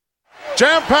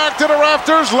jam-packed to the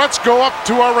rafters. Let's go up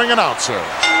to our ring announcer.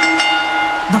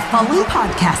 The following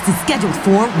podcast is scheduled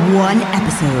for one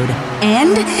episode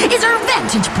and is our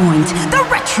Vantage Point, the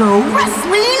Retro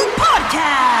Wrestling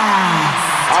Podcast.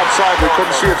 Outside, we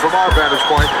couldn't see it from our vantage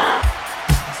point.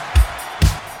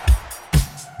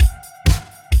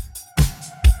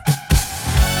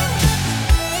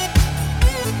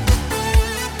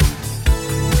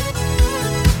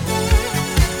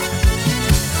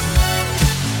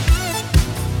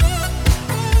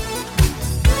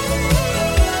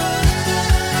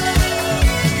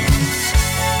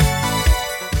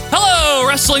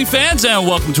 Wrestling fans, and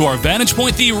welcome to our Vantage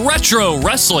Point, the Retro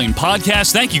Wrestling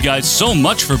Podcast. Thank you guys so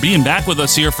much for being back with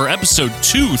us here for episode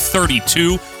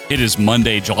 232. It is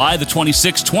Monday, July the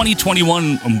 26th,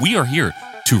 2021, and we are here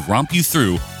to romp you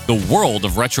through the world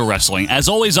of retro wrestling. As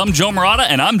always, I'm Joe Murata,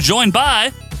 and I'm joined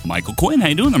by Michael Quinn. How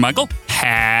you doing there, Michael?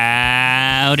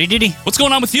 Howdy doody. What's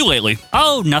going on with you lately?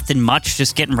 Oh, nothing much.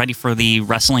 Just getting ready for the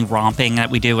wrestling romping that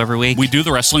we do every week. We do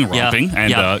the wrestling romping,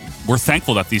 and we're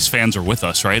thankful that these fans are with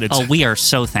us, right? We are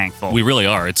so thankful. We really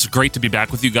are. It's great to be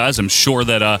back with you guys. I'm sure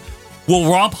that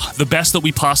we'll romp the best that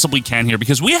we possibly can here,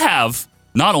 because we have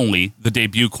not only the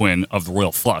debut Quinn of the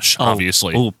Royal Flush,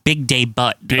 obviously. Oh, big day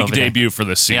butt. Big debut for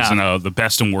this season. Yeah. The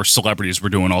best and worst celebrities we're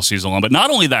doing all season long. But not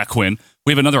only that, Quinn,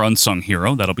 we have another unsung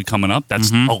hero that'll be coming up. That's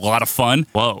a lot of fun.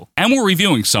 Whoa. And we're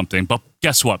reviewing something. But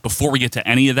guess what? Before we get to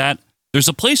any of that, there's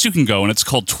a place you can go, and it's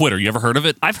called Twitter. You ever heard of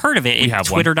it? I've heard of it. We have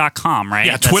Twitter.com, right?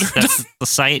 Yeah, Twitter. That's the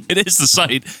site. It is the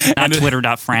site. Not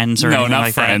Twitter.friends or anything not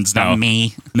like friends, that. no.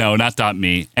 .me. No, not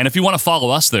 .me. And if you want to follow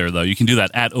us there, though, you can do that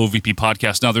at OVP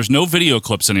Podcast. Now, there's no video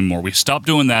clips anymore. We stopped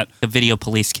doing that. The video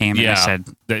police came and said,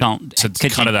 don't.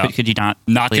 Cut it out. Could you not?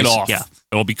 Knock please? it off. Yeah.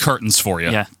 It'll be curtains for you.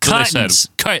 Yeah. Curtains.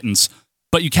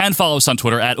 But you can follow us on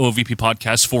Twitter at OVP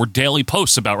Podcast for daily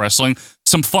posts about wrestling.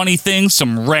 Some funny things,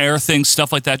 some rare things,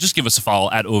 stuff like that. Just give us a follow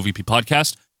at OVP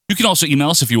Podcast. You can also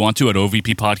email us if you want to at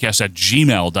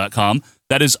ovppodcast@gmail.com.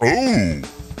 That is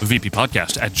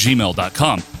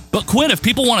ovppodcast@gmail.com. But Quinn, if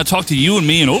people want to talk to you and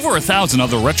me and over 1,000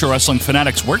 other retro wrestling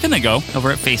fanatics, where can they go?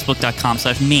 Over at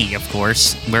facebook.com/me, of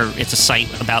course, where it's a site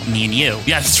about me and you.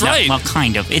 Yeah, that's right. Well,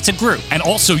 kind of. It's a group. And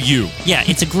also you. Yeah,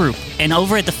 it's a group. And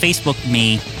over at the Facebook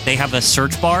me, they have a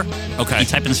search bar. Okay. You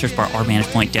type in the search bar, our Vantage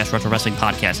Point Retro Wrestling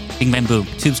Podcast, Bing Bang Boom,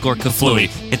 Tube Score Kaflooey.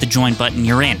 Hit the join button,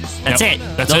 you're in. That's it.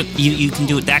 That's it. You can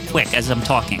do it that quick as I'm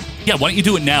talking. Yeah, why don't you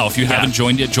do it now? If you haven't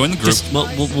joined yet, join the group.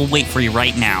 We'll wait for you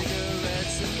right now.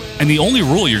 And the only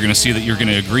rule you're going to see that you're going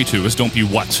to agree to is don't be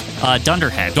what?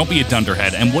 Dunderhead. Don't be a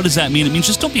dunderhead. And what does that mean? It means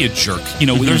just don't be a jerk. You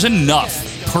know, there's enough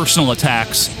personal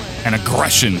attacks and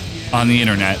aggression on the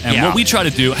internet. And what we try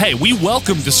to do, hey, we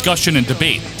welcome discussion and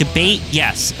debate. Debate,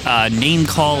 yes. Name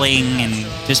calling and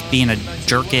just being a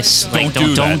jerkus. Don't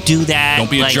do that.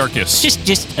 Don't be a jerkus.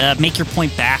 Just make your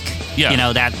point back. Yeah. You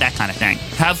know, that kind of thing.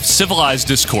 Have civilized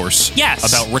discourse. Yes.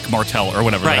 About Rick Martel or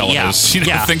whatever the hell it is. You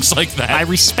know, things like that. I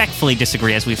respectfully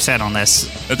disagree, as we've said on this.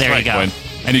 That's there right, you go. Gwen.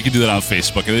 And you can do that on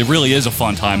Facebook. It really is a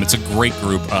fun time. It's a great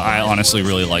group. I honestly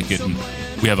really like it. And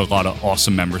we have a lot of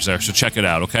awesome members there. So check it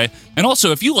out, okay? And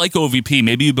also, if you like OVP,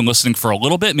 maybe you've been listening for a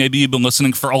little bit. Maybe you've been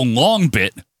listening for a long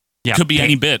bit. Yeah. Could be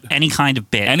any bit. Any kind of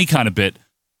bit. Any kind of bit.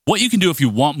 What you can do if you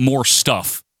want more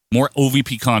stuff, more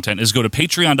OVP content, is go to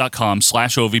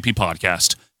patreon.com/OVP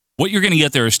podcast. What you're going to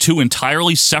get there is 2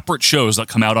 entirely separate shows that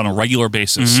come out on a regular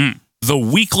basis. The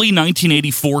weekly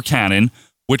 1984 canon,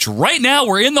 which right now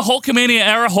we're in the Hulkamania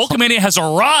era. Hulkamania has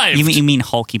arrived. You mean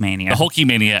Hulkamania. The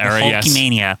Hulkamania era, yes.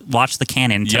 Hulkamania. Watch the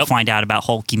canon to find out about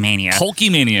Hulkamania.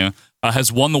 Hulkamania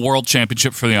has won the World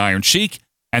Championship for the Iron Sheik,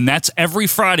 and that's every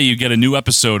Friday you get a new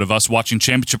episode of us watching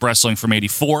Championship Wrestling from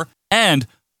 84, and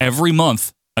every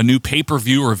month a new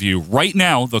pay-per-view review. Right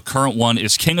now, the current one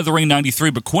is King of the Ring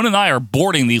 93, but Quinn and I are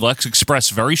boarding the Lex Express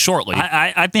very shortly.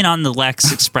 I've been on the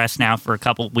Lex Express now for a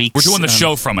couple of weeks. We're doing the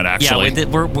show from it, actually. Yeah,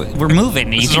 we're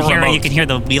moving. You can hear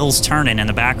the wheels turning in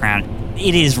the background.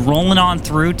 It is rolling on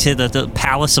through to the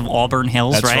Palace of Auburn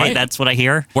Hills, That's right? That's what I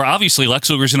hear. Where obviously Lex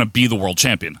Luger's going to be the world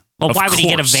champion. Well, why would he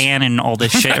get a van and all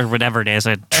this shit or whatever it is?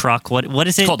 A truck? What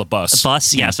is it? It's called a bus. A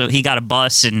bus, yeah. So he got a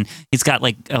bus and he's got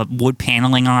like wood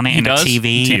paneling on it and a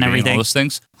TV and everything. And all those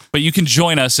things. But you can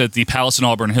join us at the Palace in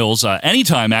Auburn Hills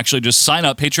anytime, actually. Just sign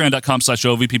up,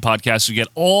 patreon.com/OVP podcast. You get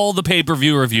all the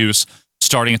pay-per-view reviews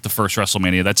starting at the first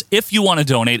WrestleMania. That's if you want to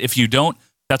donate. If you don't,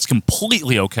 that's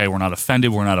completely okay. We're not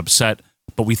offended. We're not upset.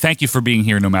 But we thank you for being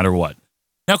here no matter what.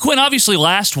 Now, Quinn, obviously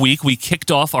last week we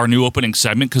kicked off our new opening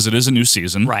segment because it is a new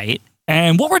season. Right.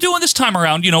 And what we're doing this time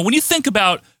around, you know, when you think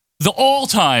about the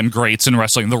all-time greats in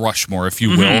wrestling, the Rushmore, if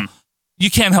you will, you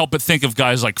can't help but think of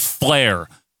guys like Flair,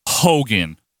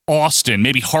 Hogan, Austin,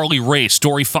 maybe Harley Race,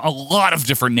 Dory a lot of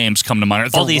different names come to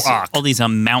mind. All these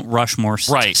Mount Rushmore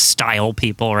style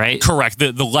people, right? Correct.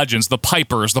 The legends, the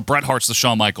Pipers, the Bret Harts, the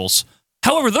Shawn Michaels.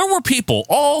 However, there were people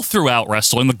all throughout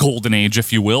wrestling, the golden age,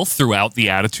 if you will, throughout the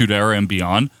Attitude Era and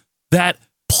beyond, that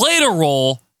played a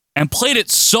role and played it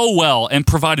so well and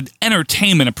provided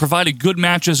entertainment and provided good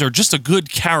matches or just a good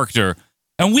character.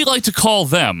 And we like to call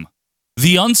them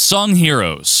the unsung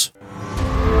heroes.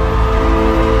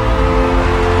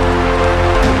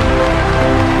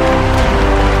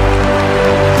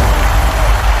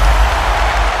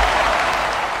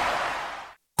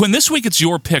 Quinn, this week it's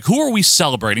your pick. Who are we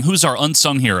celebrating? Who's our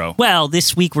unsung hero? Well,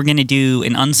 this week we're going to do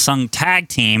an unsung tag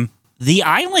team, the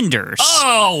Islanders.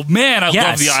 Oh, man, I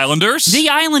love the Islanders. The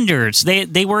Islanders.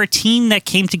 They were a team that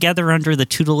came together under the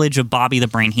tutelage of Bobby the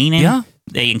Brain Heenan. Yeah.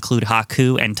 They include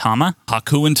Haku and Tama.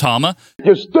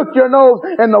 You stuck your nose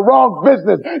in the wrong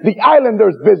business, the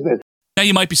Islanders' business. Now,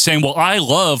 you might be saying, well, I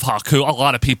love Haku. A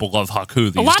lot of people love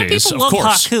Haku these days. A lot of people love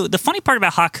Haku. The funny part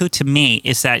about Haku to me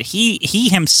is that he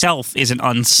himself is an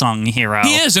unsung hero.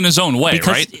 He is in his own way, because,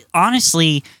 right?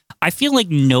 Honestly, I feel like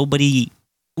nobody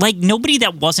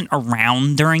that wasn't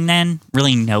around during then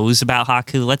really knows about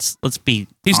Haku. Let's be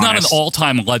He's honest. not an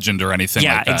all-time legend or anything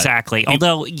like that. Yeah, exactly.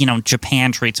 Although,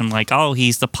 Japan treats him like, oh,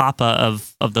 he's the papa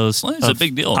of those it's a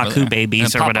big deal Haku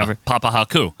babies or whatever. Papa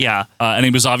Haku. Yeah. And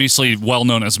he was obviously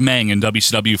well-known as Meng in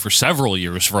WCW for several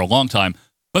years, for a long time.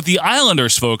 But the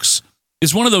Islanders, folks,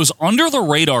 is one of those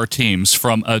under-the-radar teams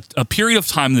from a period of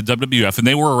time in the WWF, and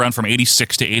they were around from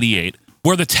 86 to 88,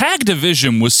 where the tag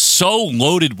division was so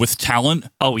loaded with talent.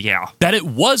 Oh, yeah. That it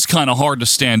was kind of hard to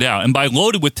stand out. And by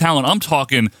loaded with talent, I'm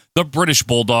talking the British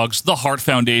Bulldogs, the Hart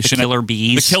Foundation. The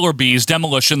Killer Bees.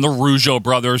 Demolition, the Rougeau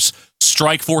brothers,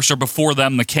 Strikeforce, or before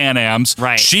them, the Can-Ams.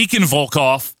 Right. Sheik and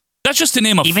Volkov. That's just to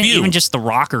name a few. Even just the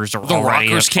Rockers are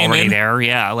already there.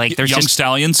 Yeah, like there's Young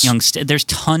Stallions. There's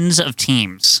tons of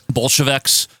teams.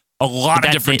 Bolsheviks. A lot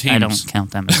of different teams. I don't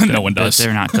count them as good. No one does.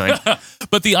 They're not good.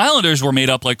 But the Islanders were made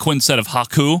up, like Quinn said, of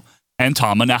Haku and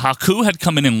Tama. Now, Haku had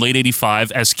come in late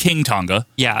 85 as King Tonga.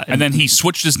 Yeah. And then he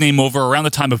switched his name over around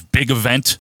the time of Big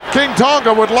Event. King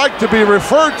Tonga would like to be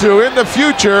referred to in the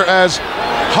future as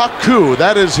Haku.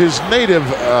 That is his native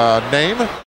name.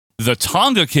 The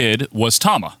Tonga Kid was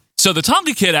Tama. So the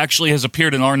Tonga Kid actually has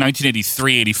appeared in our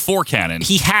 1983-84 canon.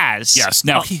 He has. Yes.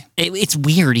 Now, it's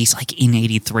weird. He's like in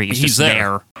 83. He's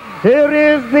there. Here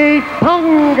is the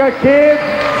Tonga Kid,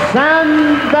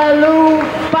 Sandalu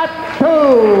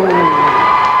Fatu.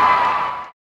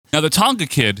 Now, the Tonga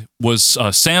Kid was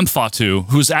Sam Fatu,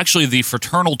 who's actually the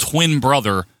fraternal twin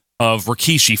brother of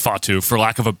Rikishi Fatu, for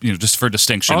lack of just for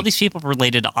distinction. Are all these people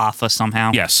related to Alpha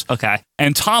somehow? Yes. Okay.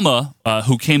 And Tama,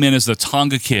 who came in as the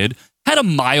Tonga Kid, had a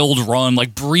mild run,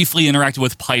 like briefly interacted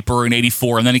with Piper in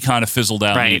 84, and then he kind of fizzled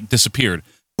out and disappeared.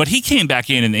 But he came back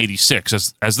in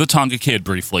 86 as the Tonga Kid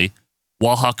briefly,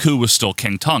 while Haku was still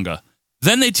King Tonga.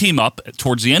 Then they team up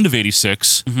towards the end of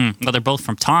 86. Mm-hmm. Well, they're both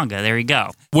from Tonga. There you go.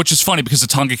 Which is funny because the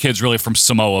Tonga Kid's really from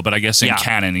Samoa, but I guess in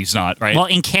canon he's not, right? Well,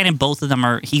 in canon, both of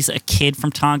them he's a kid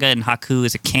from Tonga and Haku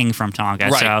is a king from Tonga.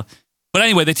 Right. So. But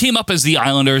anyway, they team up as the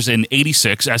Islanders in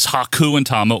 86 as Haku and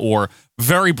Tama, or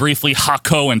very briefly,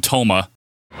 Hako and Toma.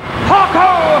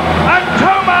 Hako and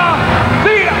Toma,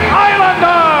 the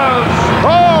Islanders!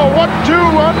 Oh, what two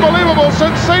unbelievable,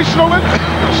 sensational,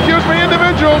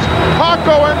 individuals,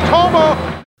 Hako and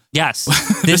Toma. Yes.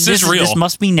 This is real. This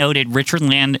must be noted. Richard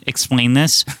Land explained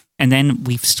this, and then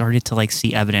we've started to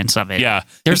see evidence of it. Yeah.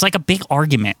 There's a big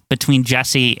argument between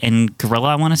Jesse and Gorilla,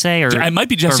 I want to say. Or it might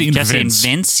be Jesse and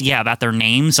Vince. Yeah, about their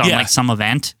names on some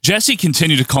event. Jesse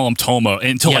continued to call him Toma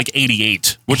until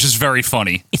 88, which is very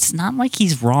funny. It's not like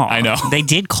he's wrong. I know. They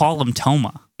did call him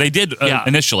Toma. They did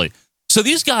initially. So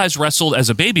these guys wrestled as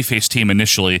a babyface team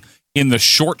initially in the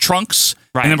short trunks,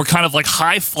 and then were kind of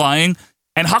high flying.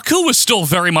 And Haku was still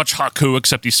very much Haku,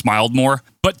 except he smiled more.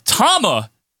 But Tama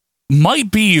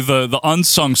might be the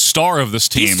unsung star of this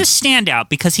team. He's the standout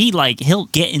because he'll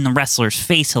get in the wrestler's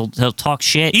face. He'll talk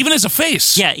shit. Even as a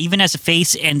face. Yeah, even as a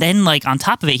face. And then on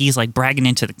top of it, he's bragging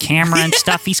into the camera and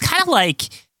stuff. He's kind of I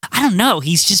don't know.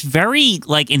 He's just very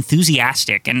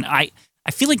enthusiastic. And I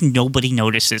feel like nobody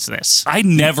notices this. I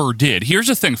never did. Here's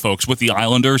the thing, folks, with the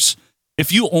Islanders.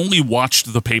 If you only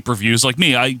watched the pay-per-views, like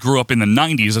me, I grew up in the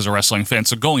 90s as a wrestling fan,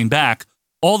 so going back,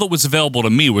 all that was available to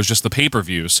me was just the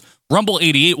pay-per-views. Rumble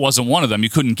 88 wasn't one of them. You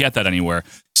couldn't get that anywhere.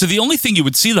 So the only thing you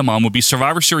would see them on would be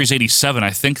Survivor Series 87,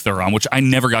 I think they're on, which I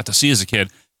never got to see as a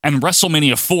kid, and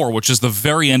WrestleMania 4, which is the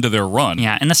very end of their run.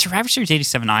 Yeah, and the Survivor Series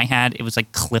 87 I had, it was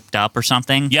clipped up or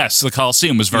something. Yes, the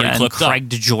Coliseum was very clipped up. Craig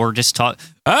DeGeorge just talked,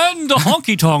 and the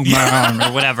honky-tonk man,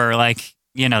 or whatever,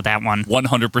 You know that one.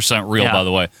 100% real, Yeah. by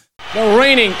the way. The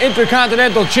reigning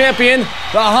Intercontinental Champion,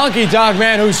 the Honky Tonk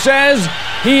Man, who says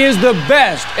he is the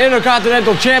best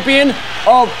Intercontinental Champion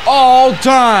of all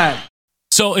time.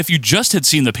 So if you just had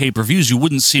seen the pay-per-views, you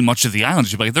wouldn't see much of the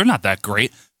Islanders. You'd be like, they're not that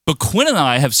great. But Quinn and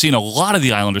I have seen a lot of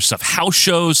the Islanders stuff. House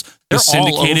shows, They're the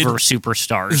syndicated. all over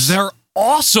superstars. They're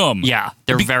awesome. Yeah,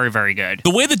 they're very, very good.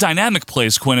 The way the dynamic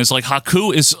plays, Quinn, is like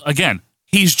Haku is, again,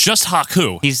 he's just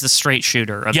Haku. He's the straight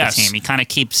shooter of Yes. the team. He kind of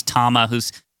keeps Tama,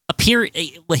 who's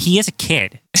he is a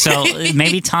kid. So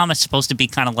maybe Tama's supposed to be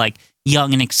kind of like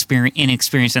young and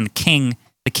inexperienced, and the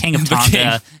king of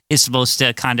Tonga is supposed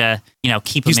to kind of,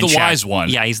 keep him He's in the check. wise one.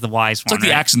 Yeah, he's the wise It's one. like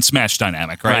the right? axe and smash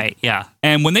dynamic, right? Right, yeah.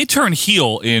 And when they turn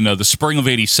heel in the spring of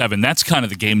 '87, that's kind of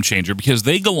the game changer because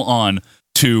they go on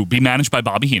to be managed by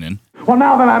Bobby Heenan. Well,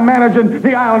 now that I'm managing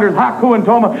the Islanders, Haku and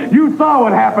Toma, you saw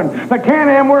what happened. The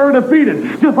Can-Am were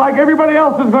defeated, just like everybody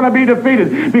else is going to be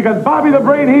defeated, because Bobby the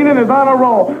Brain Heenan is on a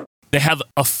roll. They have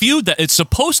a feud that it's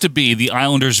supposed to be the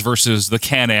Islanders versus the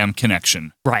Can-Am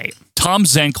connection. Right. Tom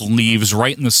Zenk leaves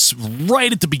right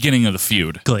at the beginning of the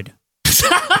feud. Good.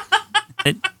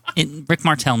 Rick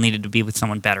Martel needed to be with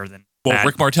someone better than that.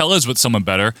 Rick Martel is with someone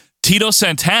better. Tito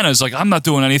Santana is like, I'm not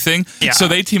doing anything. Yeah. So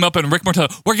they team up, and Rick Martel,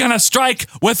 we're going to strike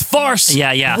with force.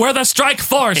 Yeah. We're the strike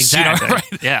force. Exactly.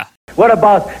 Right? Yeah. What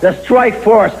about the strike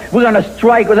force? We're going to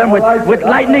strike with them with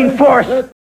lightning force.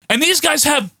 And these guys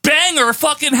have banger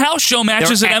fucking house show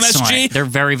matches They're at excellent. MSG. They're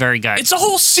very, very good. It's a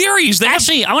whole series.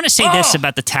 Actually, I want to say this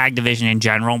about the tag division in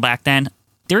general back then.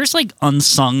 There's like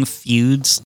unsung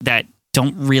feuds that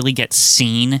don't really get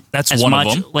seen That's as one of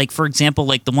much. them. Like, for example,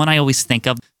 like the one I always think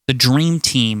of, the Dream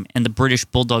Team and the British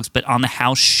Bulldogs, but on the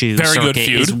house shoe Very good circuit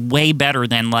feud. is way better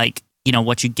than like,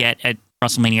 what you get at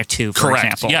WrestleMania 2, for Correct.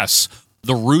 example. Yes.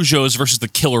 The Rougeos versus the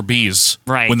Killer Bees.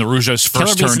 Right. When the Rougeos Killer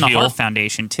first Bees turned and the heel. Heart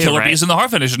Foundation too, Killer right? Bees and the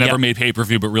Heart Foundation never Yep. made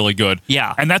pay-per-view, but really good.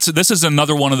 Yeah. And this is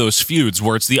another one of those feuds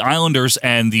where it's the Islanders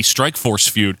and the Strike Force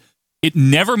feud. It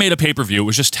never made a pay-per-view. It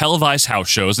was just televised house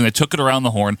shows, and they took it around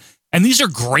the horn. And these are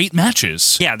great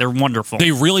matches. Yeah, they're wonderful.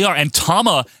 They really are. And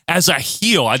Tama, as a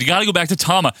heel, I got to go back to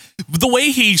Tama. The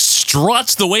way he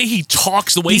struts, the way he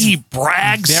talks, the way he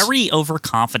brags. Very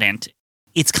overconfident.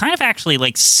 It's kind of actually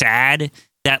like sad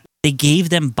that they gave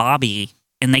them Bobby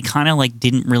and they kind of like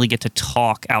didn't really get to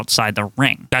talk outside the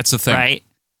ring. That's the thing. Right?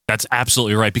 That's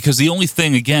absolutely right. Because the only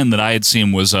thing, again, that I had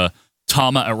seen was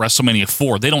Tama at WrestleMania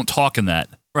 4. They don't talk in that.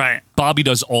 Right. Bobby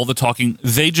does all the talking.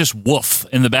 They just woof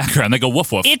in the background. They go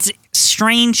woof woof. It's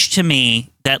strange to me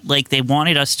that like they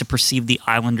wanted us to perceive the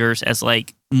Islanders as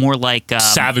like more like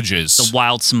savages. the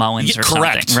Wild Samoans or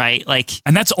correct. something, right? Like,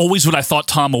 And that's always what I thought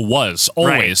Tama was.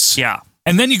 Always. right, yeah.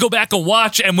 And then you go back and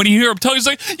watch, and when you hear him tell, he's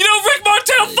like, Rick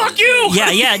Martel, fuck you!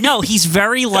 Yeah. No, he's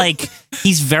very like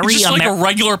he's very He's just like a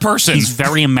regular person. He's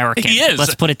very American. He is.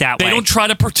 Let's put it that They way. don't try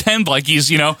to pretend like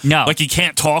he's, No. like he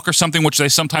can't talk or something, which they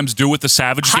sometimes do with the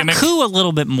savage gimmick. Haku a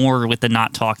little bit more with the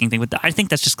not talking thing. I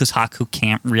think that's just because Haku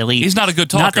can't really. He's not a good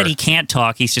talker. Not that he can't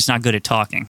talk. He's just not good at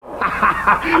talking.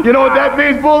 You know what that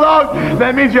means, Bulldog?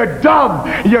 That means you're dumb,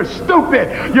 you're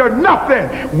stupid, you're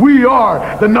nothing. We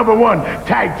are the #1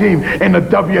 tag team in the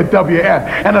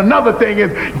WWF. And another thing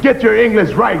is, get your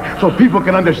English right so people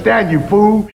can understand you,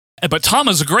 fool. But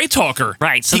Tama's a great talker.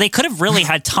 Right. So they could have really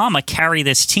had Tama carry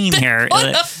this team here,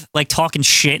 like talking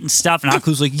shit and stuff. And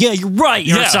Haku's like, yeah, you're right. Or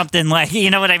Yeah. something like, you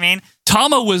know what I mean?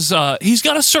 Tama was, he's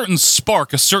got a certain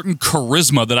spark, a certain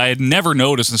charisma that I had never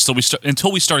noticed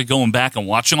until we started going back and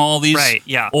watching all these Right,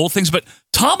 yeah. old things. But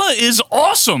Tama is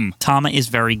awesome. Tama is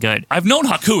very good. I've known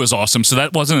Haku is awesome, so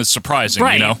that wasn't as surprising,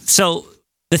 Right. you know? So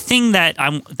the thing that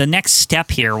the next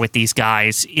step here with these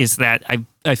guys is that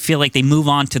I feel like they move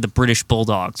on to the British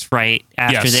Bulldogs, right?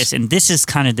 After Yes. this. And this is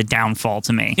kind of the downfall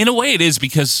to me. In a way, it is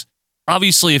because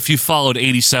obviously, if you followed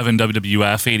 87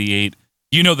 WWF, 88,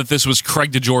 you know that this was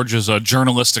Craig DeGeorge's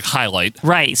journalistic highlight.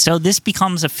 Right. So this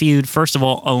becomes a feud, first of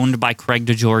all, owned by Craig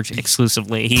DeGeorge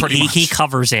exclusively. Pretty much. He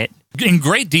covers it In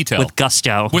great detail. with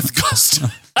gusto. With gusto.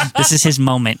 This is his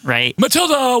moment, right?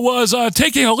 Matilda was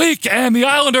taking a leak and the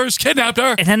Islanders kidnapped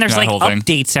her. And then there's That like whole thing.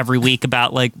 updates every week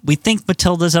about like we think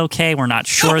Matilda's okay. We're not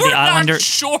sure. We're not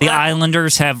sure. The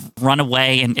Islanders have run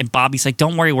away, and Bobby's like,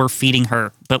 "Don't worry, we're feeding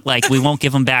her, but like we won't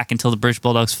give them back until the British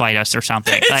Bulldogs fight us or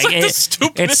something." It's like the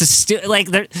stupidest- It's like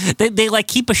they like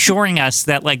keep assuring us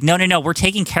that like no, we're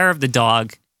taking care of the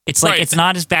dog. It's like Right. it's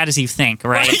not as bad as you think,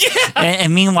 right? Yeah.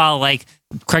 And meanwhile, like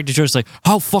Craig DeGeorge's like,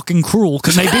 "How fucking cruel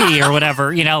can they be?" or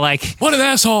whatever, like What an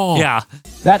asshole. yeah.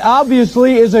 That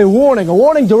obviously is a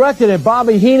warning directed at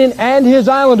Bobby Heenan and his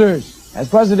Islanders, as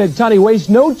President Tunney wastes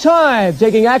no time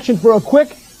taking action for a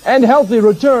quick and healthy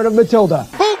return of Matilda.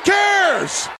 Who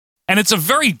cares? And it's a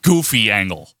very goofy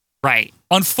angle. Right.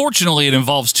 Unfortunately, it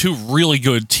involves two really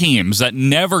good teams that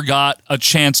never got a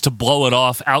chance to blow it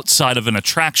off outside of an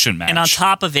attraction match. And on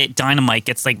top of it, Dynamite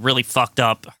gets like really fucked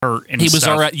up, hurt, and he was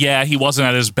stuff. already, he wasn't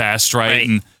at his best, right?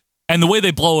 And the way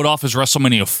they blow it off is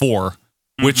WrestleMania 4,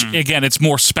 which again, it's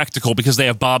more spectacle because they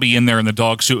have Bobby in there in the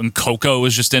dog suit and Coco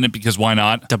is just in it because why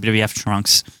not? WWF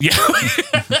trunks. Yeah.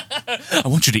 I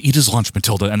want you to eat his lunch,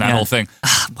 Matilda, and that whole thing.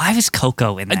 Why was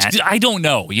Coco in that? I don't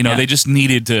know. They just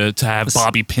needed to have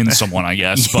Bobby pin someone, I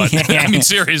guess. But I mean,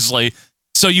 seriously.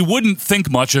 So you wouldn't think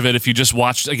much of it if you just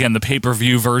watched, again, the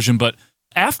pay-per-view version. But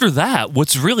after that,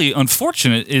 what's really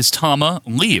unfortunate is Tama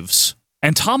leaves.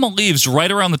 And Tama leaves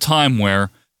right around the time where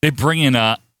they bring in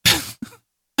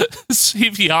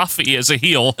Steve Aoki as a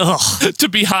heel to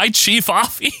be High Chief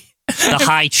Aoki. The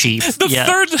High Chief. The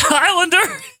third Highlander.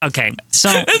 Okay, so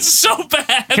it's so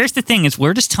bad. Here's the thing: is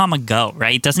where does Tama go?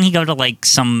 Right? Doesn't he go to like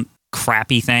some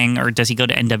crappy thing, or does he go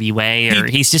to NWA? Or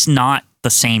he's just not the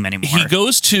same anymore. He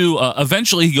goes to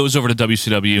eventually he goes over to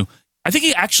WCW. I think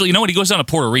he actually, he goes down to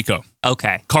Puerto Rico.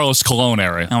 Okay, Carlos Colon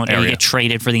area. Oh, did he get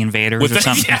traded for the Invaders with or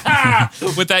something? Yeah,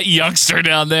 with that youngster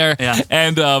down there. Yeah,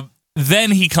 and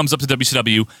then he comes up to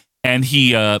WCW and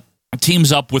he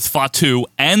teams up with Fatu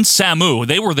and Samu.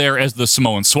 They were there as the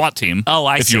Samoan SWAT team. Oh,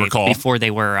 I see. If you recall. Before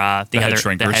they were the head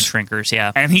shrinkers. The head shrinkers,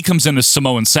 yeah. And he comes in as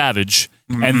Samoan Savage.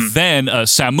 And then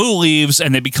Samu leaves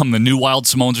and they become the new Wild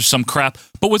Samoans or some crap.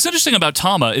 But what's interesting about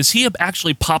Tama is he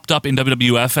actually popped up in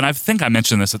WWF, and I think I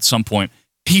mentioned this at some point.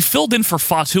 He filled in for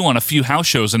Fatu on a few house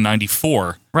shows in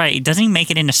 '94. Right. Doesn't he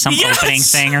make it into some opening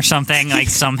thing or something, like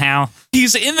somehow?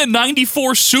 He's in the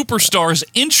 '94 Superstars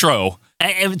intro.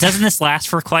 Doesn't this last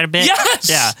for quite a bit? Yes.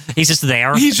 Yeah. He's just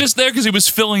there. He's just there because he was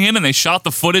filling in and they shot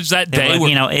the footage that day.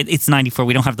 It's 94.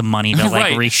 We don't have the money to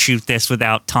reshoot this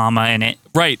without Tama in it.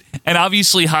 Right. And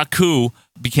obviously Haku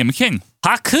became a king.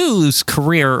 Haku's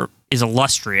career is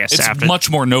illustrious. It's much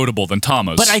more notable than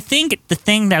Tama's. But I think the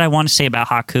thing that I want to say about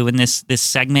Haku in this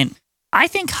segment, I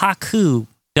think Haku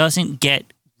doesn't get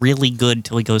really good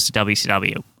till he goes to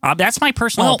WCW. That's my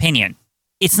personal opinion.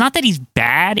 It's not that he's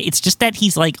bad. It's just that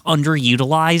he's like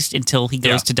underutilized until he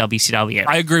goes to WCW.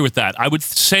 I agree with that. I would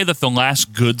say that the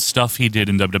last good stuff he did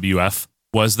in WWF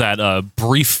was that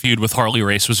brief feud with Harley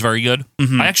Race was very good.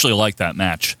 I actually like that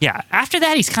match. Yeah. After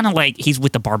that, he's kind of like, he's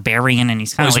with the Barbarian and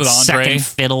he's kind of like second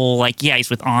fiddle. Like, yeah,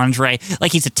 he's with Andre.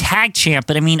 Like, he's a tag champ.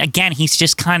 But I mean, again, he's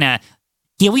just kind of,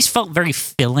 he always felt very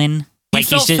fill-in. Like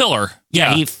he felt filler.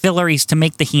 Yeah, filler. He's to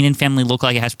make the Heenan family look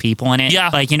like it has people in it. Yeah.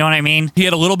 Like, you know what I mean? He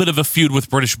had a little bit of a feud with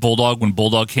British Bulldog when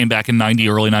Bulldog came back in 90,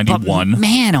 early 91. But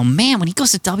man, oh man, when he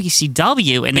goes to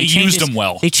WCW and they used him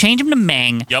well. They changed him to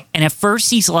Meng. Yep. And at first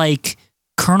he's like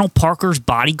Colonel Parker's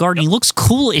bodyguard and he looks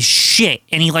cool as shit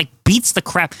and he like beats the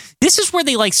crap. This is where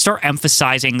they like start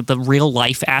emphasizing the real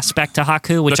life aspect to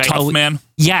Haku, which the tough man.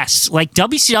 Yes. Like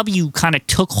WCW kind of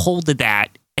took hold of that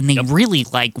and they really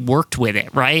like worked with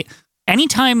it, right?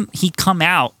 Anytime he'd come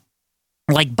out,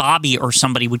 like Bobby or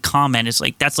somebody would comment, it's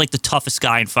like, that's like the toughest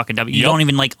guy in fucking W. You don't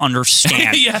even like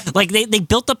understand. Like they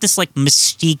built up this like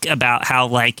mystique about how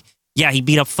like, yeah, he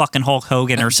beat up fucking Hulk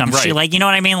Hogan or some shit. Like, you know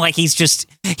what I mean? Like he's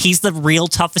the real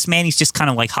toughest man. He's just kind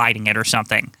of like hiding it or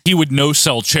something. He would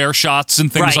no-sell chair shots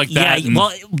and things like that. Yeah,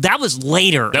 well, that was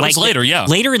later. That was later, yeah.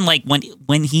 Later in like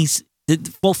when he's,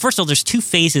 well, first of all, there's two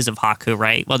phases of Haku,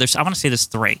 right? Well, I want to say there's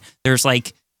three. There's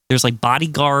like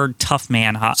bodyguard, tough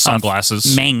man,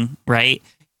 sunglasses, Meng, right?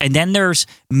 And then there's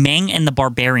Meng and the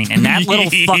Barbarian, and that little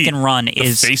fucking run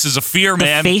is the Faces of Fear,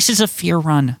 man. The Faces of Fear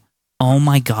run. Oh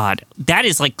my god, that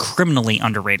is like criminally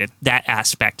underrated. That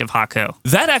aspect of Haku.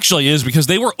 That actually is because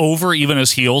they were over even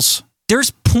as heels.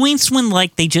 There's points when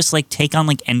like they just like take on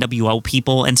like NWO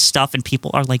people and stuff, and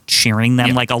people are like cheering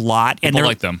them like a lot, and they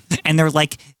like them, and they're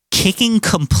like kicking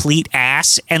complete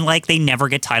ass, and like they never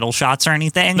get title shots or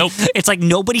anything. Nope. It's like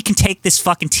nobody can take this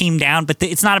fucking team down, but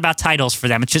it's not about titles for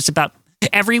them. It's just about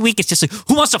every week. It's just like,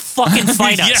 who wants to fucking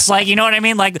fight us? Like, you know what I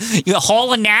mean? Like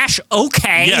Hall and Nash,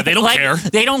 okay. Yeah, they don't care.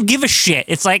 They don't give a shit.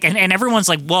 It's like, and everyone's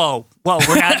like, whoa,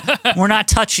 we're not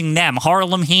touching them.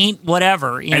 Harlem Heat,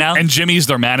 whatever, you know? And Jimmy's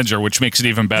their manager, which makes it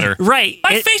even better. Right.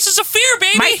 My Faces of Fear,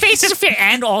 baby! My Faces of Fear.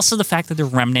 And also the fact that they're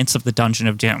remnants of the Dungeon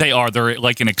of Doom. They are. They're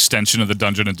like an extension of the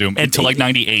Dungeon of Doom until like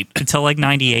 98. Until like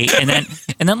 98. And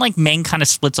then like Meng kind of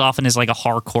splits off and is like a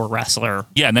hardcore wrestler.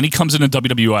 Yeah, and then he comes into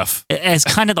WWF. As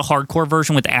kind of the hardcore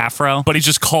version with Afro. But he's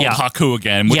just called Haku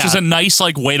again, which is a nice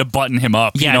like way to button him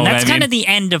up. Yeah, you know that's kind of the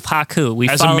end of Haku. We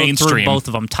followed through both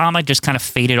of them. Tama just kind of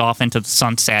faded off into the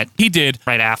sunset. He did.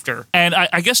 Right after. And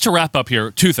I guess to wrap up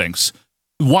here, two things.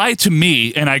 Why, to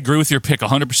me, and I agree with your pick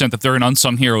 100% that they're an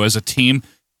unsung hero as a team,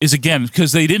 is, again,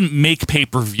 because they didn't make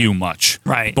pay-per-view much.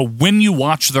 Right. But when you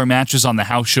watch their matches on the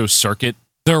house show circuit,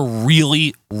 they're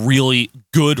really, really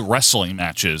good wrestling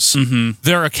matches. Mm-hmm.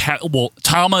 They're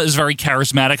Tama is very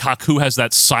charismatic. Haku has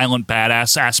that silent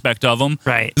badass aspect of them.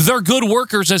 Right. They're good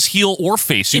workers as heel or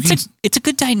face. It's a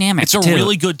good dynamic. It's a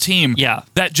really good team. Yeah.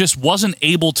 That just wasn't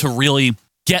able to really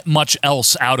get much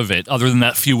else out of it other than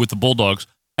that feud with the Bulldogs.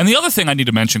 And the other thing I need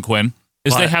to mention, Quinn,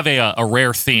 is they have a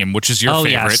rare theme, which is your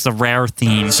favorite. Oh, yes, the rare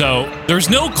theme. So there's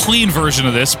no clean version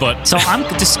of this, but... So I'm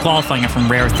disqualifying it from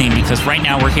rare theme because right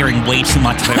now we're hearing way too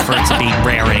much of it for it to be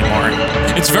rare anymore.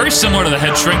 It's very similar to the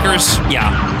Head Shrinkers.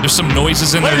 Yeah. There's some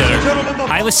noises in there that are...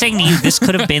 I was saying to you, this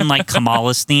could have been like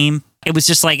Kamala's theme. It was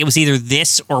just like, it was either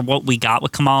this or what we got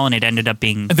with Kamal, and it ended up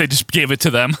being... They just gave it to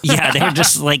them. Yeah, they were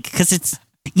just like... Because it's...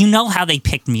 You know how they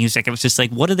picked music. It was just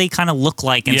like, what do they kind of look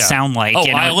like and sound like? Oh,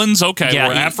 islands? Okay. Yeah,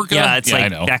 or Africa? Yeah, it's like I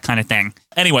know. that kind of thing.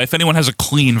 Anyway, if anyone has a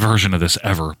clean version of this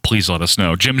ever, please let us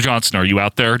know. Jim Johnson, are you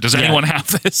out there? Does anyone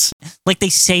have this? Like they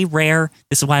say rare.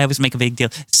 This is why I always make a big deal.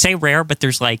 Say rare, but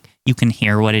there's like, you can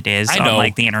hear what it is on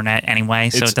like the internet anyway,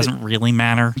 so it doesn't really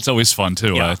matter. It's always fun,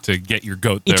 too, to get your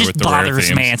goat there with the rare themes. It just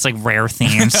bothers me. It's like rare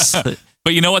themes.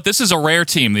 But you know what? This is a rare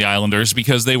team, the Islanders,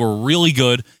 because they were really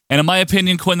good. And in my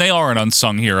opinion, Quinn, they are an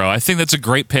unsung hero. I think that's a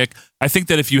great pick. I think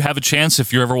that if you have a chance,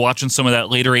 if you're ever watching some of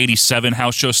that later 87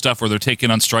 house show stuff where they're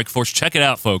taking on Strikeforce, check it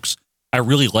out, folks. I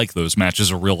really like those matches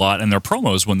a real lot. And their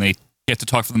promos, when they get to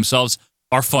talk for themselves,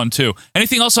 are fun, too.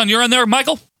 Anything else on your end there,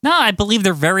 Michael? No, I believe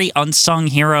they're very unsung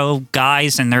hero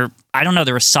guys. And they're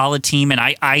a solid team. And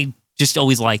I just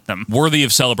always like them. Worthy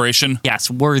of celebration?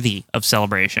 Yes, worthy of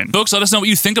celebration. Folks, let us know what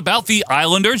you think about the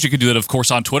Islanders. You can do that, of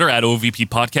course, on Twitter at OVP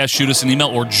Podcast. Shoot us an email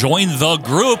or join the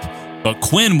group. But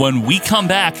Quinn, when we come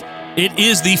back, it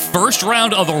is the first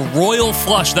round of the Royal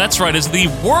Flush. That's right, it's the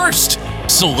worst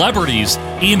celebrities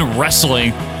in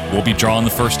wrestling. We'll be drawing the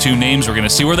first two names. We're going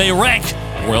to see where they rank.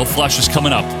 Royal Flush is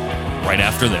coming up right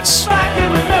after this. I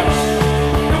can remember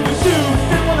when we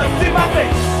didn't want to see my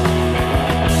face.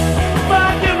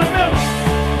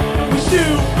 You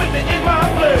with me in my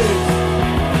place.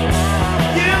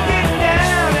 You get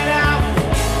down and out.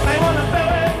 I wanna feel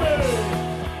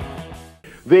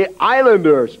it. The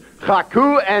Islanders,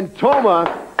 Haku and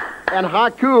Toma. And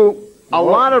Haku, a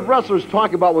lot of wrestlers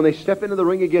talk about when they step into the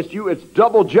ring against you, it's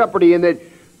double jeopardy in that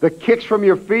the kicks from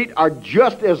your feet are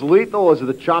just as lethal as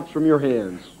the chops from your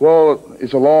hands. Well,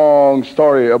 it's a long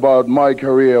story about my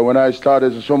career. When I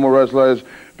started as a sumo wrestler,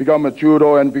 become a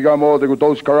judo and become all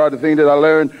those karate things that I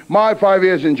learned my 5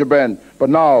 years in Japan. But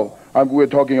now we're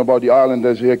talking about the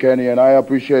Islanders here, Kenny, and I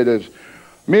appreciate this.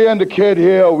 Me and the kid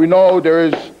here, we know there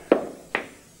is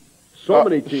so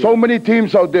many teams. So many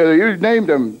teams out there. You name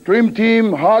them: Dream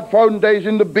Team, Heart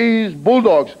Foundation, the Bees,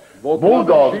 Bulldogs.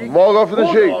 Bulldogs, Volkov and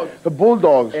the Sheik, the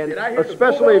Bulldogs. And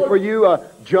especially for you,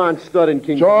 John Studd and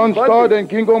King Kong Bundy. Studd and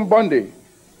King Kong Bundy.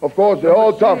 Of course, they're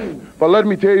all tough. But let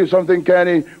me tell you something,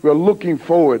 Kenny. We're looking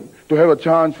forward to have a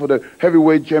chance for the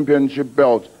heavyweight championship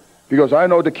belt. Because I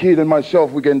know the kid and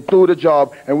myself, we can do the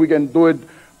job, and we can do it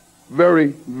very,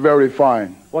 very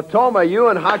fine. Well, Toma, you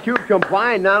and Haku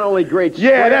combine not only great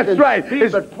strength that's right.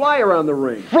 Speed, but fly around the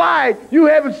ring. Fly? You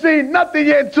haven't seen nothing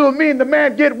yet until me and the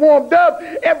man get warmed up.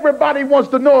 Everybody wants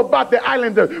to know about the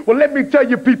Islanders. Well, let me tell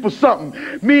you people something.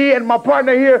 Me and my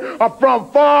partner here are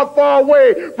from far, far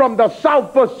away from the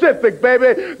South Pacific,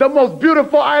 baby. The most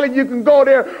beautiful island you can go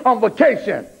there on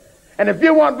vacation. And if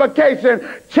you want vacation,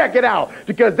 check it out,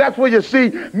 because that's where you see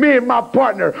me and my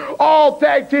partner, all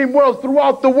tag team worlds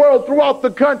throughout the world, throughout the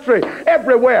country,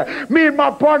 everywhere. Me and my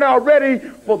partner are ready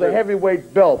for the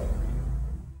heavyweight belt.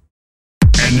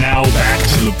 And now back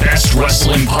to the best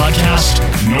wrestling podcast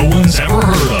no one's ever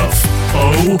heard of,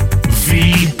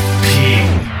 OVP.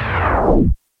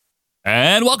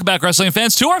 And welcome back, wrestling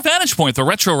fans, to our Vantage Point, the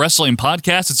Retro Wrestling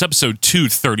Podcast. It's episode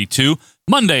 232,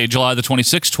 Monday, July the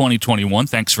 26th, 2021.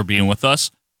 Thanks for being with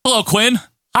us. Hello, Quinn.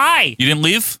 Hi. You didn't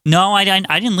leave? No, I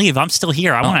didn't leave. I'm still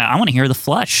here. I want to hear the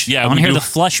Flush. Yeah, I want to hear the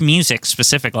Flush music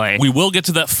specifically. We will get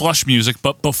to that Flush music,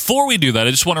 but before we do that,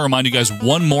 I just want to remind you guys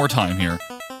one more time here.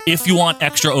 If you want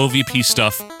extra OVP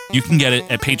stuff, you can get it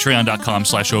at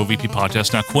patreon.com/OVP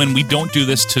podcast. Now, Quinn, we don't do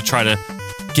this to try to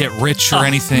get rich or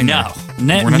anything. No,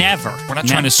 never. We're not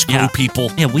trying to screw people.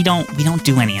 Yeah, we don't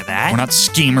do any of that. We're not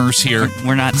schemers here.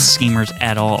 We're not schemers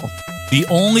at all. The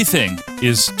only thing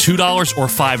is $2 or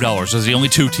 $5. Those are the only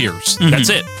two tiers. Mm-hmm. That's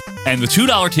it. And the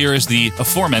 $2 tier is the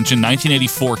aforementioned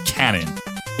 1984 canon.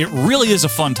 It really is a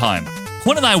fun time.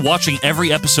 Quinn and I watching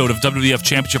every episode of WWF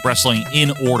Championship Wrestling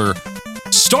in order,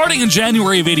 starting in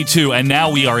January of 82, and now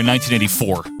we are in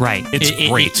 1984. Right. It's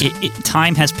great.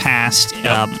 Time has passed.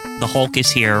 Yep. The Hulk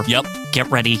is here. Yep. Get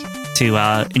ready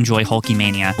to enjoy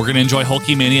Hulkamania. We're going to enjoy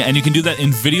Hulkamania, and you can do that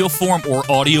in video form or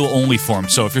audio only form.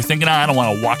 So if you're thinking, I don't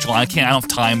want to watch, I don't have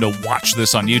time to watch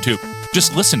this on YouTube,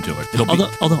 just listen to it.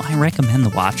 Although I recommend the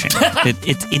watching.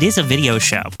 it is a video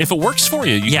show. If it works for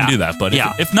you, you can do that. But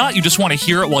if not, you just want to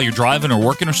hear it while you're driving or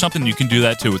working or something, you can do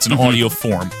that too. It's an audio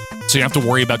form. So you don't have to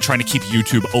worry about trying to keep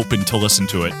YouTube open to listen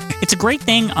to it. It's a great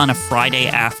thing on a Friday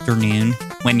afternoon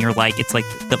when you're like, it's like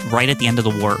right at the end of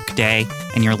the work day,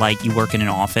 and you're like, you work in an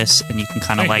office, and you can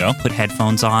kind of like put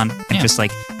headphones on and just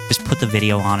put the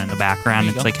video on in the background.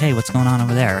 It's like, hey, what's going on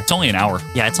over there? It's only an hour.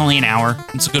 Yeah, it's only an hour.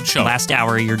 It's a good show. Last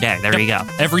hour of your day. There you go.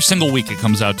 Every single week it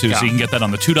comes out too, so you can get that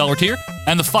on the $2 tier.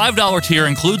 And the $5 tier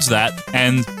includes that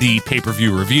and the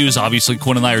pay-per-view reviews. Obviously,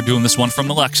 Quinn and I are doing this one from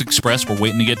the Lex Express. We're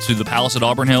waiting to get to the Palace at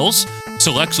Auburn Hills,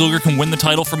 so Lex Luger can win the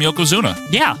title from Yokozuna.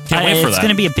 Yeah. Can't wait for that. It's going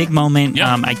to be a big moment.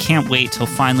 Yeah. I can't wait till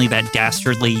finally that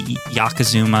dastardly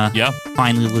Yokozuna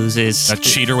finally loses. That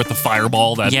cheater with the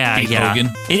fireball that beat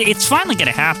Hogan. It's finally going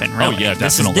to happen, really. Oh, yeah,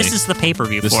 definitely. This is the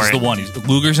pay-per-view This for is it. the one.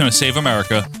 Luger's going to save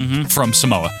America from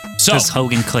Samoa. Because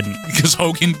Hogan couldn't. Because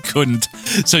Hogan couldn't.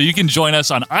 So you can join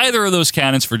us on either of those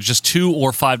cannons for just $2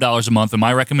 or $5 a month. And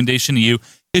my recommendation to you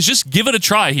is just give it a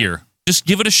try here. Just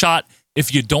give it a shot.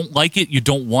 If you don't like it, you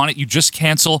don't want it, you just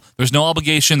cancel. There's no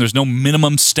obligation. There's no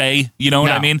minimum stay. You know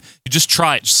what I mean? You just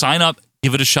try it. Sign up.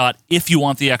 Give it a shot if you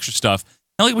want the extra stuff.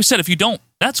 And like we said, if you don't,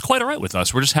 that's quite all right with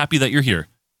us. We're just happy that you're here.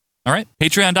 All right?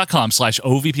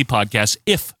 Patreon.com/OVP podcast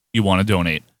if you want to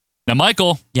donate. Now,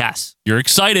 Michael. Yes. You're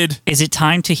excited. Is it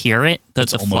time to hear it?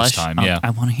 It's almost time, yeah. I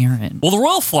want to hear it. Well, the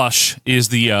Royal Flush is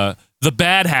the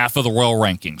bad half of the Royal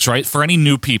Rankings, right? For any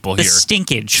new people the here.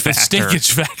 Stinkage factor. The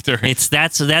stinkage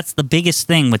factor. That's the biggest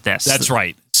thing with this. That's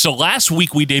right. So last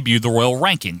week we debuted the Royal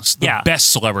Rankings, the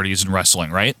best celebrities in wrestling,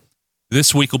 right?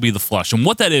 This week will be the Flush. And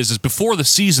what that is before the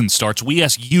season starts, we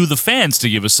ask you, the fans, to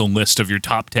give us a list of your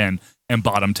top 10 and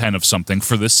bottom 10 of something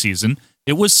for this season.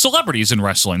 It was celebrities in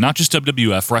wrestling, not just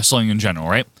WWF, wrestling in general,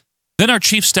 right? Then our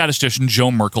chief statistician,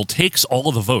 Joe Merkel, takes all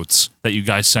of the votes that you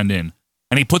guys send in,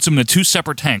 and he puts them into two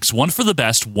separate tanks, one for the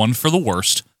best, one for the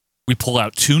worst. We pull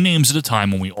out two names at a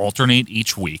time and we alternate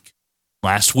each week.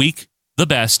 Last week, the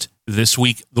best. This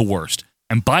week, the worst.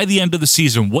 And by the end of the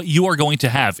season, what you are going to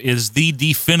have is the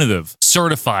definitive,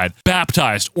 certified,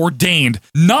 baptized, ordained,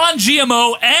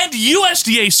 non-GMO, and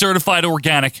USDA certified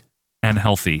organic and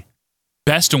healthy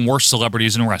best and worst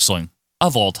celebrities in wrestling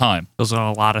of all time. Those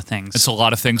are a lot of things. It's a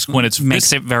lot of things, Quinn. It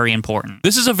makes it very important.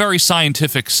 This is a very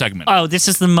scientific segment. Oh, this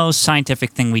is the most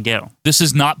scientific thing we do. This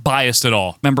is not biased at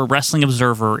all. Remember, Wrestling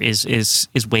Observer is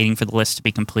waiting for the list to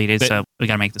be completed, so we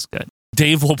got to make this good.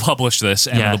 Dave will publish this,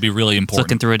 and it'll be really important. He's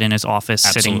looking through it in his office,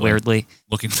 sitting weirdly.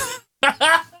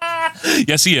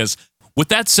 Yes, he is. With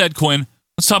that said, Quinn,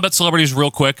 let's talk about celebrities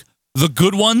real quick. The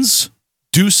good ones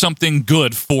do something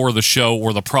good for the show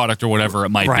or the product or whatever it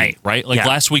might be, right? Like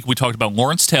last week we talked about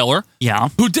Lawrence Taylor,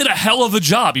 who did a hell of a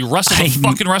job. He wrestled a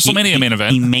fucking WrestleMania main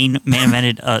event. He main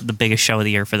evented the biggest show of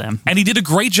the year for them. And he did a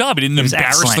great job. He didn't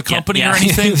embarrass the company or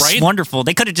anything, right? Wonderful.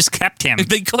 They could have just kept him.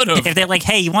 They could have. If they're like,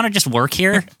 hey, you want to just work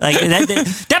here? Like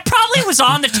that probably was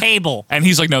on the table. And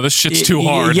he's like, no, this shit's too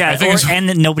hard. Yeah, and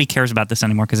then nobody cares about this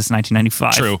anymore because it's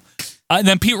 1995. True. And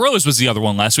then Pete Rose was the other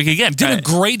one last week. Again, did a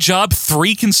great job.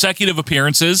 3 consecutive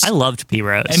appearances. I loved Pete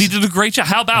Rose. And he did a great job.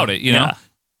 How about it, you know?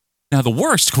 Now, the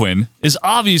worst, Quinn, is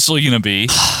obviously going to be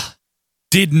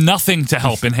did nothing to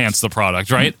help enhance the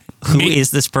product, right? Who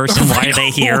is this person? Why are they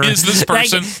here? Who is this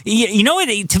person? Like, you know what?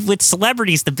 With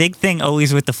celebrities, the big thing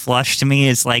always with the Flush to me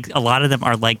is like a lot of them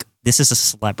are like, this is a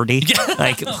celebrity.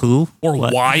 Like who? Or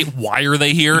what? Why are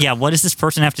they here? Yeah, what does this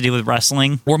person have to do with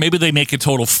wrestling? Or maybe they make a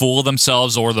total fool of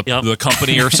themselves or the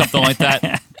company or something like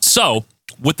that. So,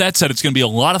 with that said, it's going to be a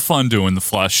lot of fun doing the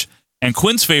Flush. And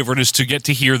Quinn's favorite is to get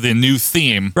to hear the new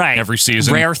theme every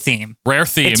season. Rare theme. Rare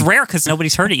theme. It's rare because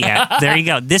nobody's heard it yet. There you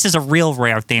go. This is a real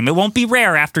rare theme. It won't be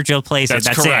rare after Joe plays it.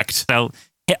 That's correct. It. So,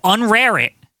 unrare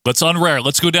it. Let's unrare.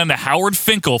 Let's go down to Howard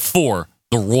Finkel for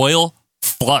the Royal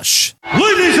Flush.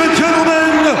 Ladies and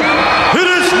gentlemen, it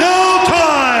is now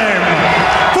time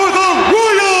for the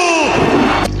Royal.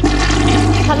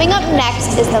 Coming up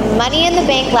next is the Money in the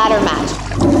Bank ladder match.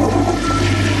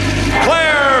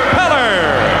 Claire Peller.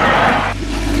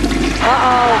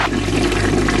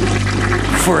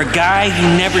 For a guy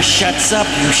who never shuts up,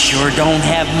 you sure don't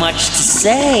have much to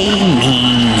say,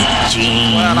 Mean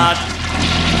Gene. Well,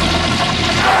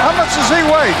 how much does he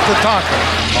weigh, Tatanka?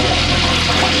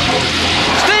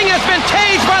 Sting has been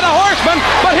tased by the Horseman,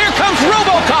 but here comes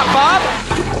RoboCop, Bob.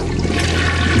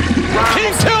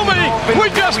 King Tilmy, we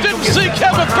just didn't see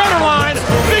Kevin Federline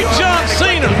beat John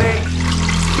Cena.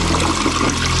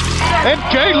 And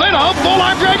Jay Leno, full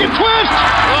arm dragon twist.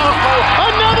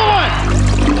 Another one.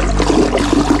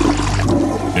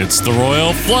 It's the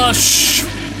Royal Flush.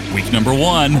 Week number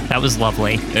 1. That was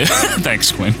lovely.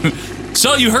 Thanks, Quinn.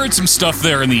 So you heard some stuff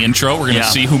there in the intro. We're going to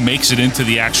see who makes it into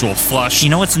the actual flush. You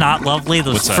know what's not lovely?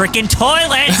 Those freaking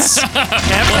toilets.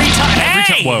 Every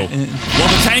time. Whoa. Well,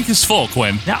 the tank is full,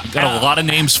 Quinn. Got a lot of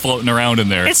names floating around in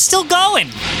there. It's still going.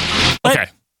 Okay.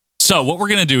 So what we're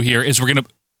going to do here is we're going to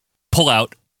pull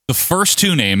out the first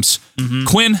 2 names.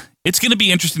 Quinn, it's going to be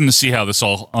interesting to see how this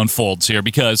all unfolds here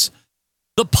because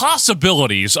the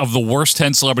possibilities of the worst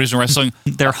 10 celebrities in wrestling,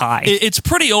 they're high. It's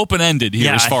pretty open-ended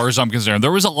here as far as I'm concerned.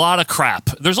 There was a lot of crap.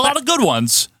 There's a lot of good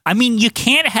ones. I mean, you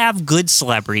can't have good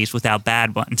celebrities without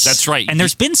bad ones. That's right. And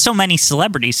there's been so many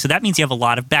celebrities, so that means you have a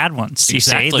lot of bad ones.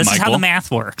 Exactly, you see? This is how Michael. the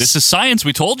math works. This is science.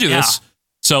 We told you this.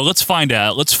 So let's find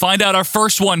out. Let's find out our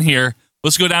first one here.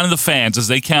 Let's go down to the fans as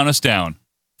they count us down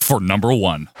for number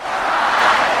 1.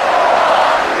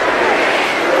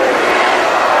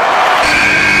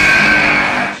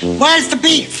 Where's the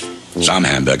beef? Some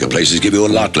hamburger places give you a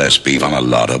lot less beef on a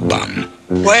lot of bun.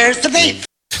 Where's the beef?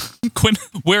 Quinn,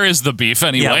 where is the beef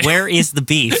anyway? Yeah, where is the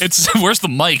beef? Where's the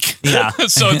mic? Yeah.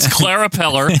 So it's Clara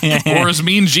Peller, or as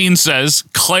Mean Gene says,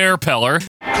 Claire Peller.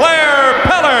 Claire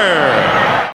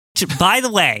Peller! By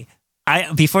the way,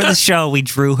 before the show, we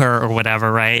drew her or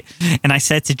whatever, right? And I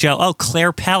said to Joe, "Oh,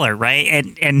 Claire Peller,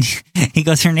 right?" And he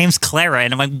goes, "Her name's Clara."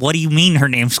 And I'm like, "What do you mean her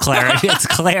name's Clara?" It's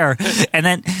Claire. And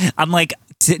then I'm like,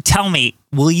 "Tell me,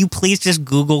 will you please just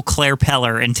Google Claire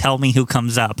Peller and tell me who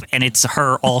comes up?" And it's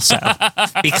her also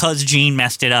because Gene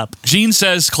messed it up. Gene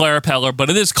says Clara Peller, but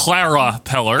it is Clara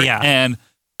Peller. Yeah. And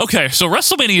okay, so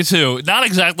WrestleMania 2, not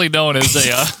exactly known as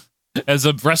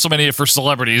a WrestleMania for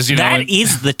celebrities. You know, that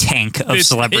is the tank of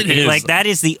celebrities. Like that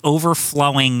is the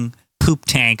overflowing poop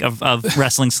tank of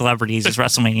wrestling celebrities. Is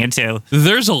WrestleMania 2?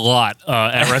 There's a lot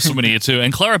at WrestleMania 2,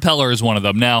 and Clara Peller is one of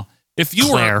them. Now, if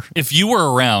you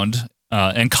were around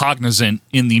and cognizant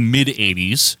in the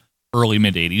mid-'80s, early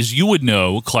mid-'80s, you would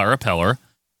know Clara Peller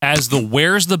as the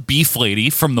 "Where's the Beef" lady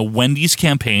from the Wendy's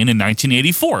campaign in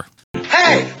 1984.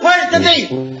 Hey, where's the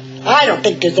beef? I don't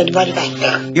think there's anybody back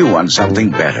there. You want something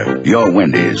better. You're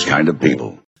Wendy's kind of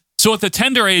people. So at the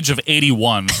tender age of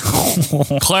 81,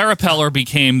 Clara Peller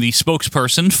became the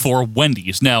spokesperson for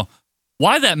Wendy's. Now,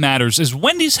 why that matters is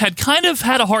Wendy's had kind of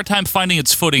had a hard time finding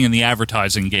its footing in the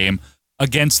advertising game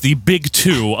against the big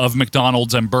 2 of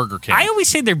McDonald's and Burger King. I always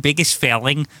say their biggest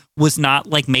failing was not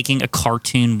like making a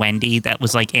cartoon Wendy that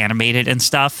was like animated and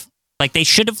stuff. Like they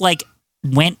should have like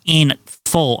went in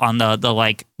full on the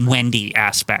like Wendy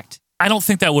aspect. I don't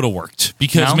think that would have worked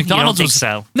because McDonald's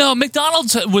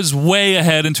McDonald's was way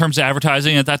ahead in terms of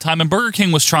advertising at that time, and Burger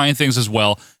King was trying things as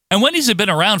well. And Wendy's had been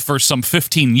around for some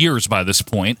 15 years by this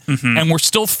point, and we're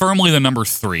still firmly the number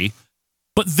 3.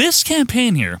 But this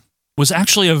campaign here was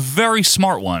actually a very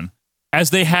smart one, as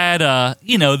they had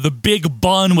the big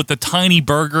bun with the tiny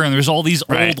burger, and there's all these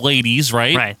old ladies,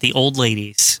 right? Right, the old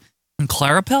ladies. And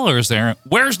Clara Peller is there.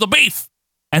 "Where's the beef?"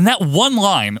 And that one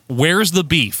line, "Where's the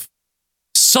beef?"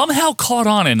 somehow caught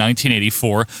on in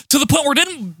 1984 to the point where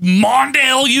didn't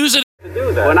Mondale use it?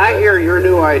 When I hear your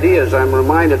new ideas, I'm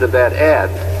reminded of that ad.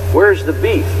 Where's the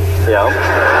beef?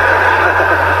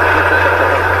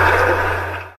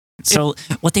 So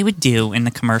what they would do in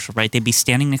the commercial, right? They'd be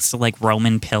standing next to like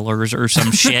Roman pillars or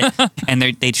some shit, and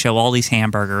they'd show all these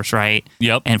hamburgers, right?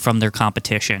 Yep. And from their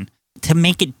competition. To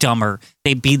make it dumber,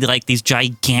 they'd be like these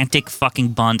gigantic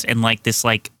fucking buns and like this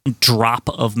like drop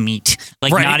of meat,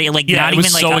 like Right. not Yeah, even it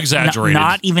was like so exaggerated.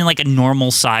 not even like a normal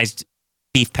sized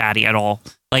beef patty at all.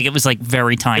 Like it was like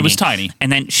very tiny. It was tiny.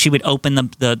 And then she would open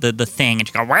the thing and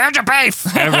she'd go, "Where's your beef?"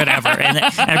 or whatever.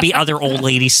 And there'd be other old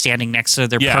ladies standing next to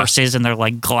their purses and their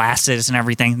like glasses and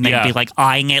everything. And they'd be like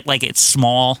eyeing it like it's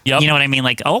small. Yep. You know what I mean?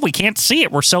 Like, "Oh, we can't see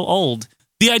it. We're so old."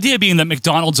 The idea being that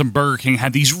McDonald's and Burger King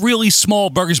had these really small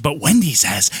burgers, but Wendy's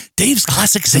has Dave's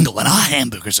Classic Single and our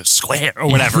hamburgers are square or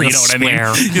whatever. You know what I mean?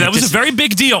 Yeah, that was a very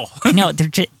big deal. No, they're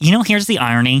just, here's the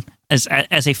irony. As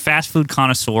a fast food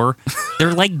connoisseur,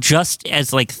 they're like just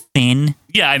as like thin.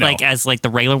 Yeah, I know. Like as like the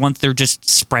regular ones, they're just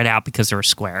spread out because they're a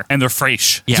square. And they're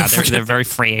fresh. Yeah, they're very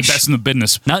fresh. Best in the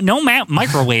business. No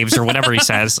microwaves or whatever he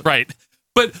says. Right.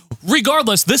 But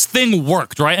regardless, this thing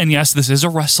worked, right? And yes, this is a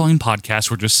wrestling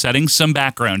podcast. We're just setting some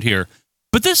background here.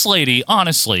 But this lady,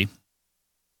 honestly,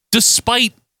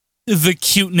 despite the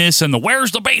cuteness and the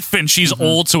 "where's the beef?" and she's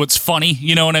old, so it's funny,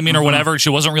 you know what I mean, or whatever. She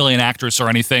wasn't really an actress or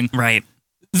anything. Right.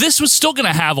 This was still going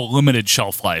to have a limited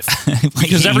shelf life.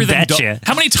 Because everything.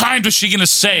 How many times is she going to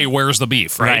say "where's the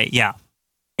beef?" Right? Yeah.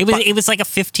 It was like a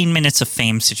 15 minutes of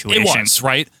fame situation. It was,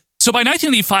 right? So by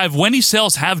 1985, Wendy's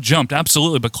sales have jumped,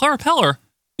 absolutely, but Clara Peller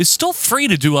is still free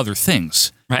to do other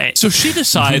things. Right. So she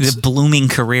decides... The blooming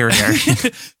career there.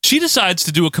 She decides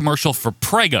to do a commercial for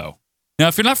Prego. Now,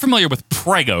 if you're not familiar with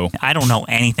Prego... I don't know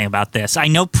anything about this. I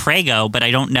know Prego, but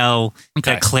I don't know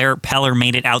that Claire Peller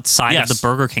made it outside of the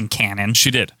Burger King canon.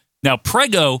 She did. Now,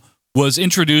 Prego was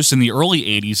introduced in the early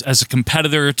 80s as a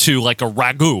competitor to like a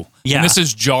ragu. Yeah. And this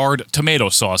is jarred tomato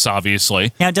sauce,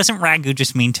 obviously. Now, doesn't ragu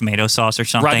just mean tomato sauce or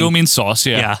something? Ragu means sauce,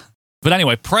 yeah. Yeah. But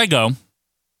anyway, Prego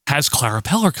has Clara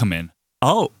Peller come in.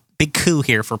 Oh, big coup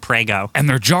here for Prego. And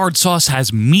their jarred sauce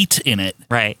has meat in it.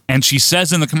 Right. And she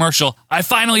says in the commercial, I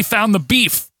finally found the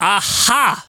beef.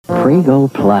 Aha! Prego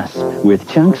Plus with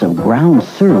chunks of ground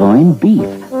sirloin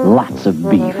beef. Lots of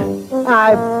beef.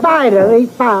 I finally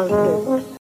found it.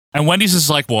 And Wendy's is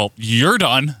like, well, you're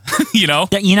done, you know?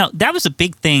 That was a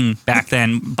big thing back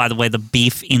then, by the way, the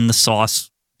beef in the sauce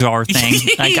jar thing.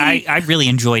 Like, I really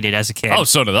enjoyed it as a kid. Oh,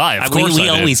 so did I. Of course we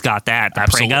I did. always got that, the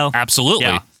Prego. Absolutely.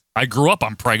 Yeah. I grew up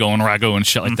on Prego and Ragu and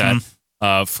shit like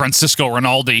that. Francisco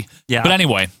Rinaldi. Yeah. But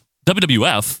anyway,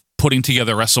 WWF putting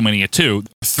together WrestleMania 2,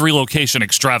 3-location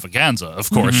extravaganza, of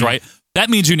course, right? That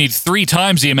means you need 3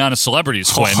 times the amount of celebrities,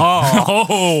 Quinn.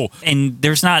 Oh. And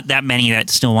there's not that many that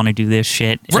still want to do this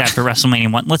shit after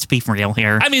WrestleMania 1. Let's be real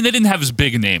here. I mean, they didn't have as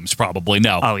big names, probably,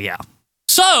 no. Oh, yeah.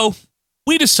 So,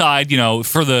 we decide,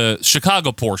 for the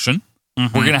Chicago portion, we're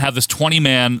going to have this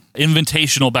 20-man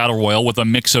invitational battle royal with a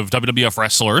mix of WWF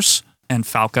wrestlers. And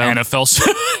Falco. NFL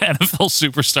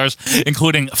superstars,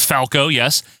 including Falco,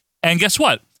 yes. And guess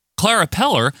what? Clara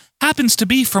Peller happens to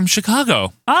be from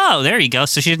Chicago. Oh, there you go.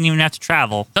 So she doesn't even have to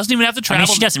travel. Doesn't even have to travel. I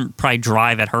mean, she doesn't probably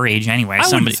drive at her age anyway. I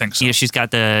wouldn't think so. Yeah, she's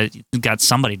got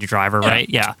somebody to drive her, right?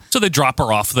 Yeah. So they drop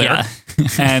her off there. Yeah.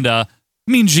 And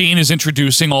Mean Gene is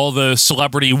introducing all the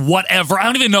celebrity whatever. I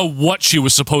don't even know what she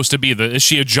was supposed to be. Is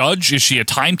she a judge? Is she a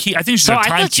timekeeper? I think she's a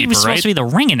timekeeper, I thought she was supposed to be the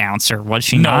ring announcer, was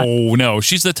she not? No.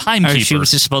 She's the timekeeper. Or she was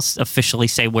just supposed to officially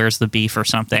say, where's the beef or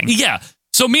something. Yeah.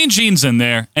 So Mean Gene's in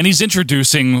there, and he's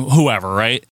introducing whoever,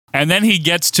 right? And then he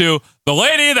gets to the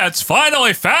lady that's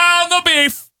finally found the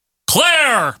beef,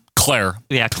 Claire.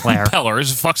 Yeah, Claire. Peller.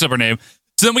 Fucks up her name.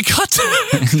 So then we cut to,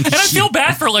 and I feel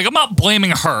bad for I'm not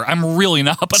blaming her. I'm really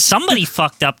not. But somebody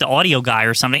fucked up the audio guy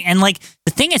or something. And the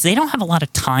thing is, they don't have a lot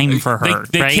of time for her.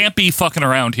 They right? can't be fucking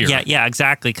around here. Yeah,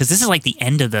 exactly. Because this is the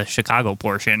end of the Chicago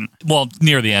portion. Well,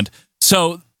 near the end.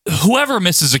 So whoever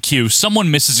misses a cue,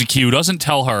 someone misses a cue, doesn't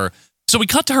tell her. So we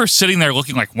cut to her sitting there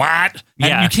looking like, what?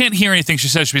 And you can't hear anything she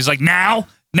says. She's like, now.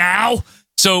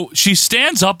 So she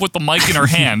stands up with the mic in her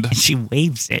hand. And she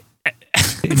waves it.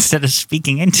 Instead of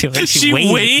speaking into it, she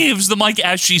waves the mic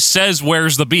as she says,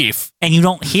 where's the beef? And you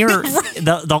don't hear,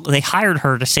 they hired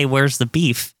her to say, where's the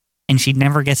beef? And she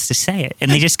never gets to say it.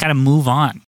 And they just kind of move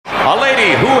on. A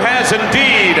lady who has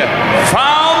indeed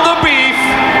found the beef,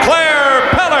 Claire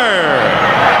Peller.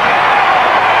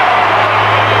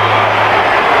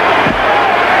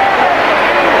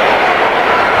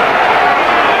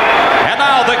 And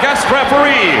now the guest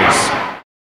referees.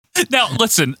 Now,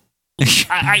 listen.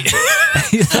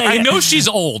 I know she's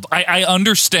old. I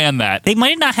understand that. They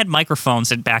might have not had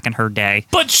microphones back in her day.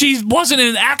 But she wasn't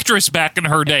an actress back in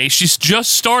her day. She's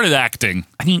just started acting.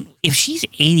 I mean, if she's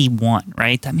 81,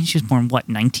 right? That means she was born,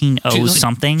 1900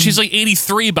 something? She's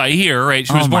 83 by here, right?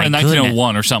 She was born in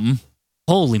 1901 or something.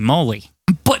 Holy moly.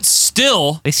 But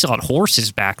still. They still had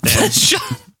horses back then.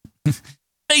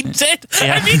 They did.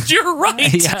 Yeah. I mean, you're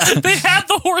right. Yeah. They had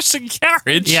the horse and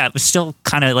carriage. Yeah, it was still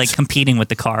kind of competing with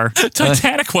the car.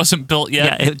 Titanic wasn't built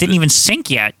yet. Yeah, it didn't even sink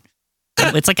yet.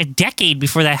 It's a decade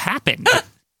before that happened.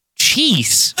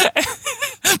 Jeez.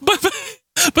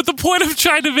 But the point I'm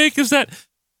trying to make is that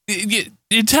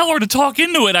you tell her to talk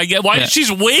into it, I get. Why she's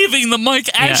waving the mic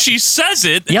as she says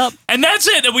it. Yep. And that's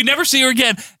it. And we never see her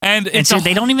again. And so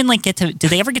they don't even get to, do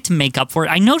they ever get to make up for it?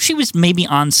 I know she was maybe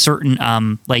on certain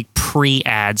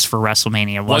pre-ads for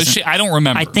WrestleMania. Was she? I don't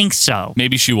remember. I think so.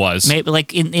 Maybe she was. Maybe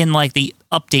in the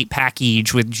update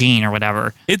package with Gene or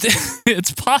whatever.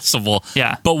 It's possible.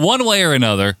 Yeah. But one way or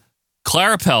another,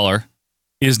 Clara Peller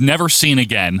is never seen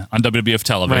again on WWF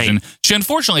television. Right. She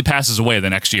unfortunately passes away the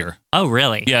next year. Oh,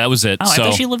 really? Yeah, that was it. Oh, I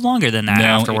thought she lived longer than that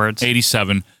afterwards.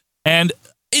 87. And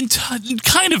in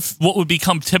kind of what would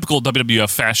become typical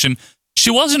WWF fashion, she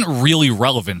wasn't really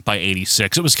relevant by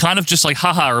 86. It was kind of just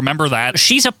haha, remember that?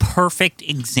 She's a perfect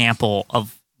example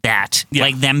of that.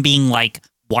 Yeah. Them being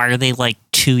why are they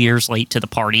 2 years late to the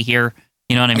party here?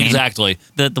 You know what I mean? Exactly.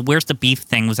 The where's the beef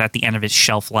thing was at the end of its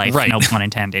shelf life, right. No pun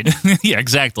intended. Yeah,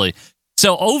 exactly.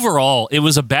 So overall, it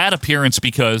was a bad appearance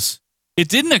because it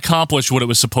didn't accomplish what it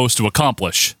was supposed to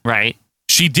accomplish. Right.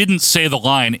 She didn't say the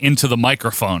line into the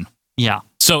microphone. Yeah.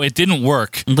 So it didn't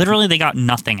work. Literally, they got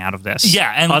nothing out of this.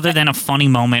 Yeah, and other than a funny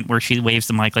moment where she waves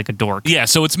the mic like a dork. Yeah,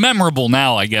 so it's memorable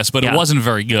now, I guess, but it wasn't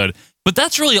very good. But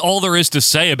that's really all there is to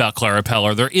say about Clara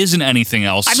Peller. There isn't anything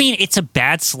else. I mean, it's a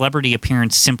bad celebrity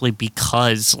appearance simply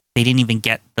because they didn't even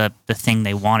get the thing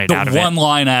they wanted out of it. One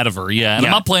line out of her, yeah. And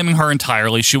I'm not blaming her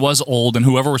entirely. She was old, and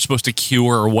whoever was supposed to cue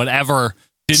her or whatever,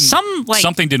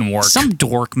 something didn't work. Some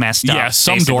dork messed up. Yeah,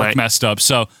 some dork messed up.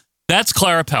 So that's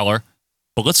Clara Peller.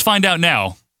 But let's find out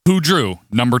now who drew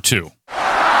number 2.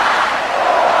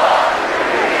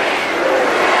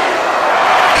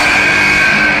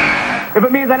 If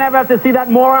it means I never have to see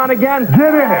that moron again, get in it.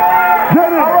 Get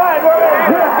in it. All right,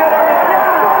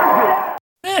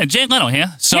 Yeah, Jay Leno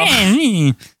here. So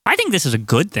I think this is a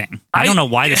good thing. I don't know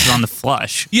why this is on the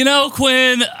flush. You know,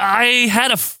 Quinn, I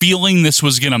had a feeling this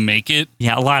was going to make it.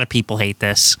 Yeah, a lot of people hate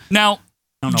this. Now,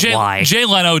 I don't know why. Jay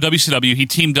Leno, WCW, he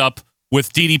teamed up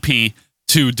with DDP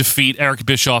to defeat Eric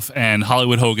Bischoff and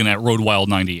Hollywood Hogan at Road Wild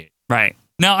 98. Right.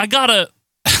 Now,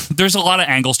 there's a lot of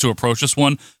angles to approach this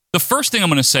one. The first thing I'm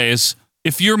going to say is,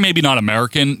 if you're maybe not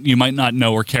American, you might not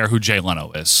know or care who Jay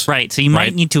Leno is. Right. So you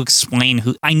might need to explain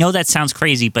who. I know that sounds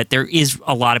crazy, but there is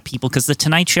a lot of people because The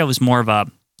Tonight Show is more of a.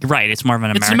 Right. It's more of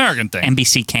an American thing.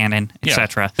 NBC canon,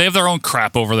 etc. They have their own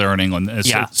crap over there in England as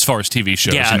far as TV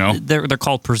shows. Yeah, you know, they're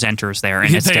called presenters there,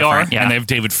 and it's they different. are, and they have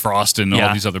David Frost and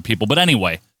all these other people. But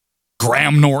anyway,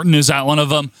 Graham Norton is at one of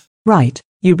them. Right.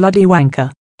 You bloody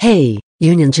wanker. Hey,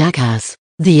 Union Jackass.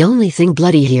 The only thing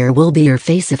bloody here will be your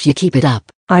face if you keep it up.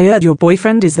 I heard your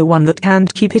boyfriend is the one that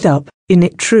can't keep it up. Isn't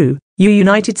it true, you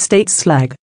United States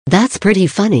slag? That's pretty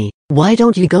funny. Why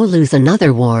don't you go lose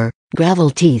another war,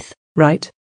 gravel teeth? Right.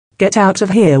 Get out of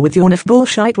here with your nif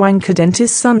bullshit wanker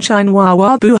dentist sunshine wah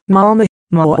wah boo mama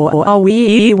ma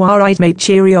wee right mate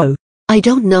cheerio. I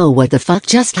don't know what the fuck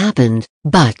just happened,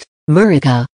 but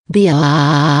Murica,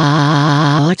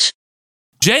 biatch.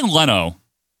 Jay Leno,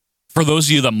 for those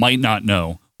of you that might not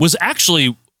know, was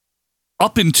actually,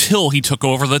 up until he took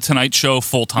over The Tonight Show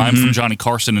full-time from Johnny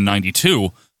Carson in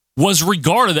 92, was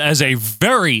regarded as a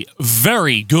very,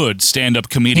 very good stand-up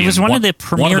comedian. He was one of the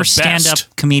premier stand-up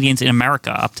comedians in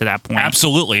America up to that point.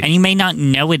 Absolutely. And you may not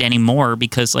know it anymore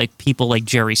because like people like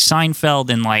Jerry Seinfeld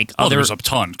and like there's a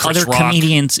ton. Other Rock,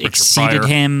 comedians Richard exceeded Pryor.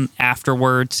 him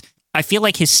afterwards. I feel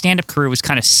like his stand-up career was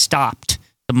kind of stopped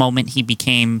the moment he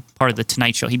became part of The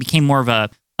Tonight Show. He became more of a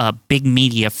big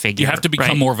media figure. You have to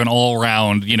become more of an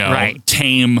all-around,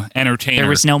 tame entertainer. There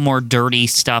was no more dirty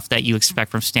stuff that you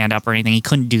expect from stand-up or anything. He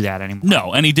couldn't do that anymore.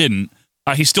 No, and he didn't.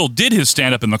 He still did his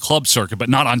stand-up in the club circuit, but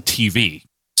not on TV.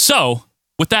 So,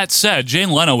 with that said, Jay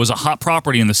Leno was a hot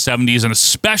property in the 70s and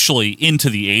especially into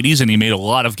the 80s, and he made a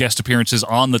lot of guest appearances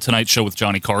on The Tonight Show with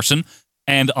Johnny Carson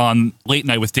and on Late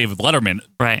Night with David Letterman.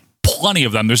 Right. Plenty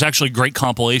of them. There's actually great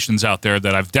compilations out there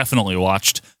that I've definitely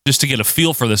watched just to get a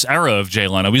feel for this era of Jay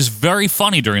Leno. He was very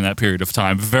funny during that period of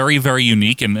time. Very, very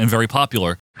unique and very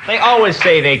popular. They always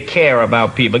say they care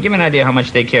about people. Give me an idea how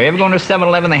much they care. You ever go into a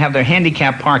 7-Eleven, they have their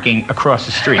handicap parking across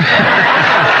the street.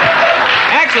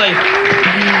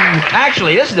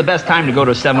 Actually, this is the best time to go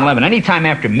to a 7-Eleven. Anytime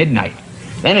after midnight.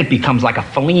 Then it becomes like a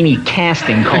Fellini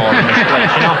casting call in this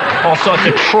place, you know? All sorts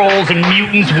of trolls and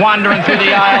mutants wandering through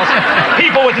the aisles.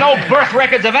 People with no birth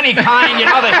records of any kind, you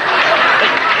know?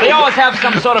 They always have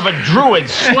some sort of a druid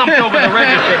slumped over the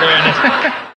register there.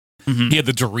 He had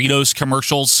the Doritos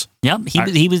commercials. Yep,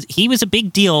 he was a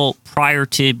big deal prior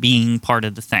to being part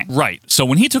of the thing. Right. So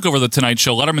when he took over The Tonight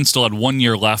Show, Letterman still had 1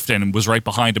 year left and was right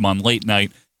behind him on Late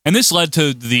Night. And this led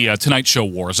to the Tonight Show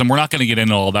wars, and we're not going to get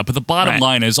into all that. But the bottom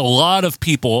line is, a lot of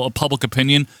people, public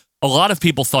opinion, a lot of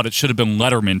people thought it should have been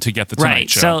Letterman to get the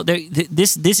Tonight Show. So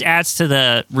this adds to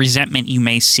the resentment you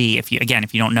may see if you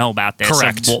don't know about this.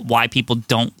 Correct. Of why people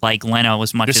don't like Leno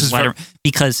as much as Letterman,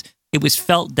 because it was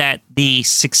felt that the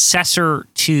successor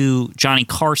to Johnny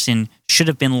Carson should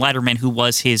have been Letterman, who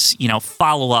was his,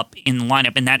 follow-up in the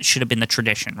lineup, and that should have been the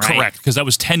tradition, right? Correct, because that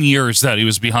was 10 years that he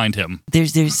was behind him.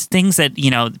 There's things that,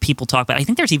 people talk about. I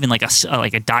think there's even like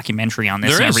a documentary on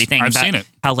this There and is. everything. I've about seen it.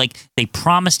 How they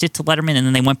promised it to Letterman, and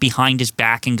then they went behind his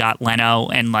back and got Leno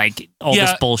and all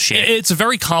this bullshit. It's a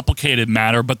very complicated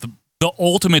matter, but the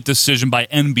ultimate decision by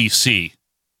NBC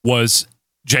was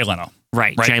Jay Leno.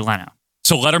 Right, Jay Leno.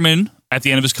 So Letterman, at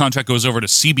the end of his contract, goes over to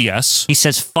CBS. He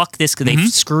says, fuck this, because they've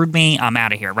screwed me, I'm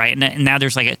out of here, right? And now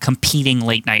there's a competing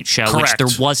late night show, Correct. which there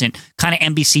wasn't. Kind of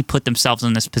NBC put themselves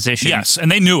in this position. Yes,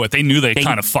 and they knew it. They knew they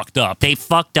kind of fucked up. They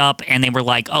fucked up, and they were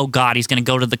like, oh, God, he's going to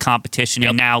go to the competition,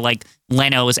 and now,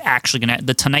 Leno is actually going to,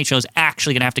 the Tonight Show is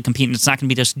actually going to have to compete, and it's not going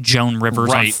to be just Joan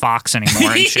Rivers on Fox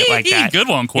anymore and shit like that. Good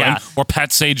one, Quinn. Yeah. Or Pat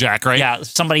Sajak, right? Yeah,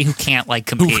 somebody who can't,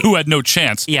 compete. Who had no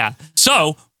chance. Yeah.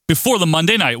 So before the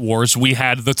Monday Night Wars, we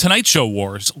had the Tonight Show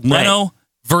Wars. Leno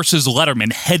versus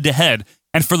Letterman head-to-head.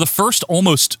 And for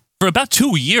about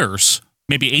 2 years,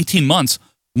 maybe 18 months,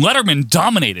 Letterman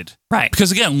dominated. Right.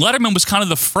 Because, again, Letterman was kind of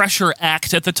the fresher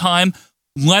act at the time.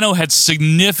 Leno had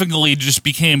significantly just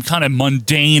became kind of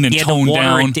mundane and toned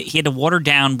down. He had to water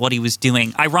down what he was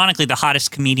doing. Ironically, the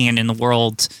hottest comedian in the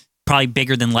world, probably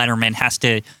bigger than Letterman, has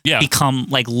to become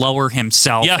like lower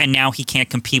himself, and now he can't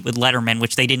compete with Letterman,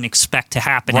 which they didn't expect to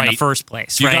happen in the first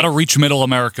place. You got to reach middle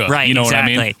America, right? You know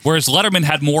exactly. what I mean? Whereas Letterman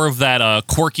had more of that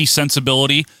quirky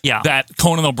sensibility that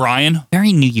Conan O'Brien,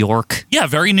 very New York,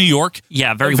 very New York,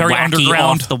 very wacky,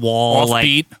 underground, off the wall,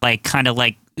 offbeat, like kind of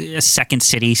like Second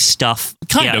City stuff,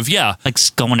 kind of, like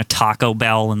going to Taco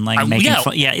Bell and like making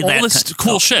fun, all this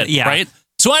cool shit, right?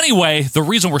 So anyway, the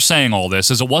reason we're saying all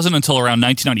this is it wasn't until around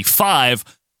 1995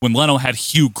 when Leno had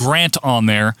Hugh Grant on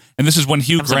there, and this is when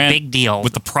Hugh Grant, a big deal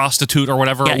with the prostitute or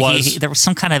whatever it was. There was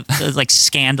some kind of like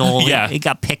scandal. He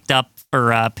got picked up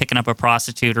for picking up a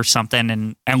prostitute or something,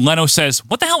 and Leno says,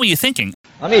 "What the hell were you thinking?"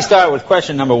 Let me start with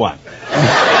question number 1.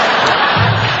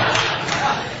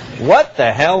 What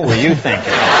the hell were you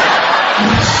thinking?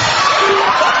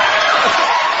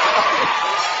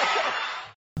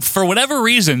 For whatever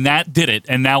reason, that did it,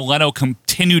 and now Leno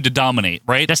continued to dominate,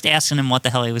 right? Just asking him what the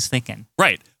hell he was thinking.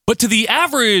 Right. But to the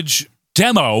average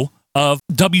demo of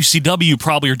WCW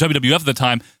probably, or WWF at the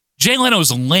time, Jay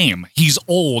Leno's lame. He's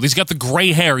old. He's got the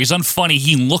gray hair. He's unfunny.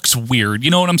 He looks weird. You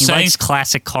know what I'm saying? He likes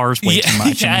classic cars way too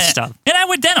much and stuff. And I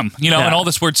would denim, and all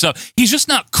this weird stuff. He's just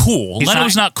not cool.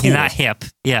 Leno's not cool. He's not hip.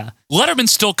 Yeah. Letterman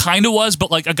still kind of was,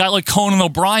 but like a guy like Conan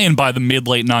O'Brien by the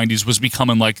mid-late 90s was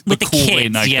becoming like the cool kids,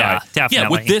 late-night guy. Definitely. Yeah,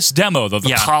 with this demo, though,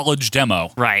 the college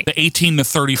demo. Right. The 18 to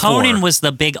 34. Conan was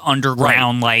the big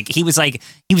underground, he was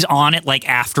on it like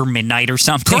after midnight or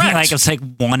something. Correct. Like it was like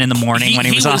 1 in the morning when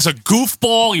he was on. He was a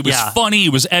goofball. He was funny. He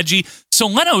was edgy. So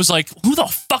Leno was like, who the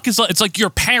fuck is Leno? It's like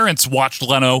your parents watched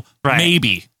Leno,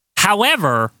 maybe.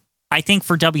 However, I think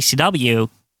for WCW,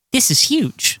 this is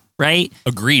huge, right?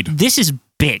 Agreed. This is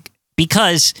big.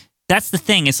 Because that's the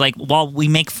thing. It's like, while we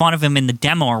make fun of him in the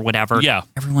demo or whatever,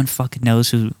 everyone fucking knows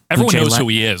who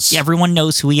he is. Yeah, everyone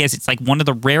knows who he is. It's like one of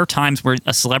the rare times where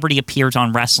a celebrity appears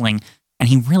on wrestling, and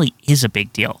he really is a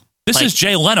big deal. This is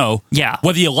Jay Leno,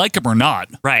 whether you like him or not.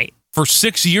 Right. For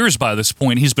 6 years by this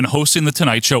point, he's been hosting The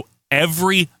Tonight Show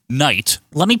every night.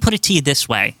 Let me put it to you this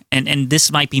way, and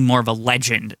this might be more of a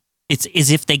legend. It's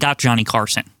as if they got Johnny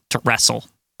Carson to wrestle.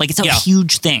 Like, it's a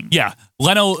huge thing. Yeah.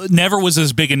 Leno never was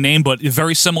as big a name, but a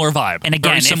very similar vibe. And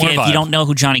again, if you don't know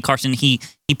who Johnny Carson, he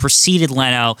preceded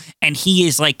Leno, and he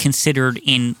is like considered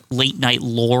in late night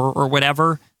lore or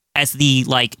whatever as the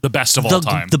best of all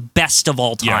time. The best of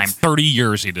all time. 30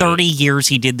 years he did 30 years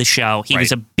he did the show. He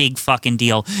was a big fucking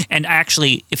deal. And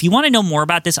actually, if you want to know more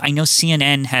about this, I know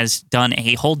CNN has done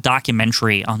a whole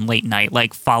documentary on late night,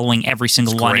 like following every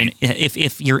single one. And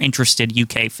if you're interested,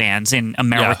 UK fans, in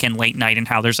American late night and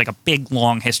how there's like a big,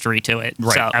 long history to it.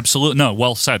 Right. So, absolutely. No,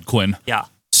 well said, Quinn. Yeah.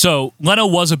 So Leno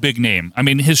was a big name. I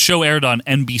mean, his show aired on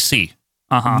NBC,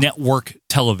 network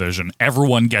television.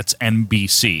 Everyone gets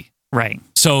NBC. Right.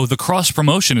 So the cross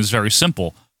promotion is very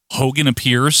simple. Hogan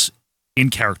appears in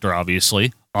character,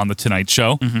 obviously, on The Tonight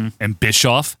Show, and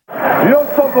Bischoff. You know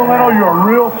something, Leno? You're a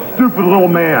real stupid little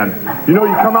man. You know,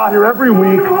 you come out here every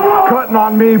week cutting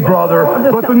on me, brother.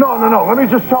 But no. Let me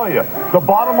just tell you. The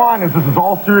bottom line is this is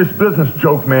all serious business,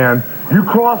 joke man. You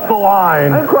crossed the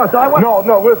line.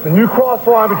 No, listen. You crossed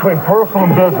the line between personal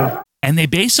and business. And they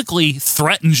basically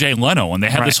threatened Jay Leno, and they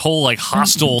had this whole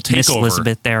hostile takeover. Miss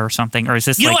Elizabeth there or something, or is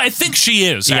this? I think she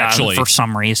is actually for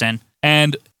some reason.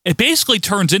 And it basically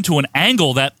turns into an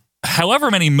angle that, however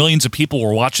many millions of people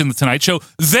were watching The Tonight Show,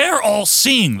 they're all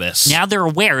seeing this. Now they're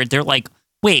aware. They're like,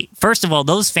 wait. First of all,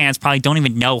 those fans probably don't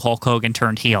even know Hulk Hogan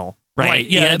turned heel. Right.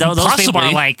 Yeah. Those people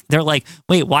are they're like,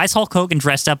 wait, why is Hulk Hogan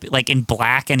dressed up like in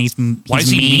black and he's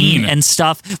mean and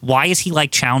stuff? Why is he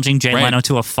like challenging Jay Leno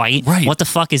to a fight? Right. What the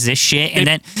fuck is this shit?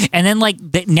 And then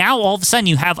now all of a sudden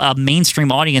you have a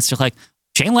mainstream audience. They're like,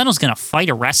 Jay Leno's gonna fight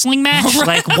a wrestling match?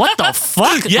 Like, what the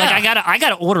fuck? Yeah. Like, I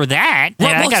gotta order that.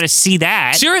 I gotta see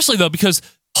that. Seriously though, because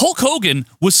Hulk Hogan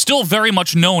was still very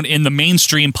much known in the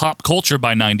mainstream pop culture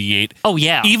by 98. Oh,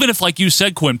 yeah. Even if, like you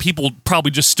said, Quinn, people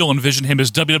probably just still envision him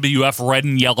as WWF red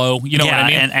and yellow. You know what I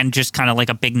mean? And just kind of like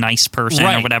a big, nice person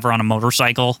or whatever on a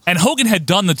motorcycle. And Hogan had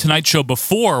done The Tonight Show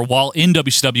before while in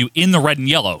WCW in the red and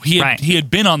yellow. He had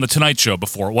been on The Tonight Show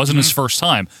before. It wasn't his first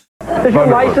time. Does your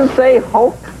license say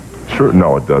Hulk? Sure,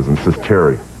 no, it doesn't. It says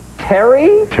Terry.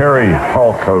 Terry? Terry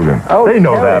Hulk Hogan. Oh, they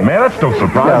know Terry. that, man. That's no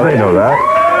surprise. They know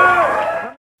that.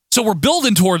 So we're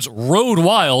building towards Road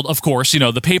Wild, of course,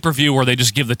 the pay-per-view where they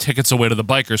just give the tickets away to the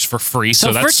bikers for free.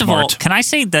 So that's first smart. of all, can I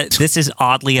say that this is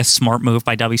oddly a smart move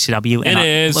by WCW? It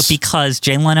is. Because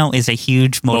Jay Leno is a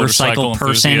huge motorcycle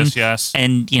person. Enthusiast, yes.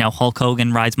 And, Hulk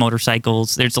Hogan rides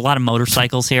motorcycles. There's a lot of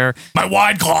motorcycles here. My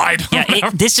Wide Glide. Yeah,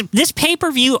 this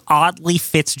pay-per-view oddly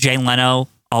fits Jay Leno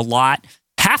a lot.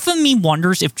 Half of me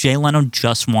wonders if Jay Leno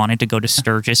just wanted to go to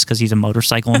Sturgis because he's a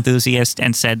motorcycle enthusiast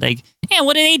and said, yeah,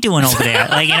 what are they doing over there?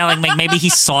 Maybe he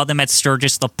saw them at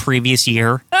Sturgis the previous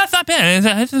year. That's not bad.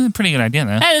 That's a pretty good idea,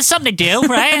 though. It's something to do,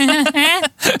 right?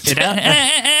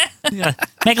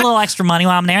 Make a little extra money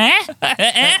while I'm there.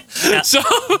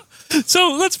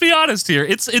 So let's be honest here.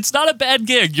 It's not a bad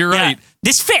gig. You're right.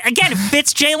 This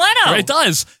fits Jay Leno. It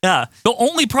does. Yeah. The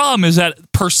only problem is that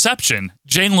perception.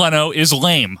 Jay Leno is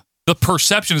lame. The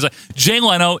perception is that Jay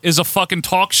Leno is a fucking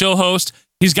talk show host.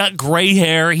 He's got gray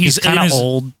hair. He's kind of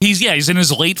old. He's in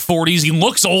his late 40s. He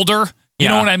looks older. You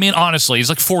know what I mean? Honestly, he's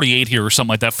like 48 here or something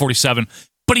like that, 47.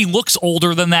 But he looks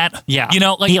older than that. Yeah.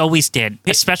 He always did,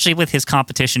 especially with his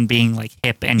competition being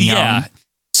hip and young. Yeah.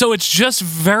 So it's just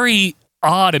very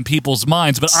odd in people's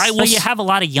minds, but you have a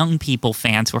lot of young people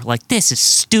fans who are like, this is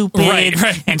stupid.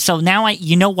 Right. And so now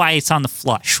you know why it's on the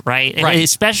flush, right?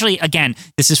 Especially, again,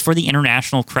 this is for the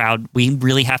international crowd. We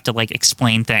really have to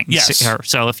explain things. Yes.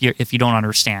 So if you don't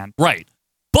understand. Right.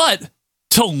 But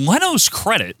to Leno's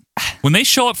credit, when they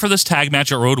show up for this tag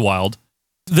match at Road Wild,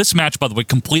 this match, by the way,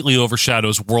 completely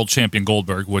overshadows world champion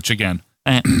Goldberg, which again,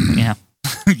 yeah.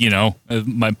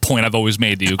 My point I've always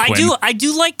made to you, Quinn. I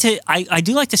do like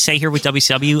to say here with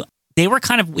WCW, they were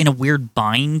kind of in a weird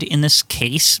bind in this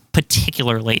case,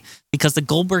 particularly because the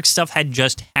Goldberg stuff had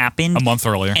just happened a month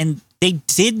earlier, and they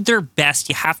did their best.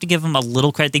 You have to give them a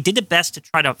little credit. They did the best to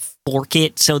try to fork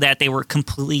it so that they were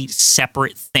completely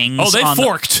separate things. Oh, they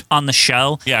forked on the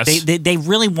show. Yes, they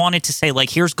really wanted to say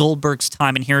here's Goldberg's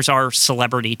time and here's our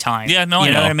celebrity time. Yeah, no,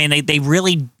 you know what I mean. They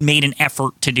really made an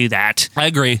effort to do that. I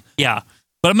agree. Yeah.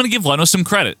 But I'm going to give Leno some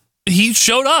credit. He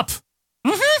showed up.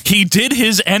 Mm-hmm. He did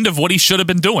his end of what he should have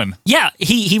been doing. Yeah,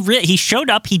 he showed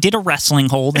up. He did a wrestling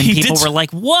hold, and people were like,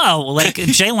 "Whoa!"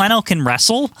 Jay Leno can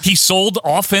wrestle. He sold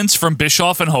offense from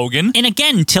Bischoff and Hogan, and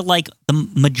again to the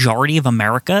majority of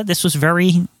America, this was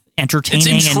very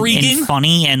entertaining and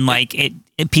funny, and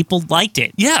people liked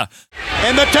it. Yeah,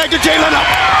 and the tag to Jay Leno.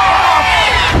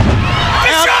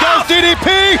 Out goes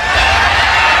DDP,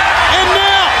 and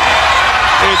now.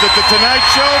 Is it the Tonight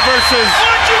Show versus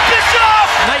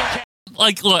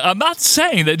Bischoff? Look, I'm not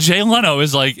saying that Jay Leno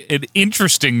is an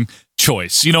interesting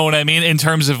choice. You know what I mean? In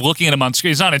terms of looking at him on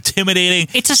screen, he's not intimidating.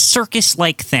 It's a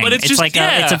circus-like thing. But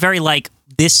it's a very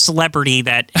this celebrity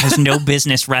that has no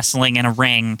business wrestling in a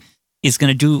ring is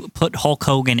going to put Hulk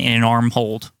Hogan in an arm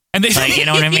hold. And you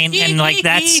know what I mean? And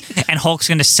and Hulk's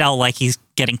going to sell like he's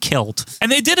getting killed.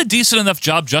 And they did a decent enough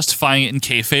job justifying it in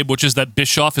kayfabe, which is that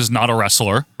Bischoff is not a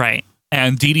wrestler. Right.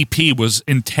 And DDP was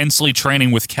intensely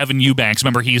training with Kevin Eubanks.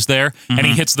 Remember, he's there, and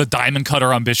he hits the diamond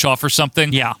cutter on Bischoff or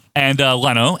something. Yeah. And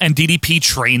Leno and DDP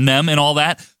trained them and all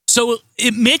that. So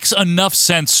it makes enough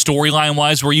sense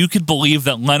storyline-wise where you could believe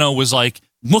that Leno was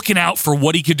looking out for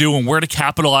what he could do and where to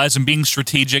capitalize and being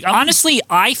strategic. Honestly,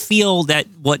 I feel that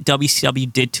what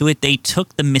WCW did to it, they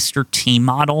took the Mr. T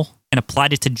model and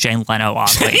applied it to Jay Leno,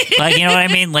 oddly. You know what I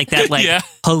mean?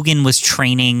 Hogan was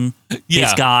training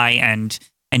his guy and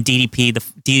DDP, the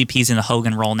DDP's in the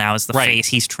Hogan role now as the face.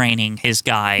 He's training his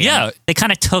guy. Yeah. And they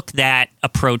kind of took that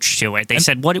approach to it. They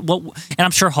said, what, and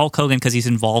I'm sure Hulk Hogan, because he's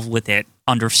involved with it,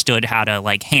 understood how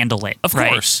to handle it. Of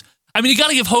course. I mean, you got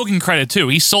to give Hogan credit too.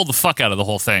 He sold the fuck out of the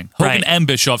whole thing. Hogan and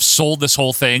Bischoff sold this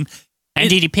whole thing. And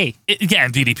DDP.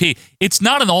 And DDP. It's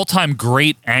not an all-time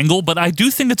great angle, but I do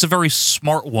think it's a very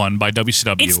smart one by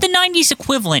WCW. It's the 90s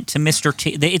equivalent to Mr.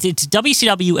 T. It's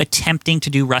WCW attempting to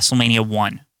do WrestleMania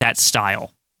 1, that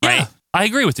style. Right? Yeah, I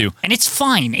agree with you. And it's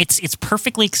fine. It's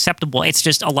perfectly acceptable. It's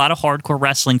just a lot of hardcore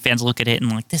wrestling fans look at it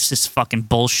and this is fucking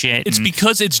bullshit. It's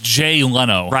because it's Jay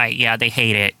Leno. Right, yeah, they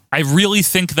hate it. I really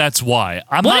think that's why.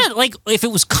 If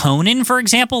it was Conan, for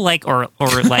example, or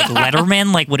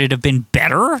Letterman, would it have been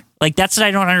better? That's what I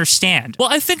don't understand. Well,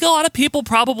 I think a lot of people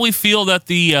probably feel that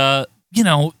the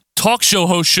talk show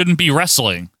host shouldn't be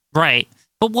wrestling. Right.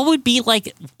 But what would be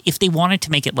if they wanted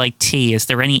to make it like T? Is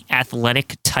there any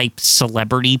athletic type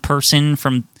celebrity person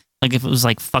from if it was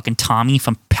fucking Tommy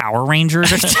from Power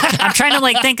Rangers? I'm trying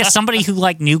to think of somebody who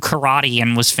knew karate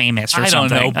and was famous or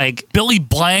something. I don't know. Billy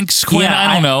Blanks, Quinn. Yeah,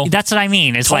 I don't know. That's what I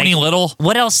mean. It's Tony Little.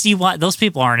 What else do you want? Those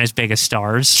people aren't as big as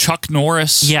stars. Chuck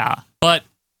Norris. Yeah, but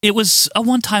It was a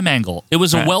one-time angle. It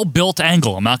was a well-built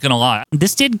angle. I'm not going to lie.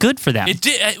 This did good for them. It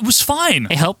did. It was fine.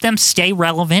 It helped them stay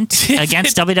relevant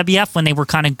against WWF when they were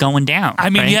kind of going down. I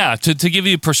mean, right? yeah, to give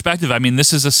you perspective, I mean,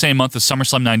 this is the same month as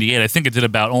SummerSlam 98. I think it did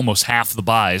about almost half the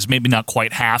buys, maybe not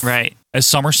quite half as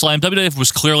SummerSlam. WWF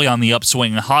was clearly on the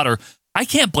upswing and hotter. I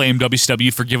can't blame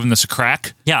WCW for giving this a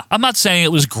crack. Yeah. I'm not saying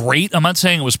it was great. I'm not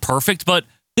saying it was perfect, but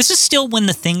this is still when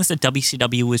the things that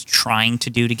WCW was trying to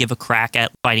do to give a crack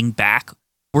at fighting back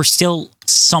were still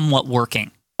somewhat working.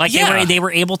 Like they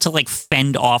were able to like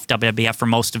fend off WWF for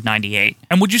most of 98.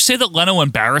 And would you say that Leno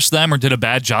embarrassed them or did a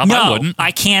bad job? No, I wouldn't.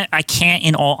 I can't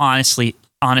in all honesty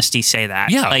say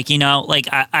that. Yeah. Like,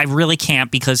 I really can't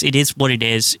because it is what it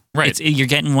is. Right. You're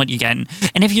getting what you're getting.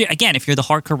 And if you're the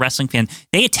hardcore wrestling fan,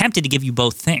 they attempted to give you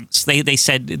both things. They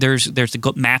said there's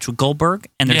a match with Goldberg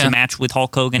and there's a match with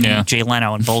Hulk Hogan and Jay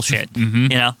Leno and bullshit. Mm-hmm.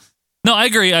 You know? No, I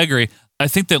agree. I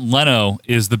think that Leno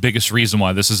is the biggest reason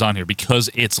why this is on here because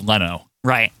it's Leno.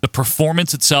 Right. The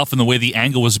performance itself and the way the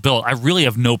angle was built, I really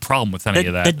have no problem with any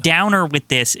of that. The downer with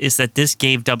this is that this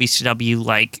gave WCW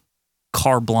like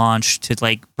carte blanche to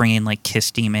like bring in like Kiss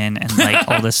Demon and like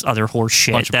all this other horse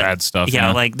shit. Bunch of bad stuff.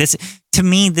 Yeah, like this. To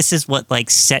me, this is what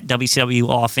like set WCW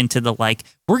off into the like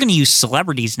we're going to use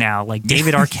celebrities now, like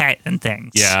David Arquette and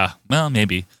things. Yeah, well,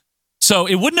 maybe. So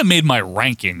it wouldn't have made my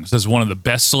rankings as one of the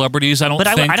best celebrities. I don't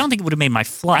think it would have made my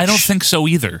flush. I don't think so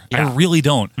either. Yeah. I really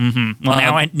don't. Mm-hmm.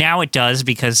 Well, now it does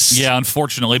because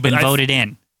unfortunately, been voted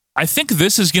in. I think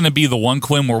this is going to be the one,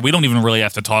 Quinn, where we don't even really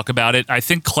have to talk about it. I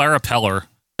think Clara Peller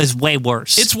is way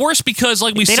worse. It's worse because,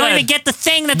 like we said, they don't even get the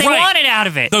thing that they wanted out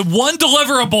of it. The one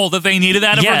deliverable that they needed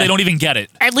out of her, they don't even get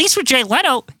it. At least with Jay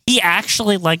Leno, he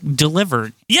actually like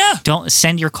delivered. Yeah. Don't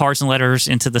send your cards and letters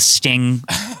into the Sting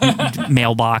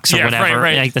mailbox or whatever,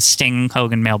 like the Sting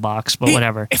Hogan mailbox, but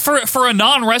whatever. For a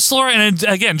non-wrestler, and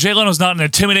again, Jay Leno's not an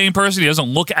intimidating person. He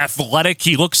doesn't look athletic.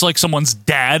 He looks like someone's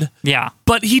dad. Yeah,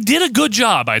 but he did a good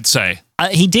job, I'd say.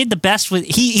 He did the best with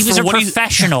he was a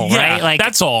professional, yeah, right? Like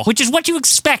that's all. Which is what you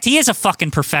expect. He is a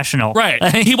fucking professional, right?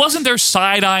 He wasn't there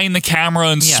side-eyeing the camera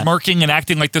and smirking and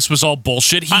acting like this was all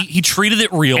bullshit. He treated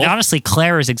it real. And honestly,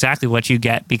 Claire is exactly what you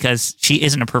get because she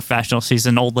isn't a professional. She's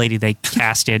an old lady they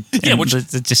casted. Yeah, which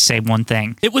just say one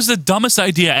thing. It was the dumbest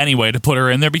idea anyway to put her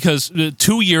in there because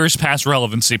 2 years past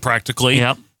relevancy practically.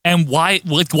 Yep. And why?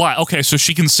 Like why? Okay, so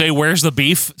she can say, "Where's the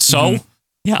beef?" So. Mm-hmm.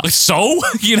 Yeah. Like, so?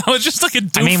 It's just like a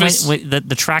doofus. I mean,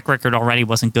 the track record already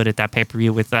wasn't good at that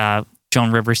pay-per-view with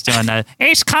Joan Rivers doing the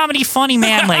Ace Comedy Funny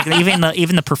Man. Like, even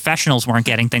the professionals weren't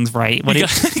getting things right. What do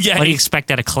you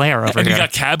expect out of Claire over here? You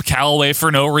got Cab Calloway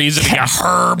for no reason. You got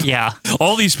Herb. Yeah.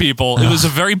 All these people. It was a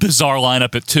very bizarre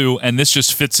lineup at 2, and this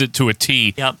just fits it to a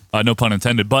T. Yep. No pun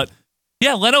intended. But,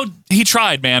 yeah, Leno, he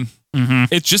tried, man.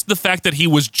 Mm-hmm. It's just the fact that he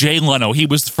was Jay Leno. He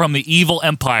was from the evil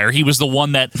empire. He was the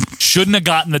one that shouldn't have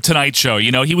gotten the Tonight Show.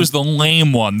 He was the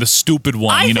lame one, the stupid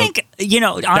one. I think,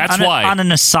 that's why. On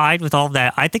an aside with all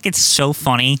that, I think it's so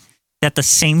funny that the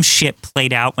same shit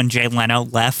played out when Jay Leno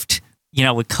left,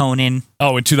 with Conan.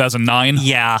 Oh, in 2009?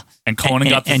 Yeah. And Conan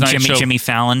got the Tonight Show. Jimmy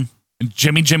Fallon.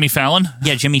 Jimmy Fallon?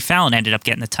 Yeah, Jimmy Fallon ended up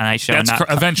getting the Tonight Show.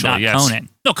 Eventually, not yes. Conan.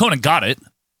 No, Conan got it.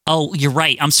 Oh, you're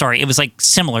right. I'm sorry. It was like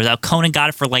similar though. Conan got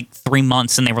it for like 3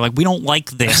 months, and they were like, "We don't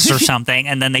like this" or something,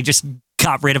 and then they just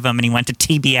got rid of him, and he went to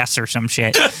TBS or some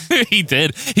shit. He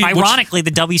did. Ironically,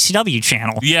 the WCW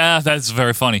channel. Yeah, that's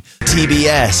very funny.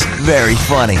 TBS, very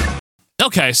funny.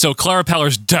 Okay, so Clara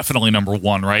Peller's definitely number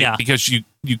 1, right? Yeah. Because you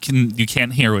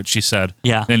can't hear what she said.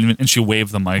 Yeah. And she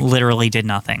waved the mic. Literally did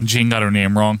nothing. Gene got her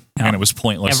name wrong, and it was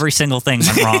pointless. Every single thing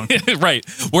went wrong. Right.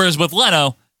 Whereas with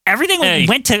Leno, everything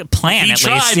went to plan. He at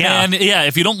tried, least. Yeah. man. Yeah.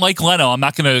 If you don't like Leno, I'm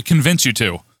not going to convince you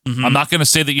to. Mm-hmm. I'm not going to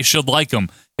say that you should like him.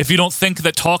 If you don't think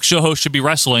that talk show hosts should be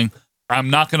wrestling, I'm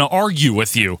not going to argue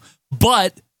with you.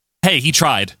 But hey, he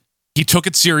tried. He took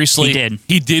it seriously. He did.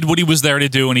 He did what he was there to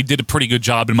do, and he did a pretty good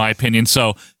job, in my opinion.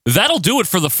 So that'll do it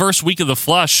for the first week of the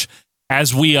Flush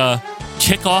as we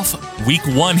kick off week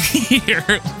 1 here.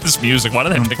 This music, why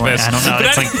did I pick this? I don't know.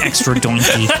 It's like extra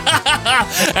doinky.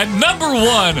 At number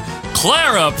 1,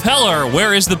 Clara Peller.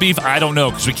 Where is the beef? I don't know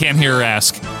because we can't hear her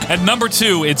ask. At number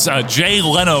 2, it's Jay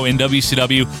Leno in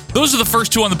WCW. Those are the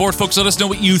first 2 on the board, folks. Let us know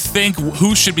what you think,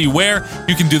 who should be where.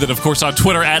 You can do that, of course, on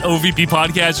Twitter at OVP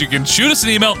Podcast. You can shoot us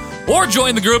an email or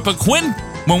join the group. But Quinn,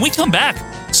 when we come back,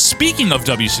 speaking of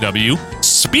WCW,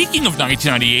 speaking of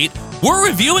 1998, we're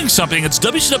reviewing something. It's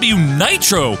WCW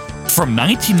Nitro from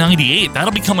 1998.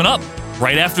 That'll be coming up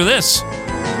right after this.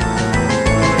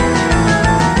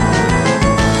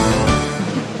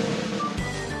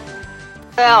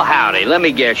 Well, howdy. Let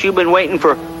me guess. You've been waiting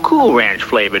for Cool Ranch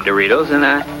flavored Doritos, and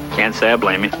I can't say I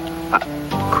blame you.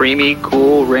 creamy,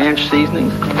 cool ranch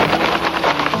seasonings.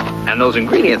 And those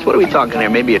ingredients, what are we talking there?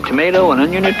 Maybe a tomato, an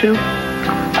onion or two?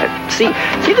 See,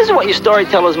 this is what your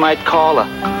storytellers might call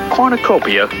a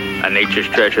cornucopia of nature's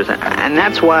treasures. And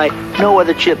that's why no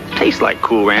other chip tastes like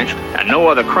Cool Ranch, and no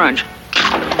other crunch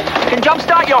can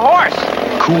jumpstart your horse.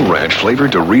 Cool Ranch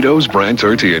flavored Doritos brand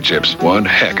tortilla chips. One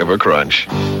heck of a crunch.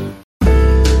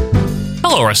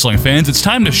 Hello, wrestling fans. It's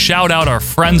time to shout out our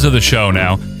friends of the show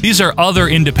now. These are other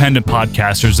independent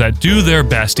podcasters that do their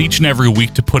best each and every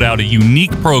week to put out a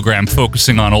unique program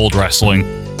focusing on old wrestling,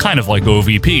 kind of like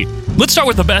OVP. Let's start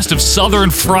with the best of Southern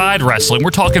Fried Wrestling. We're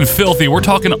talking filthy. We're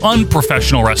talking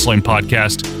unprofessional wrestling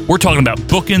podcast. We're talking about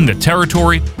Booking the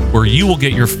Territory, where you will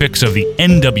get your fix of the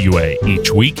NWA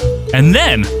each week. And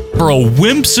then, for a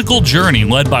whimsical journey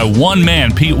led by one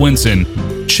man, Pete Winson,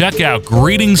 check out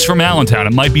Greetings from Allentown.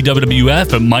 It might be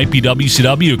WWF, it might be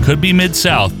WCW, it could be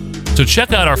Mid-South. So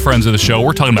check out our friends of the show.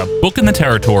 We're talking about Booking the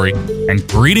Territory and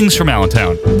Greetings from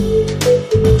Allentown.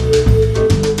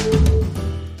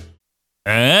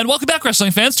 And welcome back,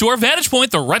 wrestling fans, to our Vantage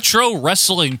Point, the Retro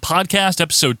Wrestling Podcast,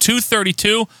 episode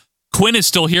 232. Quinn is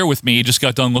still here with me. He just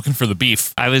got done looking for the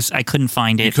beef. I couldn't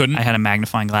find it. You couldn't? I had a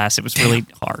magnifying glass. It was really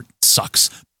hard. Sucks.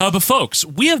 But folks,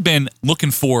 we have been looking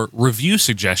for review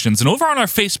suggestions, and over on our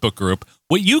Facebook group,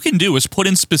 what you can do is put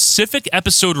in specific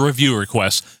episode review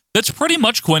requests. That's pretty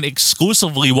much, Quinn,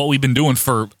 exclusively what we've been doing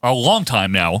for a long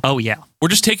time now. Oh, yeah. We're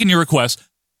just taking your requests.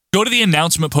 Go to the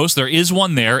announcement post. There is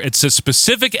one there. It says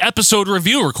specific episode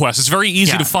review request. It's very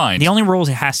easy to find. The only rule is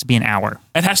it has to be an hour.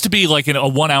 It has to be like a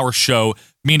 1 hour show,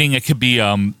 meaning it could be,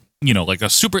 like a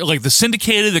super, like the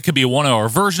syndicated. It could be a 1 hour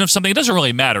version of something. It doesn't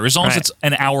really matter as long as it's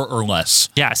an hour or less.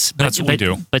 Yes. That's what we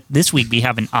do. But this week we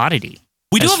have an oddity.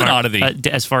 We do have an oddity.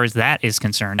 As far as that is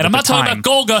concerned. And I'm not talking about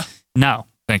Golga. No.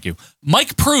 Thank you.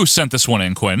 Mike Prue sent this one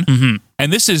in, Quinn. Mm-hmm.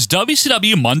 And this is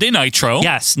WCW Monday Nitro.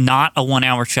 Yes, not a 1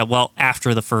 hour show. Well,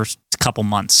 after the first couple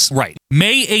months. Right.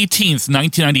 May 18th,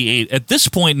 1998. At this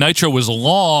point, Nitro was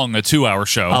long a 2 hour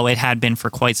show. Oh, it had been for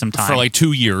quite some time. For like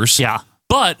 2 years. Yeah.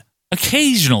 But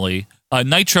occasionally,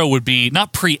 Nitro would be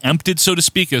not preempted, so to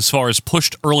speak, as far as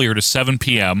pushed earlier to 7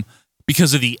 p.m.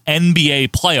 because of the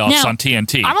NBA playoffs on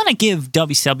TNT. I'm going to give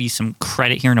WCW some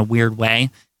credit here in a weird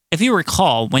way. If you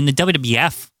recall, when the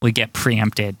WWF would get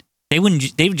preempted, they would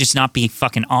just not be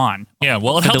fucking on. Yeah,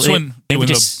 well, it helps when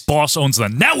the boss owns the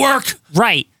network.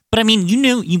 Right. But I mean,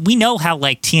 we know how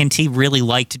like TNT really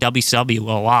liked WCW a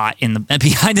lot in the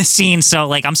behind the scenes. So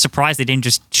like, I'm surprised they didn't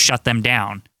just shut them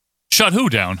down. Shut who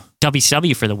down?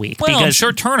 WCW for the week. Well, because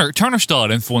I'm sure Turner still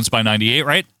had influence by 98,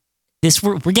 right?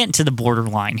 We're getting to the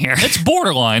borderline here. It's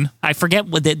borderline. I forget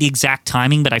what the exact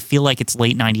timing, but I feel like it's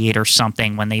late 98 or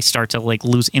something when they start to like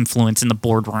lose influence in the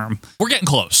boardroom. We're getting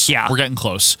close. Yeah. We're getting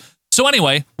close. So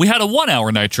anyway, we had a 1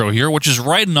 hour Nitro here, which is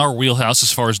right in our wheelhouse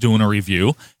as far as doing a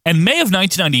review. And May of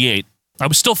 1998, I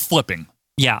was still flipping.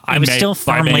 Yeah, I was still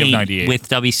firmly with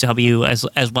WCW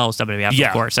as well as WWF,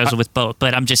 of course. I was with both.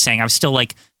 But I'm just saying, I was still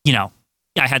like,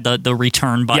 I had the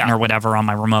return button or whatever on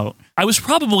my remote. I was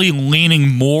probably leaning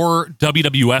more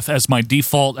WWF as my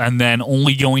default and then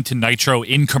only going to Nitro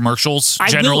in commercials,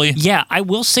 generally. I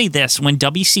will say this. When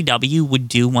WCW would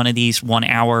do one of these 1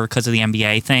 hour because of the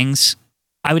NBA things,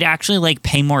 I would actually like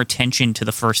pay more attention to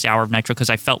the first hour of Nitro because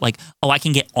I felt like, I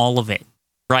can get all of it,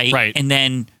 right? Right. And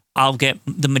then I'll get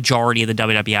the majority of the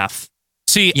WWF.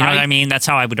 See, you know what I mean? That's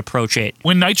how I would approach it.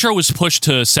 When Nitro was pushed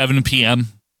to 7 p.m.,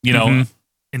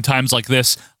 in times like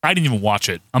this, I didn't even watch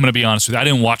it. I'm going to be honest with you. I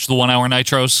didn't watch the 1 hour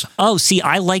Nitros. Oh, see,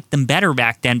 I liked them better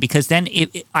back then because then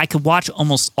I could watch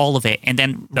almost all of it and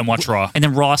then watch Raw. And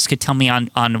then Ross could tell me on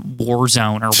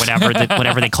Warzone or whatever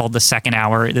whatever they called the second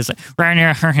hour. It's like, right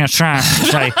here,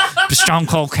 it's like Stone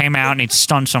Cold came out and he'd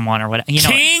stunned someone or whatever.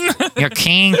 King? You're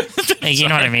king? You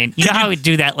know what I mean? You know how we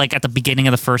do that like at the beginning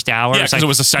of the first hour? Yeah, because it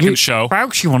was the second show.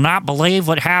 Folks, you will not believe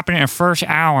what happened in the first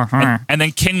hour. And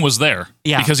then King was there.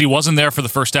 Yeah. Because he wasn't there for the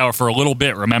first hour for a little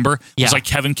bit, remember? It was like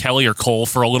Kevin Kelly or Cole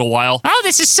for a little while. Oh,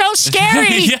 this is so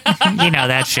scary. You know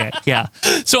that shit. Yeah.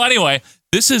 So anyway,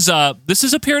 this is a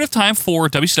period of time for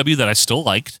WCW that I still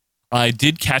liked. I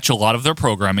did catch a lot of their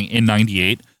programming in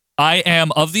 98. I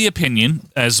am of the opinion,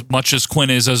 as much as Quinn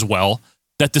is as well,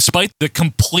 that despite the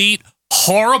complete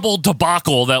horrible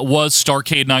debacle that was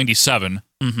Starrcade 97,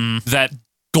 that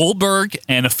Goldberg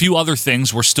and a few other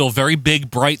things were still very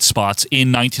big bright spots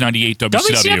in 1998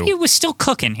 WCW. WCW was still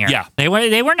cooking here. Yeah. They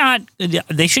were not,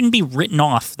 they shouldn't be written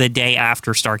off the day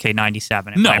after Starrcade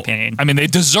 97, in my opinion. I mean, they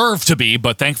deserve to be,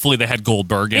 but thankfully they had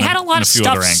Goldberg They had a lot of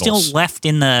stuff still left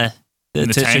in the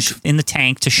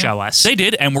tank to show us. They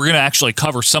did, and we're going to actually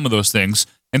cover some of those things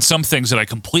and some things that I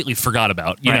completely forgot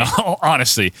about, you know,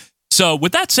 honestly. So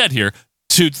with that said here,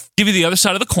 To give you the other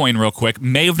side of the coin real quick,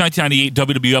 May of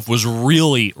 1998, WWF was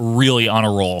really, really on a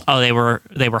roll. Oh, they were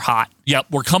hot. Yep,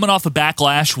 we're coming off of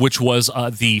Backlash, which was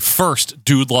the first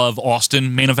Dude Love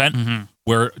Austin main event,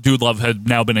 where Dude Love had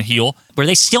now been a heel. Were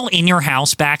they still in your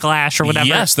house Backlash or whatever?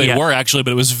 Yes, they were actually,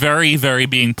 but it was very, very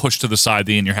being pushed to the side,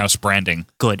 the in your house branding.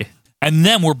 Good. And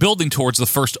then we're building towards the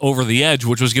first Over the Edge,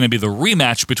 which was going to be the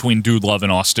rematch between Dude Love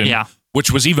and Austin,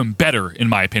 which was even better, in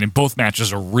my opinion. Both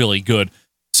matches are really good.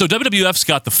 So WWF's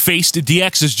got the face.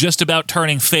 DX is just about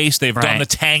turning face. They've done the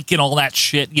tank and all that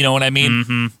shit. You know what I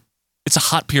mean? It's a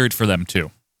hot period for them,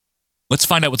 too. Let's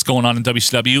find out what's going on in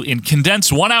WCW in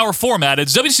condensed 1-hour format.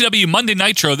 It's WCW Monday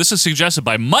Nitro. This is suggested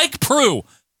by Mike Prue.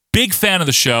 Big fan of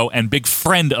the show and big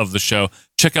friend of the show.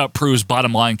 Check out Prue's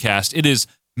Bottom Line cast. It is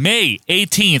May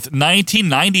 18th,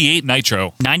 1998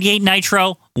 Nitro. 98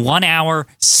 Nitro, 1 hour.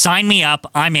 Sign me up.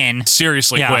 I'm in.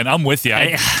 Seriously, Quinn, I'm with you.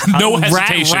 No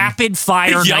hesitation. Rapid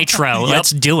fire Nitro.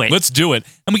 Let's do it. Let's do it.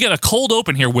 And we get a cold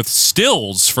open here with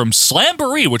Stills from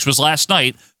Slamboree, which was last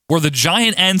night, where the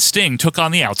Giant and Sting took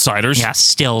on the Outsiders. Yeah,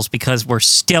 Stills, because we're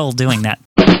still doing that.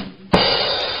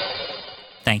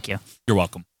 Thank you. You're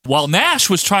welcome. While Nash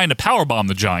was trying to powerbomb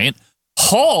the Giant,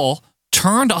 Hall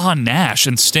turned on Nash,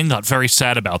 and Sting got very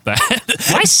sad about that.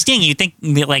 Why Sting? You think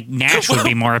like Nash would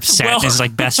be more upset as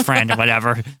like best friend or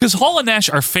whatever? Because Hall and Nash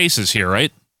are faces here,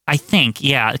 right? I think,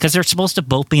 yeah, because they're supposed to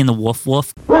both be in the Woof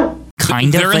Woof.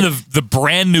 Kind of. They're in the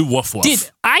brand new Woof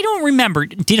Woof. I don't remember.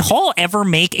 Did Hall ever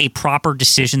make a proper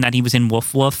decision that he was in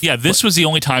Woof Woof? Yeah, this was the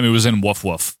only time he was in Woof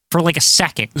Woof. For like a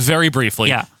second. Very briefly.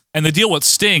 Yeah. And the deal with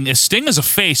Sting is a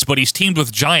face, but he's teamed with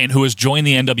Giant, who has joined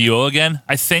the NWO again,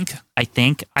 I think. I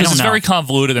don't know. It's very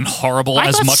convoluted and horrible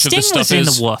as much Sting of this stuff was is.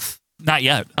 in the Woof. Not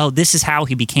yet. Oh, this is how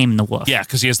he became the Woof. Yeah,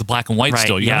 because he has the black and white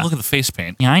still. You gotta look at the face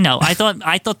paint. Yeah, I know. I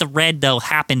thought the red though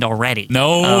happened already.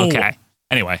 No. Oh, okay.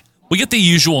 Anyway, we get the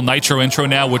usual Nitro intro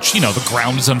now, which, the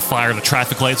ground is on fire, the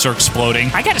traffic lights are exploding.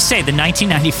 I gotta say, the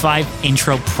 1995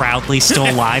 intro proudly still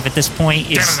alive at this point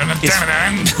is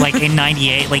like in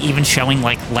 98, like even showing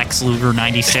like Lex Luger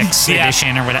 96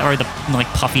 edition or whatever, or the like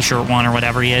puffy shirt one or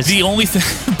whatever he is. The only thing,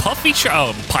 puffy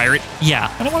shirt, pirate.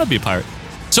 Yeah. I don't want to be a pirate.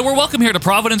 So we're welcome here to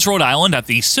Providence, Rhode Island at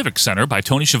the Civic Center by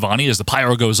Tony Schiavone as the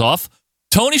pyro goes off.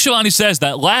 Tony Schiavone says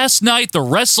that last night the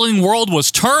wrestling world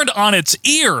was turned on its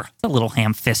ear. It's a little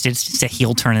ham-fisted. It's just a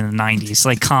heel turn in the 90s.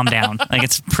 Like, calm down. Like,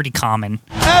 it's pretty common.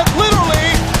 As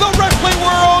literally the wrestling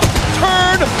world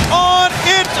turned on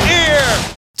its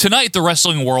ear. Tonight, the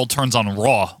wrestling world turns on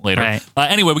Raw later. Right.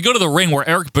 Anyway, we go to the ring where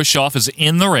Eric Bischoff is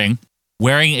in the ring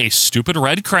wearing a stupid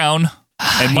red crown.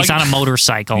 And he's on a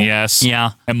motorcycle. Yes.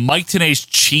 Yeah. And Mike Tenay's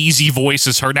cheesy voice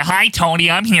is heard. Now, hi,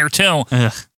 Tony. I'm here, too.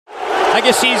 Ugh. I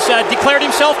guess he's declared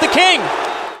himself the king.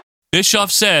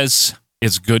 Bischoff says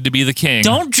it's good to be the king.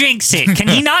 Don't jinx it. Can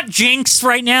he not jinx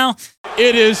right now?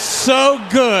 It is so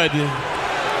good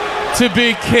to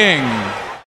be king.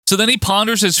 So then he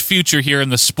ponders his future here in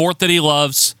the sport that he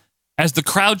loves. As the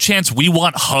crowd chants, "We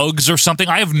want hugs" or something.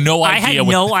 I have no idea. I had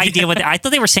no idea what. I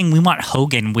thought they were saying "We want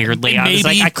Hogan." Weirdly, I was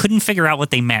like, I couldn't figure out what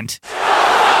they meant.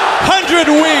 100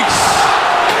 weeks.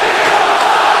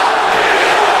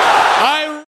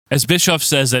 As Bischoff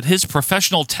says that his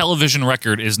professional television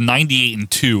record is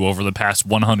 98-2 over the past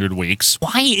 100 weeks.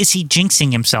 Why is he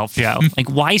jinxing himself, Joe? Like,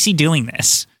 why is he doing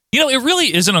this? It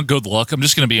really isn't a good look. I'm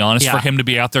just going to be honest, for him to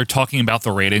be out there talking about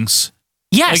the ratings.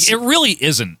 Yes. Like, it really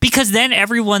isn't. Because then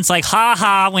everyone's like, ha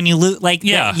ha, when you lose. Like,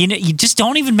 you just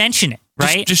don't even mention it,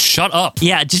 right? Just shut up.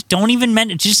 Yeah, just don't even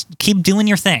mention it. Just keep doing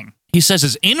your thing. He says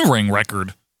his in-ring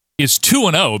record is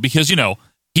 2-0 because,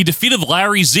 he defeated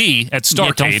Larry Z at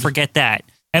Starrcade. Yeah, don't forget that.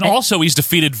 And also, he's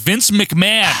defeated Vince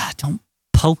McMahon. Don't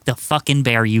poke the fucking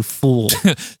bear, you fool.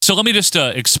 So let me just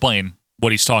explain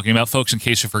what he's talking about, folks, in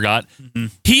case you forgot. Mm-hmm.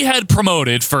 He had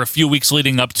promoted for a few weeks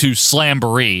leading up to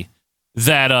Slamboree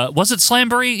that, was it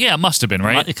Slamboree? Yeah, it must have been,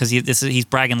 right? Because he's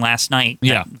bragging last night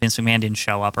that Vince McMahon didn't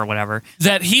show up or whatever.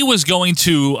 That he was going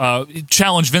to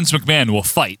challenge Vince McMahon to a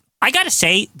fight. I gotta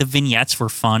say, the vignettes were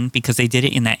fun because they did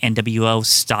it in that NWO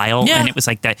style. Yeah. And it was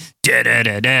like that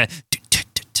da-da-da-da,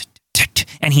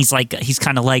 and he's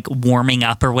kind of like warming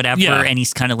up or whatever, and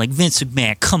he's kind of like, Vince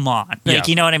McMahon, come on, like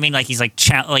you know what I mean? Like he's like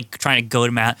like trying to goad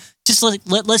him out. Just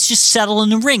let's just settle in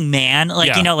the ring, man.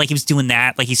 Like like he was doing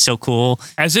that. Like he's so cool.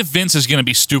 As if Vince is going to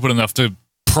be stupid enough to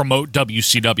promote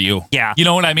WCW. Yeah. You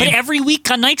know what I mean? But every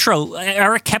week on Nitro,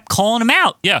 Eric kept calling him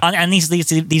out. Yeah. On these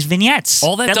vignettes.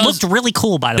 All that looked really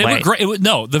cool, by the they way. were great.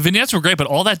 No, the vignettes were great, but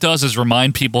all that does is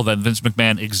remind people that Vince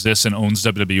McMahon exists and owns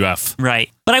WWF. Right.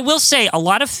 But I will say, a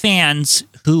lot of fans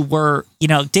who were,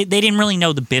 they didn't really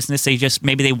know the business.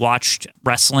 Maybe they watched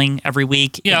wrestling every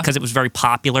week because it was very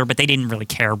popular, but they didn't really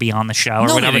care beyond the show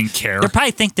or whatever. They didn't care. They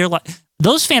probably think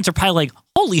those fans are probably like,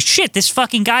 holy shit, this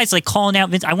fucking guy's like calling out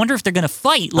Vince. I wonder if they're going to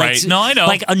fight. Like, right. No, I know.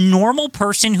 Like a normal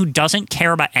person who doesn't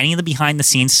care about any of the behind the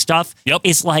scenes stuff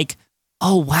is like,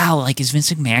 oh, wow, like, is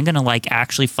Vince McMahon going to like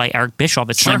actually fight Eric Bischoff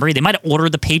at Slamboree? They might have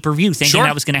ordered the pay-per-view thinking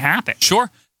that was going to happen. Sure.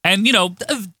 And,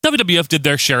 WWF did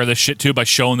their share of this shit, too, by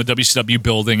showing the WCW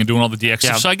building and doing all the DX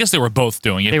stuff. So I guess they were both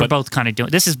doing it. They were both kind of doing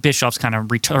it. This is Bischoff's kind of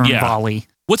return volley.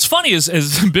 What's funny is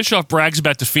Bischoff brags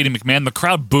about defeating McMahon, the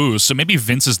crowd boos, so maybe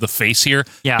Vince is the face here.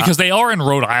 Yeah. Because they are in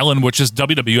Rhode Island, which is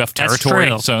WWF territory.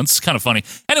 That's true. So it's kind of funny.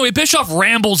 Anyway, Bischoff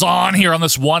rambles on here on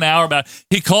this 1 hour about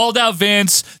he called out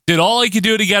Vince, did all he could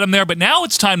do to get him there, but now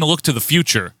it's time to look to the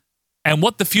future. And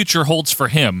what the future holds for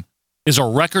him is a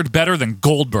record better than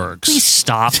Goldberg's. Please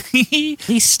stop.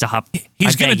 Please stop.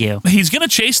 I beg you. He's going to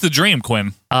chase the dream,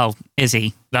 Quinn. Oh, is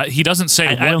he? He doesn't say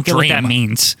what I don't get dream. what that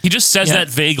means. He just says that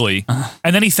vaguely.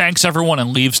 And then he thanks everyone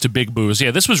and leaves to Big Booze. Yeah,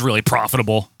 this was really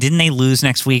profitable. Didn't they lose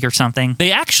next week or something?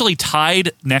 They actually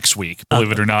tied next week,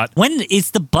 believe it or not. When is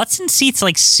the butts and seats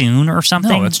like soon or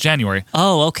something? No, it's January.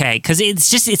 Oh, okay. Because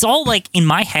it's all like in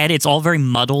my head, it's all very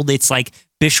muddled. It's like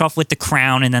Bischoff with the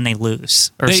crown and then they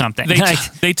lose or something.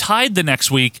 They tied the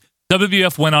next week.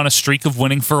 WWF went on a streak of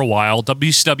winning for a while.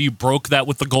 WCW broke that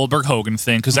with the Goldberg-Hogan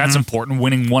thing because that's important,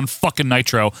 winning one fucking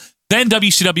Nitro. Then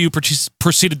WCW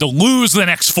proceeded to lose the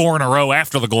next 4 in a row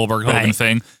after the Goldberg-Hogan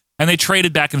thing, and they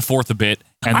traded back and forth a bit,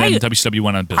 and then WCW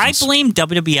went on business. I blame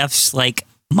WWF's like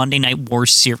Monday Night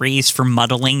Wars series for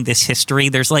muddling this history.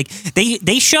 There's like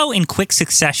they show in quick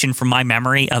succession from my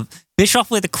memory of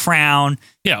Bischoff with a crown.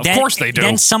 Yeah, of course they do.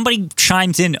 Then somebody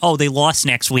chimes in, oh, they lost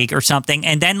next week or something.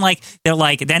 And then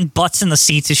then butts in the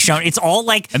seats is shown. It's all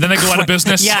like... And then they go out of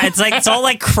business. Yeah, it's all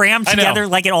like crammed together.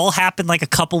 Like it all happened like a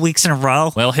couple weeks in a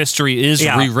row. Well, history is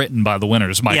rewritten by the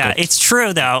winners, Michael. Yeah, it's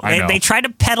true though. They try to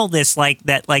peddle this like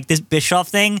this Bischoff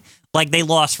thing. Like they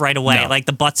lost right away. No. Like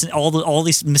the butts, all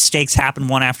these mistakes happened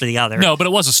one after the other. No, but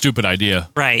it was a stupid idea.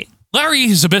 Right. Larry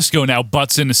Zbyszko now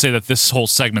butts in to say that this whole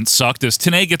segment sucked as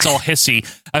Tenay gets all hissy.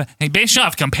 Hey,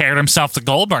 Bischoff compared himself to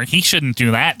Goldberg. He shouldn't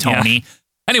do that, Tony. Yeah.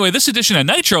 Anyway, this edition of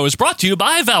Nitro is brought to you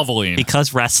by Valvoline.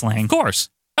 Because wrestling. Of course.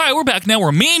 All right, we're back now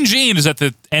where Mean Gene is at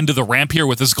the end of the ramp here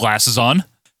with his glasses on.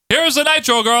 Here's the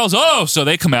Nitro Girls. Oh, so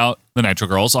they come out, the Nitro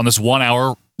Girls, on this 1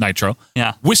 hour Nitro.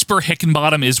 Yeah. Whisper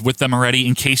Hickenbottom is with them already,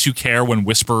 in case you care when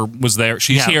Whisper was there.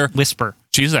 She's here. Whisper.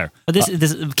 She's there. But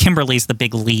this Kimberly's the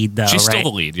big lead, though. She's right?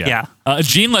 still the lead, yeah.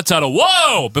 Gene lets out a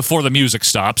whoa before the music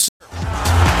stops.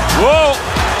 Whoa!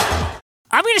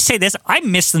 I'm going to say this. I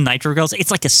miss the Nitro Girls.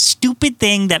 It's like a stupid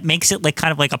thing that makes it like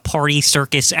kind of like a party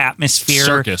circus atmosphere.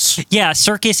 Circus. Yeah,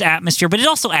 circus atmosphere, but it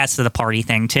also adds to the party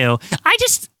thing, too.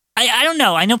 I don't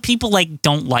know. I know people like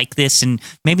don't like this, and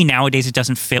maybe nowadays it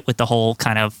doesn't fit with the whole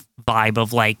kind of vibe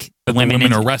of like the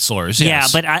women are wrestlers.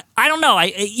 Yes. Yeah, but I don't know.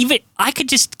 I could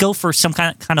just go for some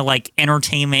kind of like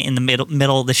entertainment in the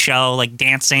middle of the show, like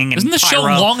dancing. And isn't the show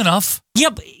long enough? Yeah,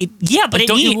 but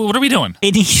what are we doing?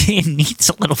 It needs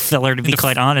a little filler, to be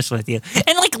quite honest with you.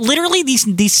 And like literally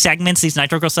these segments, these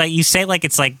Nitro Girls, you say like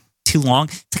it's like too long.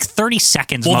 It's like 30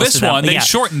 seconds. Well, most this of them. one they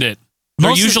shortened it.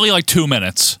 They're usually like 2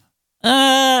 minutes.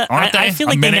 I feel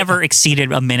like they never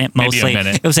exceeded a minute. Mostly, maybe a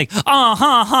minute. It was like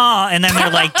and then they're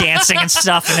like dancing and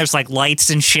stuff, and there's like lights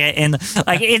and shit, and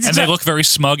like it's and they look very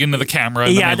smug into the camera,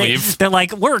 and then they leave. They're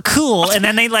like, we're cool, and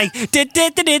then they like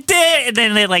and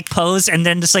then they like pose, and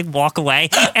then just like walk away,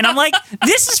 and I'm like,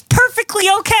 this is perfectly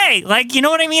okay, like you know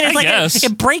what I mean? It's like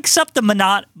it breaks up the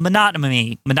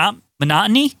monotony.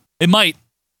 It might.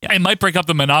 It might break up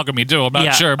the monogamy, too. I'm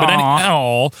not sure. But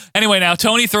anyway, now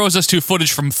Tony throws us to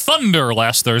footage from Thunder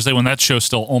last Thursday when that show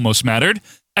still almost mattered.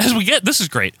 This is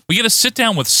great. We get a sit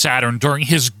down with Saturn during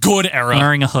his good era.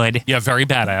 Wearing a hood. Yeah, very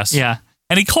badass. Yeah.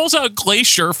 And he calls out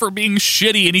Glacier for being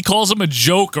shitty, and he calls him a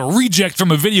joke, a reject from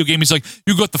a video game. He's like,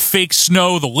 you got the fake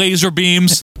snow, the laser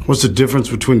beams. What's the difference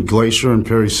between Glacier and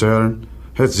Perry Saturn?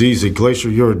 That's easy. Glacier,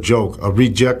 you're a joke. A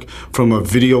reject from a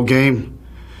video game?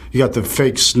 You got the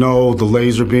fake snow, the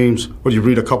laser beams. What, you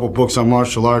read a couple books on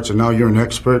martial arts and now you're an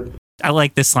expert? I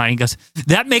like this line. He goes,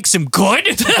 "That makes him good."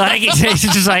 Like he's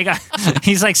just like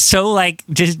he's like so like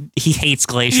just he hates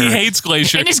Glacier. He hates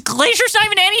Glacier, and his Glacier's not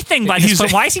even anything by this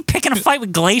point. Why is he picking a fight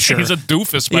with Glacier? He's a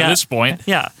doofus by this point.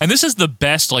 Yeah, and this is the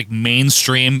best like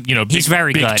mainstream, he's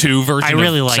very big good. 2 version. I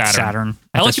really of like Saturn.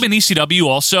 I like him in ECW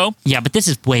also. Yeah, but this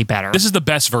is way better. This is the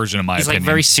best version in my opinion. He's like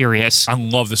very serious. I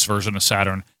love this version of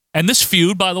Saturn. And this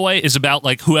feud, by the way, is about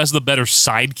like who has the better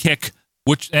sidekick,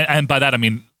 and by that I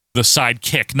mean the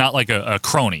sidekick, not like a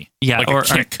crony. Yeah, like a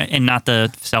kick. And not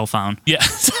the cell phone. Yeah,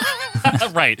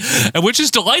 right. And which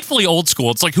is delightfully old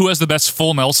school. It's like who has the best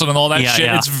full Nelson and all that shit.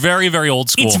 Yeah. It's very, very old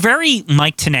school. It's very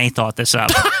Mike Tenay thought this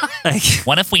up. Like,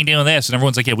 what if we do this? And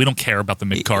everyone's like, yeah, we don't care about the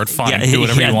mid card. Fine, do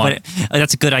whatever you want.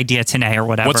 That's a good idea, Tenay, or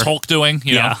whatever. What's Hulk doing?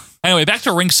 You know? Anyway, back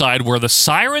to ringside where the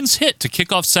sirens hit to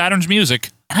kick off Saturn's music.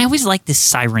 And I always liked this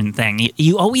siren thing.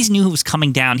 You always knew who was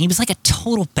coming down. He was like a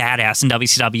total badass in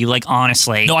WCW, like,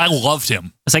 honestly. No, I loved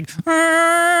him. It's like,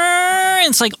 and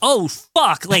it's like, oh,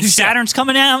 fuck. Like, Saturn's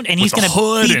coming out, and he's going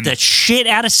to beat the shit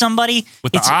out of somebody.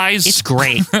 With the eyes. It's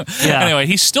great. Yeah. Anyway,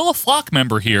 he's still a Flock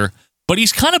member here, but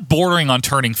he's kind of bordering on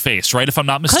turning face, right? If I'm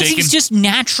not mistaken. Because he's just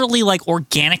naturally, like,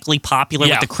 organically popular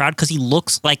with the crowd because he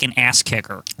looks like an ass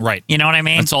kicker. Right. You know what I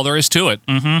mean? That's all there is to it.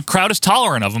 Mm-hmm. Crowd is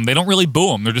tolerant of him. They don't really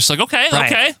boo him. They're just like, okay,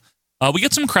 okay. We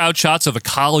get some crowd shots of the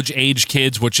college-age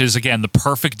kids, which is, again, the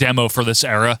perfect demo for this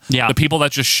era. Yeah. The people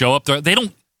that just show up there. They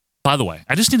don't... By the way,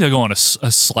 I just need to go on a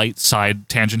slight side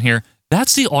tangent here.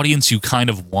 That's the audience you kind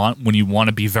of want when you want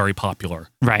to be very popular.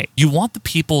 Right. You want the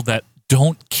people that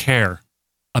don't care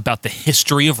about the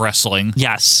history of wrestling.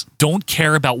 Yes. Don't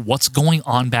care about what's going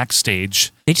on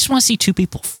backstage. They just want to see two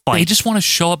people fight. They just want to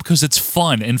show up because it's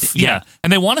fun. And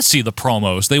and they want to see the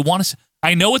promos. They want to...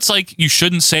 I know it's like you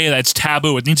shouldn't say that it's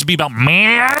taboo. It needs to be about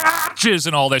matches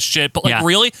and all that shit. But like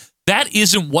really, that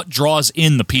isn't what draws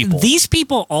in the people. These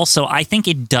people also, I think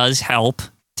it does help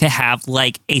to have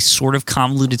like a sort of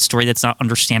convoluted story that's not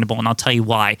understandable. And I'll tell you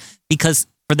why. Because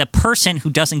for the person who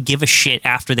doesn't give a shit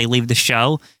after they leave the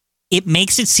show, it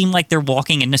makes it seem like they're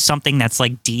walking into something that's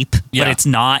like deep, but it's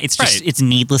not. It's just it's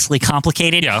needlessly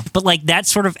complicated. Yeah. But like that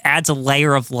sort of adds a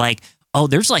layer of like, oh,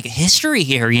 there's like a history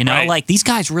here, you know? Like these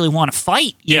guys really want to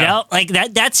fight, you know? Like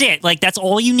that's it. Like that's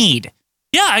all you need.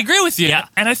 Yeah, I agree with you. Yeah.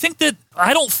 And I think that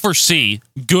I don't foresee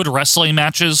good wrestling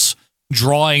matches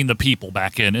drawing the people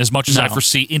back in as much as I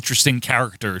foresee interesting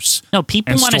characters. No,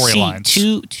 people want to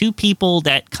see two people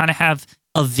that kind of have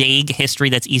a vague history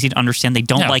that's easy to understand. They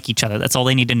don't like each other. That's all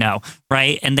they need to know,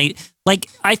 right? And they like.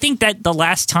 I think that the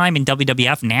last time in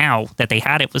WWF now that they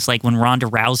had it was like when Ronda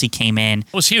Rousey came in.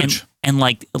 It was huge. And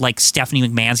like Stephanie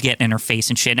McMahon's getting in her face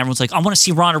and shit, and everyone's like, I want to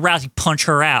see Ronda Rousey punch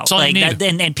her out. That's all like you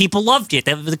need. And people loved it.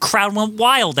 The crowd went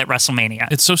wild at WrestleMania.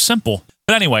 It's so simple.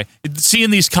 But anyway,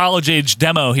 seeing these college-age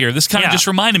demo here, this kind of just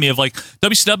reminded me of like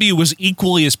WCW was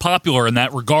equally as popular in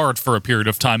that regard for a period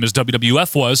of time as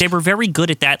WWF was. They were very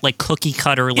good at that, like cookie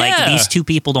cutter, like these two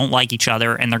people don't like each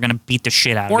other and they're going to beat the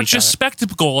shit out of each other. Or it's just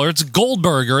spectacle, or it's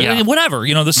Goldberg, or whatever,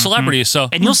 you know, the celebrities. So,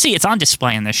 and you'll see it's on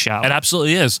display in this show. It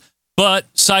absolutely is.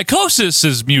 But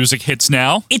Psychosis's music hits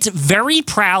now. It's very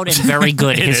proud and very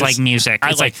good. His like music.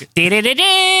 I it's like like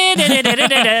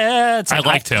I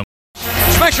liked him.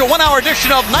 Special 1-hour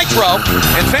edition of Nitro,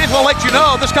 and fans will let you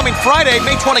know this coming Friday,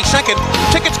 May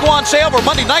 22nd, tickets go on sale for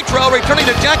Monday Nitro, returning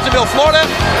to Jacksonville, Florida,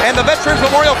 and the Veterans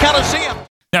Memorial Coliseum.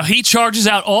 Now he charges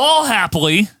out all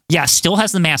happily. Yeah, still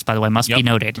has the mask, by the way, must be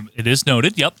noted. It is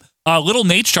noted, yep. Little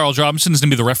Nate, Charles Robinson, is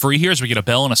going to be the referee here as we get a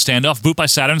bell and a standoff. Boot by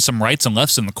Saturn, some rights and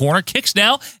lefts in the corner. Kicks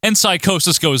now, and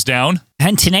Psychosis goes down.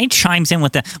 And Tenay chimes in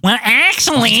with well,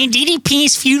 actually,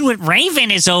 DDP's feud with Raven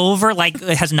is over. Like,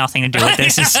 it has nothing to do with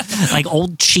this. It's like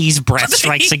old cheese breath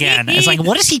strikes again. It's like,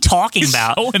 what is he talking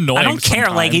about? So annoying. I don't care.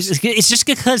 Like, it's just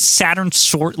because Saturn's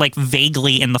sort like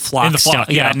vaguely in the flock stuff.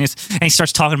 Yeah, and he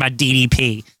starts talking about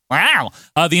DDP. Wow.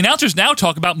 The announcers now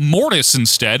talk about Mortis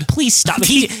instead. Please stop.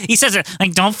 He says,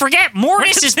 like, don't forget,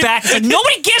 Mortis is back. It's like,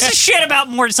 nobody gives a shit about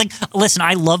Mortis. Like, listen,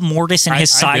 I love Mortis and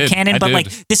his side cannon, but like,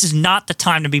 this is not the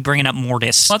time to be bringing up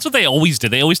Mortis. Well, that's what they always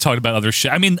did. They always talked about other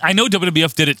shit. I mean, I know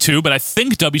WWF did it too, but I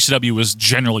think WCW was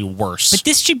generally worse. But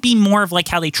this should be more of like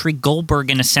how they treat Goldberg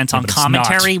in a sense on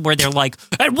commentary, where they're like,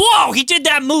 whoa, he did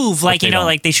that move. Like, you know,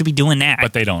 like they should be doing that.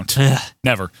 But they don't.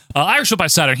 Never. Irish whip by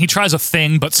Saturn. He tries a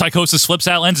thing, but Psychosis flips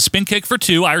out, lands a spin kick for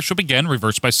 2. Irish whip again,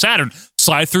 reversed by Saturn.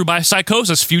 Slide through by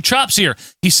Psychosis. Few chops here.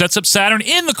 He sets up Saturn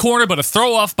in the corner, but a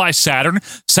throw off by Saturn.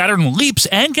 Saturn leaps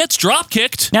and gets drop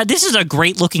kicked. Now, this is a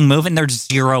great looking move, and there's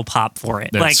zero pop for it.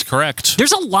 That's correct.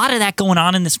 There's a lot of that going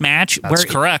on in this match. That's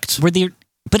correct. But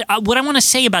what I want to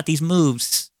say about these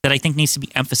moves that I think needs to be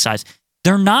emphasized,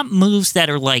 they're not moves that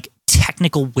are like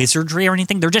technical wizardry or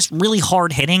anything. They're just really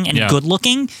hard hitting and good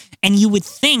looking. And you would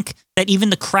think that even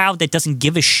the crowd that doesn't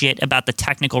give a shit about the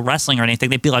technical wrestling or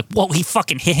anything, they'd be like, whoa, he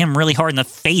fucking hit him really hard in the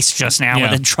face just now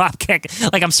with a drop kick.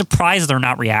 Like, I'm surprised they're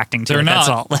not reacting to it. Not. That's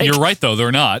all. Like, you're right, though.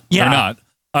 They're not. Yeah. They're not.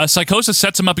 Psychosis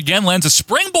sets him up again, lands a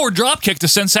springboard dropkick to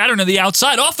send Saturn to the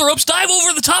outside. Off the ropes, dive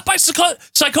over the top by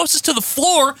Psychosis to the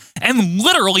floor, and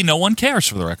literally no one cares,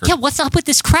 for the record. Yeah, what's up with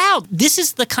this crowd? This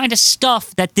is the kind of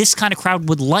stuff that this kind of crowd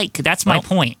would like. That's my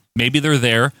point. Maybe they're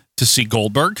there to see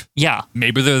Goldberg. Yeah.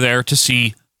 Maybe they're there to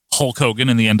see Hulk Hogan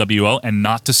in the NWO and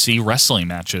not to see wrestling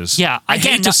matches. Yeah. I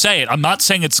hate to say it. I'm not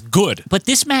saying it's good. But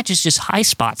this match is just high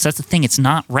spots. That's the thing. It's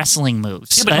not wrestling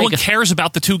moves. Yeah, but no one cares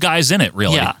about the two guys in it,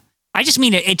 really. Yeah. I just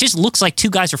mean it just looks like two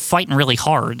guys are fighting really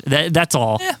hard. That's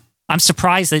all. Yeah. I'm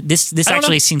surprised that this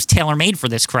actually seems tailor-made for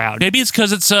this crowd. Maybe it's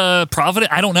because it's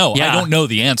Provident. I don't know. Yeah. I don't know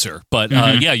the answer. But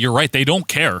yeah, you're right. They don't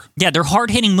care. Yeah, they're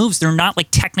hard-hitting moves. They're not like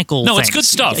technical No, things. it's good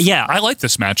stuff. Yeah. I like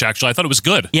this match, actually. I thought it was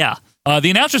good. Yeah.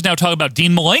 The announcers now talk about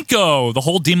Dean Malenko, the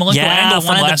whole Dean Malenko angle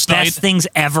from last night. One of the best things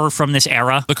ever from this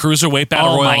era. The Cruiserweight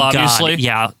Battle Royal, obviously.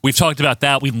 Yeah. We've talked about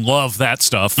that. We love that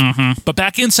stuff. But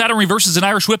back in, Saturn reverses an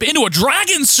Irish whip into a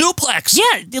dragon suplex.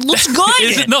 Yeah, it looks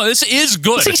good. This is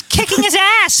good. He's kicking his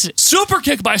ass. Super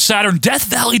kick by Saturn. Death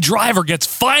Valley Driver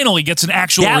finally gets an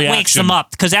actual reaction. That wakes him up,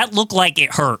 because that looked like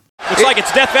it hurt. Looks like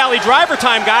it's Death Valley Driver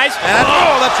time, guys.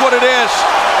 That's what it is.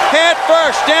 Head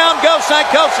first, down goes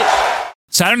Psychosis.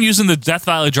 Saturn using the Death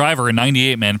Valley Driver in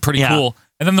 98, man. Pretty cool.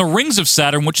 And then the Rings of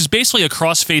Saturn, which is basically a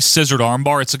cross-face scissored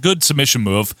armbar. It's a good submission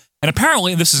move. And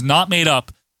apparently, this is not made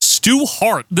up. Stu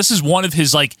Hart, this is one of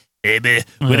his, like, hey, man,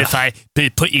 what if I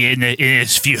put you in a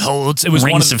few holds? It was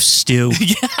Rings of Stu.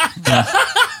 Yeah.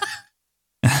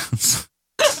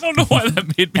 I don't know why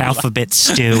that made me Alphabet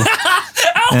Stew.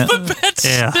 Alphabet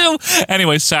Stew.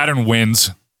 Anyway, Saturn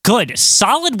wins. Good.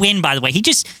 Solid win, by the way. He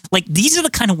just, like, these are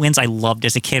the kind of wins I loved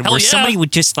as a kid, where somebody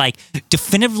would just, like,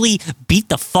 definitively beat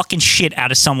the fucking shit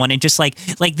out of someone and just, like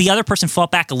the other person fought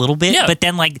back a little bit, but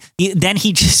then, like, then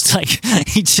he just, like,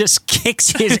 he just kicks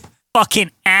his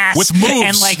fucking ass with moves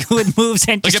and like with moves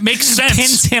and like just it makes sense.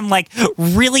 Pins him like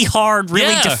really hard,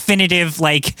 really definitive.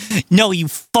 Like, no, you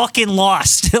fucking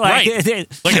lost. Like,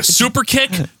 like a super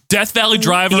kick, Death Valley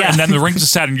Driver, and then the Rings of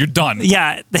Saturn. You're done.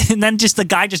 Yeah, and then just the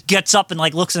guy just gets up and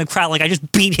like looks in the crowd like I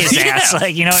just beat his ass.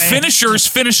 Like, you know, finishers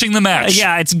finishing the match.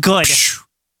 Yeah, it's good.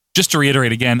 Just to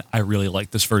reiterate again, I really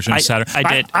like this version of Saturn.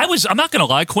 I did. I'm not gonna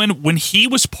lie, Quinn. When he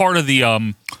was part of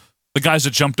the guys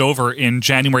that jumped over in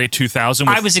January 2000.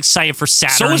 I was excited for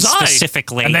Saturn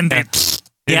specifically. And then they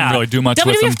didn't really do much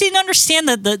with him. WWF didn't understand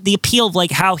the appeal of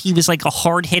like how he was like a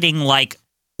hard-hitting, like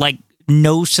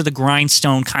nose to the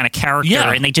grindstone kind of character.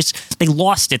 Yeah. And they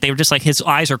lost it. They were just like, his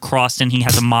eyes are crossed and he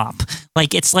has a mop.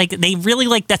 Like, it's like they really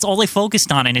like that's all they focused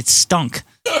on and it stunk.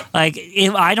 Like,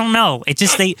 I don't know. It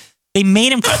just they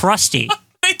made him crusty.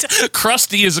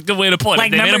 Crusty is a good way to put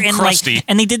it. They made him crusty.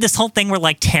 And they did this whole thing where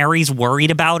like Terry's worried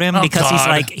about him because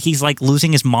he's like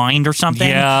losing his mind or something.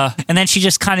 Yeah. And then she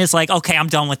just kind of is like, okay, I'm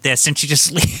done with this. And she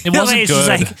just leaves. It wasn't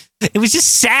good. It was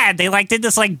just sad. They like did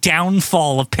this like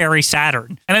downfall of Perry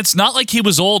Saturn. And it's not like he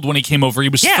was old when he came over. He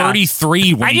was 33 when he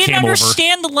came over. I didn't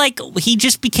understand he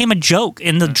just became a joke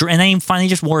and then he finally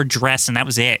just wore a dress and that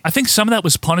was it. I think some of that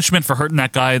was punishment for hurting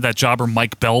that jobber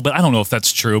Mike Bell, but I don't know if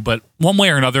that's true. But one way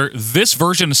or another, this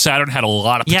version of Saturn had a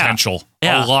lot of potential.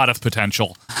 Yeah. A lot of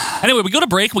potential. Anyway, we go to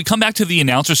break. We come back to the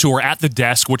announcers who are at the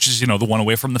desk, which is, the one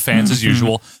away from the fans as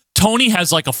usual. Tony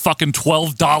has like a fucking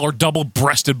 $12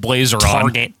 double-breasted blazer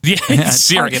Target. on. Yeah,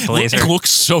 Target blazer. It looks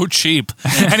so cheap.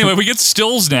 Anyway, we get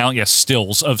stills now. Yes,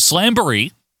 stills of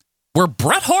Slamboree, where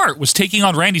Bret Hart was taking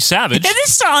on Randy Savage. And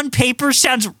this on paper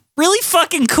sounds really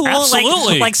fucking cool.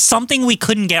 Absolutely. Like something we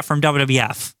couldn't get from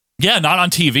WWF. Yeah, not on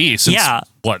TV since,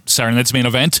 Saturday Night's Main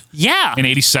Event? Yeah. In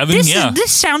 87?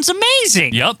 This sounds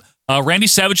amazing. Yep. Randy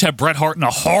Savage had Bret Hart in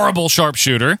a horrible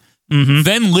sharpshooter. Mm-hmm.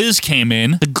 Then Liz came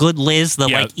in. The good Liz,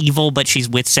 like evil, but she's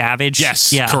with Savage.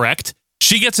 Yes, correct.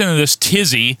 She gets into this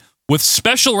tizzy with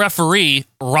special referee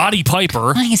Roddy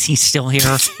Piper. Why is he still here?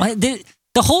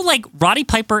 The whole like Roddy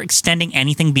Piper extending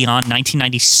anything beyond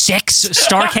 1996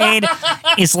 Starrcade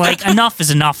is like enough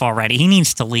is enough already. He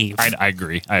needs to leave. I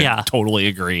agree. I totally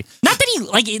agree. Not that he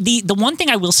like the one thing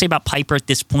I will say about Piper at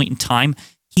this point in time.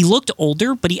 He looked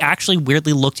older, but he actually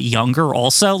weirdly looked younger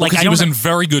also. Like he was in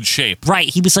very good shape. Right.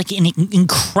 He was like in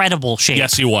incredible shape.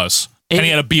 Yes, he was. And he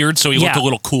had a beard, so he looked a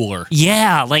little cooler.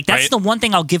 Yeah, like that's the one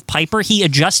thing I'll give Piper. He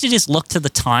adjusted his look to the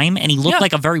time, and he looked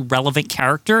like a very relevant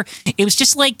character. It was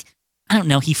just like, I don't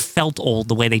know, he felt old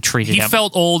the way they treated him. He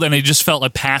felt old, and he just felt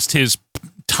like past his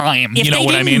time. If you know they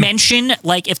what I didn't mean? mention,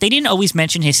 like, if they didn't always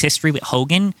mention his history with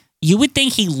Hogan, you would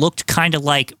think he looked kind of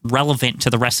like relevant to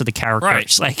the rest of the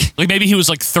characters. Right. Like maybe he was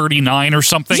like 39 or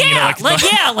something.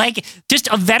 Yeah, like just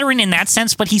a veteran in that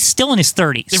sense, but he's still in his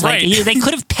 30s. Right. Like, they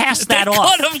could have passed that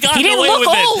off. Could have gotten He didn't away look with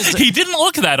old. it. He didn't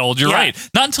look that old. You're right.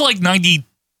 Not until like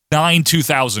 99,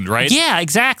 2000, right? Yeah,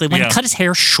 exactly. When he cut his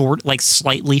hair short, like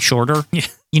slightly shorter. Yeah.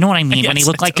 You know what I mean? When he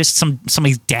looked like just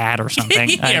somebody's dad or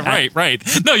something. Right.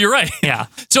 No, you're right. Yeah.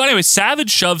 So anyway, Savage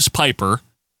shoves Piper.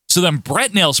 So then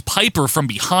Brett nails Piper from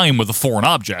behind with a foreign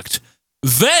object.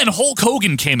 Then Hulk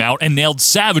Hogan came out and nailed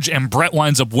Savage, and Brett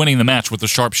winds up winning the match with the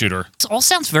sharpshooter. It all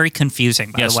sounds very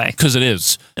confusing, by the way. Because it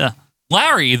is.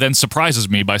 Larry then surprises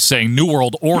me by saying New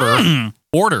World Order.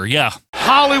 Order, yeah.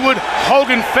 Hollywood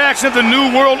Hogan faction of the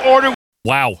New World Order.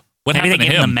 Wow. What Maybe happened they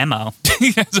to gave him? him the memo.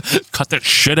 Cut that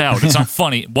shit out. It's not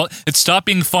funny. Well, it stopped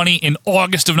being funny in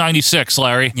August of 96,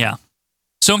 Larry. Yeah.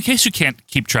 So in case you can't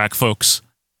keep track, folks,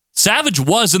 Savage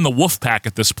was in the Wolfpack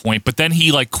at this point, but then he,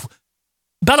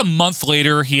 about a month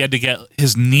later, he had to get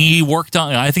his knee worked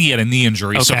on. I think he had a knee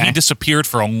injury, so he disappeared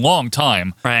for a long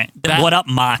time. Right. What Up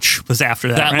Mach was after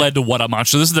that, That led to What Up Mach.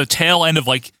 So this is the tail end of,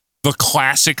 the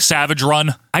classic Savage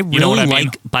run. I really you know what I mean?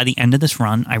 by the end of this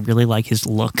run, I really like his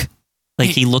look.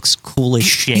 He looks cool as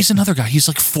shit. He's another guy. He's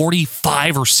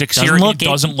 45 or 6 here, and he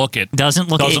doesn't look it. Doesn't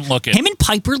look it. Him and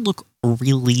Piper look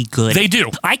really good. They do.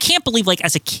 I can't believe,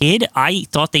 as a kid, I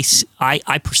thought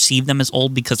I perceived them as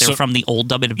old because they're from the old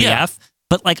WWF. Yeah.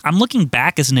 But, I'm looking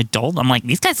back as an adult, I'm like,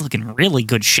 these guys look in really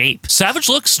good shape. Savage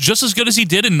looks just as good as he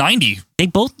did in 90. They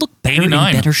both look better in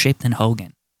better shape than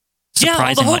Hogan.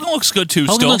 Yeah, the Hogan looks good, too,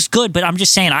 Hogan looks good, but I'm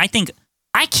just saying,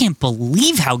 I can't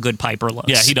believe how good Piper looks.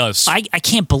 Yeah, he does. I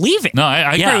can't believe it. No,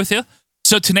 I agree with you.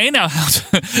 So Tenay now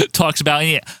talks about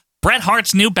Bret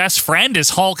Hart's new best friend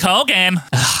is Hulk Hogan.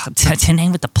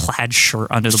 Tenay with the plaid shirt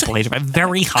under the blazer.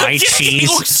 Very high cheese. He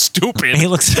looks stupid. He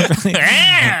looks really...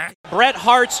 Bret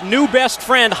Hart's new best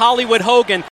friend, Hollywood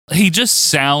Hogan. He just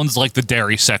sounds like the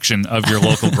dairy section of your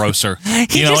local grocer.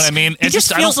 You know what I mean? He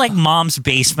just feels like mom's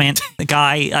basement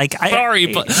guy.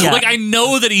 Sorry, but I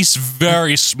know that he's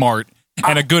very smart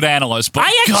and a good analyst, but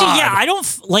I don't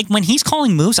when he's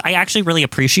calling moves, I actually really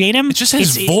appreciate him. It's just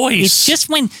his voice. It's just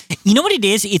when, you know what it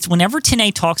is? It's whenever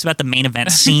Tenay talks about the main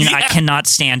event scene, I cannot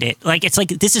stand it.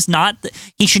 This is not,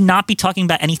 he should not be talking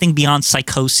about anything beyond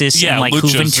Psychosis and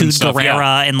Juventud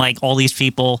Guerrera and all these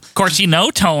people. Of course,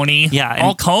 Tony. Yeah.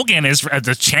 Hulk Hogan is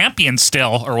the champion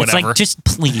still, or whatever. It's just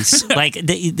please,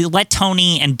 let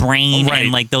Tony and Brain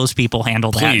and those people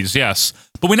handle that. Please, yes.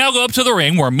 But we now go up to the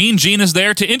ring where Mean Gene is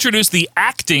there to introduce the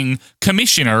acting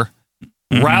commissioner,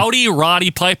 Rowdy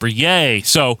Roddy Piper. Yay.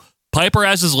 So Piper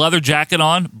has his leather jacket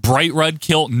on, bright red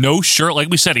kilt, no shirt. Like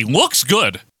we said, he looks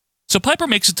good. So Piper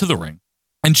makes it to the ring.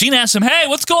 And Gene asks him, hey,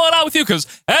 what's going on with you? Because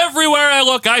everywhere I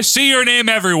look, I see your name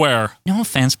everywhere. No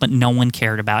offense, but no one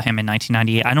cared about him in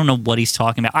 1998. I don't know what he's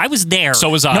talking about. I was there. So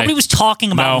was I. Nobody was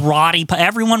talking about Roddy.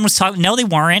 Everyone was talking. No, they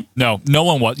weren't. No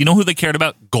one was. You know who they cared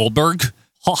about? Goldberg.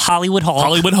 Hollywood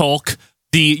Hulk.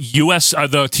 The U.S.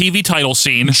 The TV title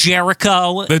scene.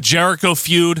 Jericho. The Jericho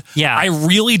feud. Yeah. I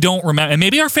really don't remember. And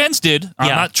maybe our fans did. I'm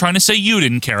not trying to say you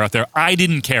didn't care out there. I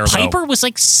didn't care, Piper though. was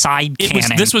side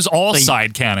canon. This was all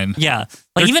side canon. Yeah.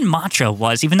 Even Macho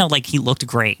was, even though he looked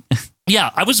great.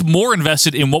 Yeah. I was more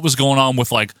invested in what was going on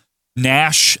with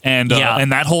Nash and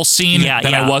that whole scene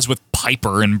than I was with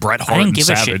Piper and Bret Hart and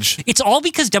Savage. It's all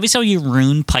because WCW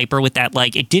ruined Piper with that,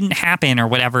 it didn't happen or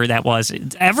whatever that was.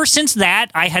 Ever since that,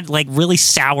 I had really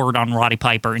soured on Roddy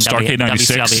Piper in Starrcade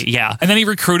 96. WCW. Yeah. And then he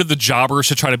recruited the Jobbers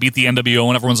to try to beat the NWO,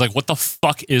 and everyone's like, what the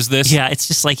fuck is this? Yeah, it's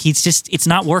just it's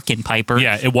not working, Piper.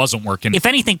 Yeah, it wasn't working. If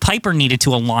anything, Piper needed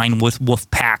to align with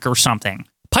Wolfpack or something.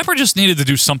 Piper just needed to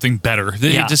do something better.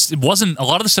 It wasn't, a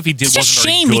lot of the stuff he did wasn't very good. It's a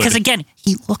shame because, again,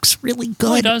 he looks really good.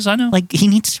 Oh, he does, I know. He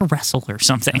needs to wrestle or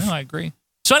something. I agree.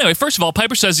 So anyway, first of all,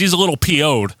 Piper says he's a little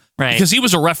PO'd. Right. Because he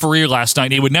was a referee last night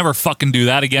and he would never fucking do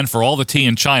that again for all the tea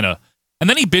in China. And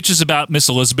then he bitches about Miss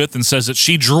Elizabeth and says that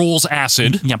she drools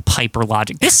acid. Yeah, Piper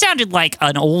logic. This sounded like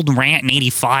an old rant in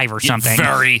 85 or something.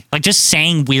 Very. Just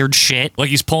saying weird shit. Like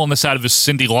he's pulling this out of his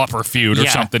Cyndi Lauper feud or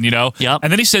something, you know? Yep.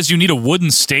 And then he says you need a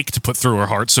wooden stake to put through her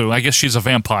heart, so I guess she's a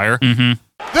vampire. Mm-hmm.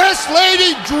 This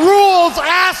lady drools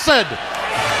acid.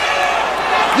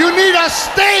 You need a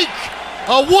stake,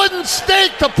 a wooden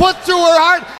stake to put through her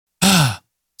heart.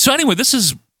 So anyway,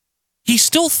 he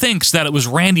still thinks that it was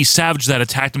Randy Savage that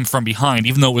attacked him from behind,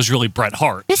 even though it was really Bret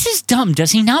Hart. This is dumb.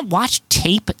 Does he not watch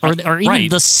tape or even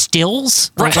the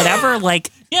stills or whatever?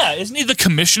 Yeah, isn't he the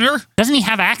commissioner? Doesn't he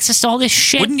have access to all this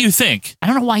shit? Wouldn't you think? I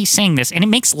don't know why he's saying this, and it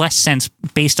makes less sense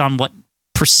based on what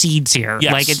proceeds here.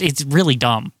 Yes. It's really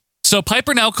dumb. So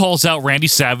Piper now calls out Randy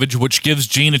Savage, which gives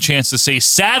Gene a chance to say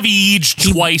Savage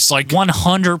twice, like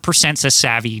 100% says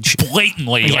Savage.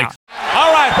 Blatantly. Yeah. Like,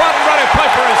 All right, Roddy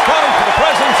Piper is calling for the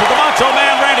presence of the Macho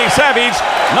Man Randy Savage,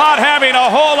 not having a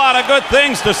whole lot of good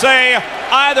things to say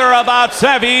either about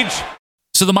Savage.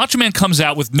 so the Macho Man comes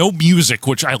out with no music,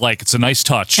 which I like. It's a nice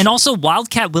touch. And also,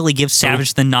 Wildcat Willie gives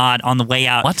Savage the nod on the way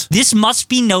out. What? This must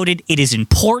be noted. It is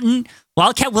important.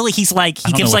 Wildcat Willie, he gives like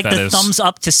the thumbs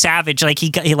up to Savage, like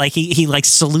he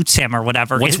salutes him or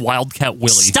whatever. What's Wildcat Willie?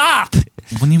 Stop.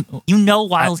 When you know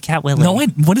Wildcat Willie? No,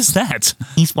 what is that?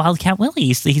 He's Wildcat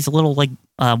Willie. He's a little like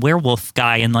werewolf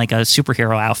guy in like a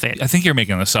superhero outfit. I think you're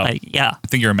making this up. Yeah, I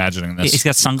think you're imagining this. He's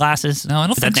got sunglasses. No, I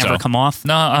don't think that so. never come off.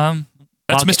 No,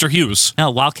 that's Mr. Hughes. No,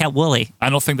 Wildcat Willie. I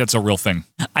don't think that's a real thing.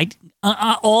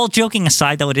 All joking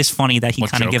aside, though, it is funny that he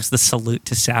kind of joke? gives the salute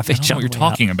to Savage. I don't know what you're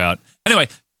talking about. Anyway,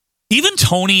 even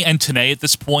Tony and Tenay at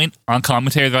this point on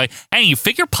commentary, they're like, hey, you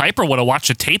figure Piper would have watched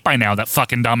a tape by now, that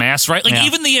fucking dumbass, right? Like,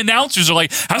 even the announcers are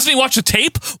like, hasn't he watched a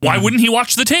tape? Why wouldn't he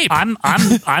watch the tape?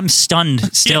 I'm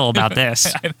stunned still about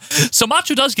this. So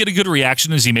Macho does get a good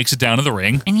reaction as he makes it down to the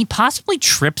ring. And he possibly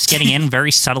trips getting in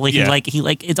very subtly. Yeah. He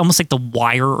it's almost like the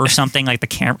wire or something, like the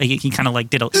camera. He kind of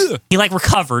like he like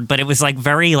recovered, but it was like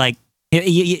very like,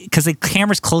 because the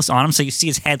camera's close on him, so you see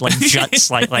his head like jut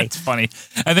slightly. It's funny.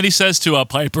 And then he says to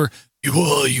Piper,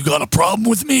 you got a problem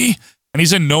with me? And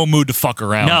he's in no mood to fuck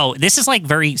around. No, this is like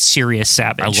very serious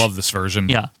Savage. I love this version.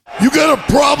 Yeah. You got a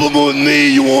problem with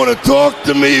me? You want to talk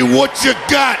to me? What you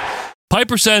got?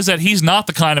 Piper says that he's not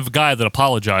the kind of guy that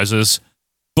apologizes,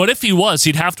 but if he was,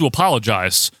 he'd have to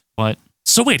apologize. What?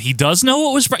 So wait, he does know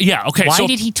what was... Yeah, okay. Why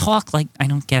did he talk like... I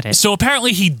don't get it. So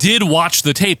apparently he did watch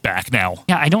the tape back now.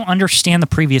 Yeah, I don't understand the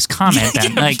previous comment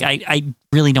then. Like, I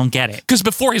really don't get it. Because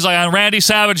before he's like, Randy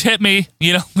Savage hit me.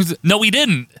 You know? No, he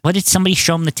didn't. What, did somebody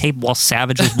show him the tape while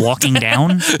Savage was walking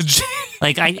down?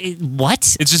 Like,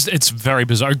 what? It's very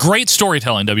bizarre. Great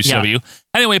storytelling, WCW. Yeah.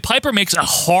 Anyway, Piper makes a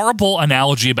horrible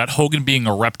analogy about Hogan being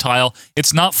a reptile.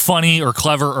 It's not funny or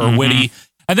clever or witty.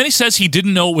 And then he says he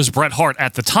didn't know it was Bret Hart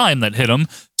at the time that hit him.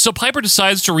 So Piper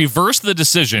decides to reverse the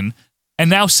decision, and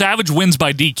now Savage wins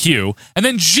by DQ. And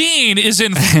then Gene is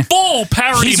in full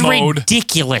parody mode. He's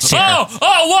ridiculous here.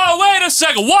 Whoa, wait a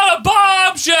second. What a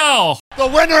bombshell! The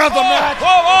winner of the match.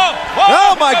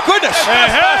 Oh, my goodness. Hey.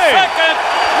 Second,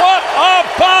 what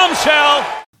a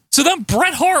bombshell. So then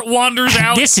Bret Hart wanders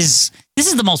out. This is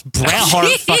the most Bret Hart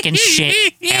fucking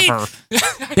shit ever.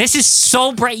 This is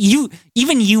so Bret.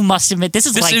 Even you must admit this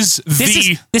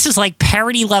is like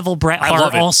parody level Bret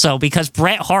Hart also, because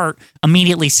Bret Hart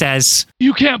immediately says,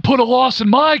 "You can't put a loss in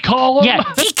my column."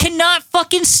 Yeah, he cannot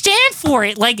fucking stand for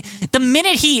it. Like the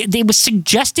minute it was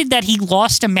suggested that he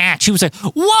lost a match, he was like,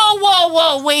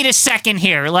 "Whoa, wait a second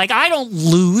here. Like I don't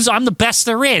lose. I'm the best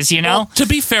there is." You know. Well, to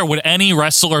be fair, would any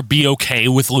wrestler be okay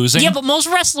with losing? Yeah, but most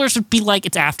wrestlers would be like,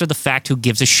 "It's after the fact. Who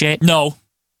gives a shit?" No.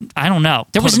 I don't know.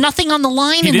 There was nothing on the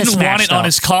line in this match. He didn't want it on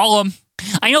his column.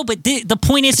 I know, but the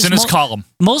point is... It's in his column.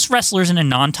 Most wrestlers in a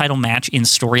non-title match in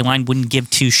storyline wouldn't give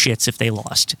two shits if they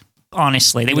lost.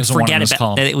 Honestly, they would forget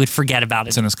about it. They would forget about it.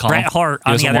 It's in his column. Bret Hart,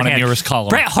 on the other hand, near his column.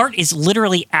 Bret Hart is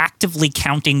literally actively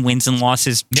counting wins and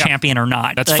losses, champion or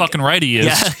not. That's fucking right, he is.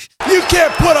 Yeah. You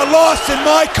can't put a loss in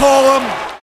my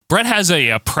column. Bret has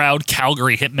a proud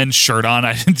Calgary Hitman shirt on.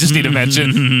 I just need to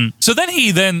mention. So then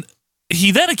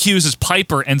he accuses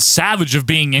Piper and Savage of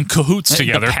being in cahoots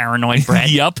together. The paranoid Bret.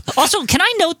 Yep. Also, can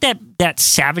I note that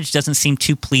Savage doesn't seem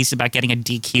too pleased about getting a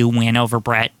DQ win over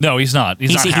Bret? No, he's not.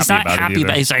 He's not happy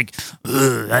about it. He's like,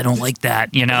 I don't like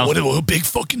that, you know? What a big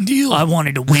fucking deal. I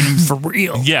wanted to win for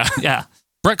real. Yeah.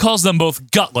 Bret calls them both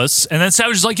gutless, and then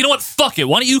Savage is like, you know what? Fuck it.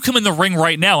 Why don't you come in the ring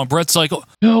right now? And Bret's like,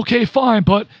 okay, fine,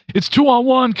 but it's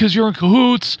 2-on-1 because you're in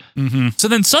cahoots. Mm-hmm. So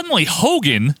then suddenly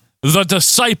Hogan, the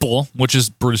Disciple, which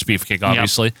is Brutus Beefcake,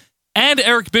 obviously, and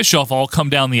Eric Bischoff all come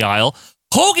down the aisle.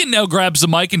 Hogan now grabs the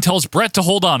mic and tells Bret to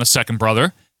hold on a second,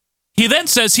 brother. He then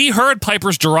says he heard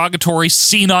Piper's derogatory,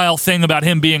 senile thing about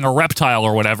him being a reptile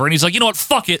or whatever, and he's like, you know what,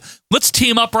 fuck it, let's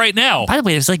team up right now. By the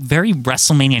way, there's like very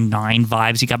WrestleMania 9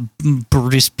 vibes. You got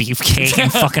Brutus Beefcake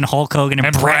and fucking Hulk Hogan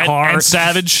and Bret Hart. And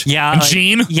Savage. Yeah. And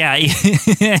Gene. Yeah.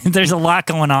 There's a lot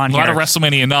going on here. A lot of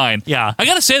WrestleMania 9. Yeah. I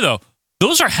gotta say, though,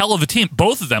 those are hell of a team,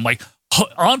 both of them. Like,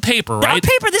 on paper, right? On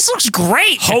paper, this looks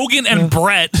great. Hogan and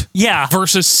Bret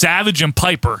versus Savage and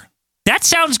Piper. That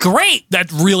sounds great.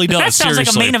 That really does. That sounds like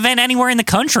a main event anywhere in the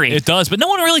country. It does, but no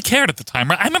one really cared at the time,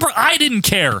 right? I remember I didn't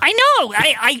care. I know.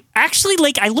 I actually,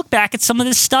 like, I look back at some of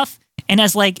this stuff, and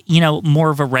as, like, you know, more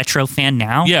of a retro fan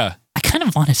now, I kind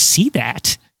of want to see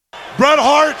that. Bret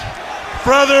Hart,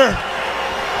 brother,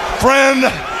 friend,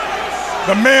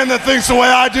 the man that thinks the way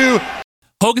I do.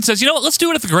 Hogan says, you know what, let's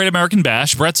do it at the Great American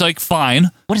Bash. Brett's like, fine.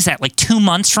 What is that, like 2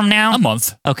 months from now? A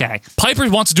month. Okay. Piper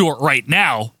wants to do it right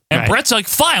now. And Brett's like,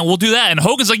 fine, we'll do that. And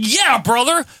Hogan's like, yeah,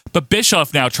 brother. But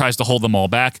Bischoff now tries to hold them all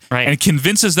back and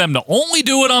convinces them to only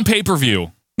do it on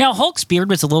pay-per-view. Now, Hulk's beard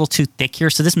was a little too thick here,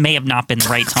 so this may have not been the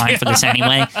right time for this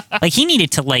anyway. Like, he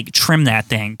needed to, like, trim that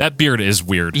thing. That beard is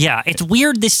weird. Yeah, it's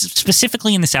weird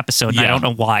specifically in this episode, and I don't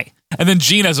know why. And then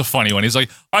Gene has a funny one. He's like,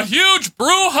 a huge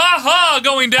brouhaha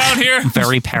going down here.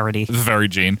 Very parody. Very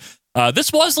Gene.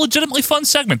 This was a legitimately fun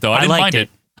segment, though. I didn't mind it.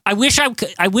 I wish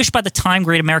by the time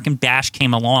Great American Bash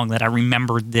came along that I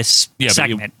remembered this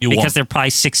segment. You because won't. there are probably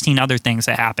 16 other things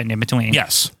that happened in between.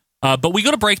 Yes. But we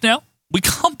go to break now. We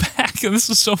come back, and this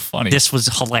is so funny. This was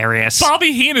hilarious.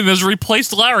 Bobby Heenan has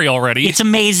replaced Larry already. It's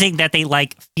amazing that they,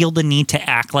 like, feel the need to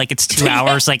act like it's 2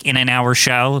 hours, like, in an hour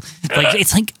show. Like,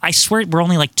 it's like, I swear we're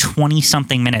only, like,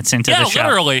 20-something minutes into the show.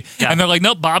 Literally. Yeah. And they're like,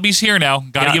 nope, Bobby's here now.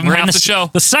 Gotta give him half the show.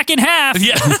 The second half.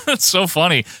 Yeah, that's so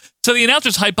funny. So the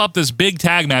announcers hype up this big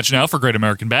tag match now for Great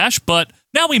American Bash, but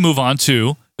now we move on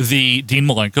to the Dean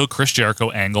Malenko, Chris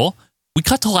Jericho angle. We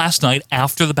cut to last night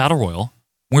after the Battle Royal,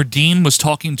 where Dean was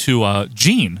talking to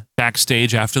Gene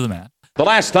backstage after the match. The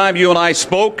last time you and I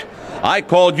spoke, I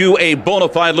called you a bona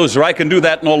fide loser. I can do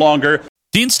that no longer.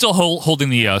 Dean's still holding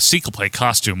the Sequel Play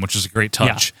costume, which is a great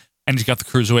touch, and he's got the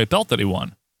Cruiserweight belt that he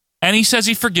won. And he says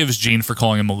he forgives Gene for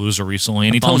calling him a loser recently.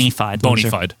 And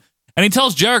Bonafide. And he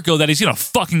tells Jericho that he's going to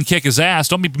fucking kick his ass.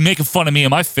 Don't be making fun of me and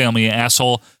my family, you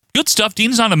asshole. Good stuff.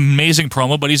 Dean's not an amazing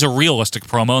promo, but he's a realistic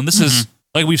promo. And this is,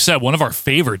 like we've said, one of our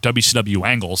favorite WCW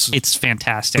angles. It's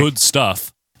fantastic. Good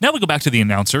stuff. Now we go back to the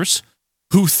announcers,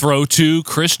 who throw to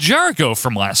Chris Jericho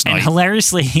from last night. And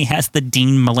hilariously, he has the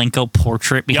Dean Malenko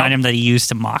portrait behind him that he used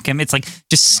to mock him. It's like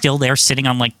just still there sitting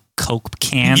on like Coke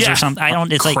cans or something.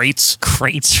 It's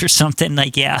crates or something.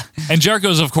 Like, yeah. And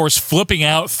Jericho's, of course, flipping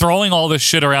out, throwing all this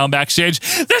shit around backstage.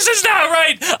 This is not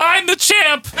right. I'm the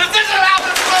champ. This isn't how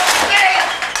this supposed to be.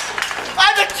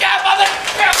 I'm the champ. I'm the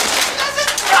champ. This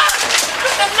is not.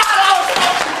 This is not how it's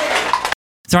supposed to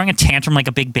be. Throwing a tantrum like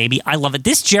a big baby. I love it.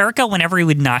 This Jericho, whenever he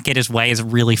would not get his way, is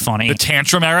really funny. The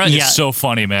tantrum era is so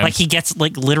funny, man. Like, he gets,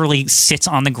 like, literally sits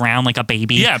on the ground like a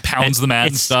baby. Yeah, pounds the mat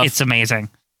and stuff. It's amazing.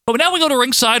 But now we go to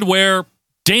ringside where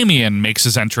Damien makes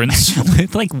his entrance.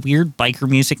 With, like, weird biker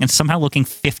music and somehow looking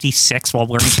 56 while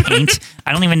wearing paint.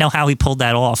 I don't even know how he pulled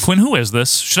that off. Quinn, who is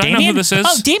this? Should Damien? I know who this is?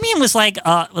 Oh, Damien was like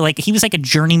he was like a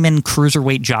journeyman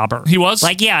cruiserweight jobber. He was?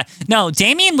 Like, yeah. No,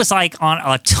 Damien was like on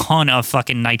a ton of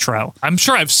fucking Nitro. I'm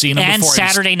sure I've seen him and before.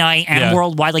 Saturday Night and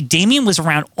Worldwide. Like, Damien was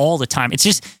around all the time. It's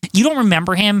just, you don't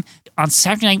remember him. On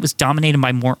Saturday Night was dominated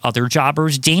by more other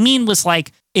jobbers. Damien was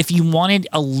like, if you wanted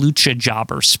a lucha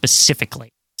jobber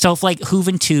specifically. So if like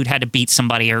Juventud had to beat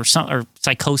somebody or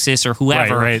Psychosis or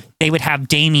whoever, they would have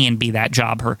Damien be that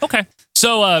jobber. Okay.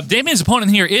 So Damien's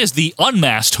opponent here is the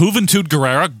unmasked Juventud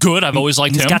Guerrera. Good. I've always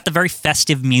liked him. He's got the very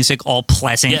festive music, all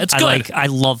pleasant. Yeah, it's good. I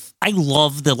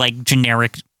love the like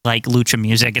generic like lucha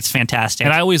music. It's fantastic.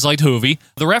 And I always liked Hoovy.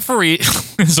 The referee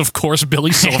is, of course,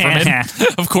 Billy Silverman.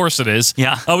 Of course it is.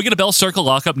 Yeah. We get a bell circle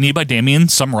lockup knee by Damien.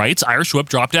 Some rights. Irish whip,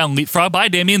 drop down, leapfrog by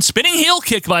Damien. Spinning heel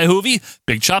kick by Hoovy.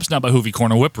 Big chops now by Hoovy.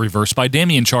 Corner whip, reverse by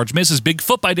Damien. Charge misses. Big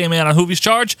foot by Damien on Hoovy's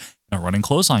charge. And a running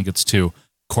clothesline gets two.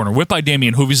 Corner whip by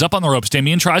Damien. Hoovy's up on the ropes.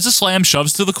 Damien tries a slam,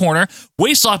 shoves to the corner.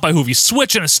 Waist lock by Hoovy.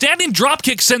 Switch, and a standing drop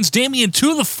kick sends Damien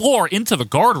to the floor into the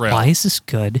guardrail. Why is this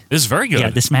good? This is very good. Yeah,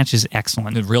 this match is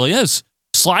excellent. It really is.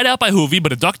 Slide out by Hoovy,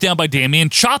 but a duck down by Damien.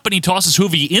 Chop, and he tosses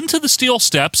Hoovy into the steel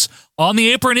steps. On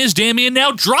the apron is Damien.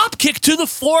 Now drop kick to the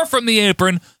floor from the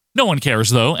apron. No one cares,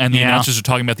 though, and the announcers are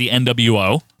talking about the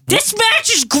NWO. This match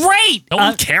is great. No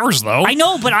one cares, though. I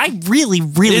know, but I really,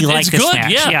 really like this good,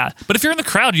 match. Yeah. But if you're in the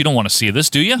crowd, you don't want to see this,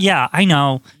 do you? Yeah, I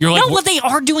know. You're like, well, they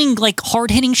are doing like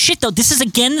hard-hitting shit, though. This is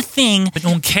again the thing. But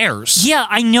no one cares. Yeah,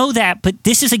 I know that, but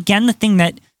this is again the thing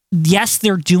that, yes,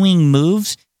 they're doing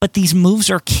moves, but these moves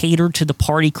are catered to the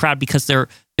party crowd because they're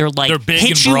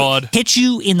big and broad. Hit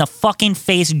you in the fucking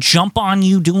face, jump on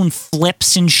you, doing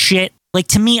flips and shit. Like,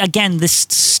 to me, again, this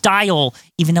style,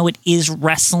 even though it is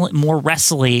more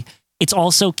wrestly, it's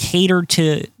also catered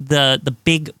to the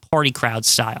big party crowd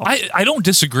style. I don't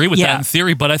disagree with that in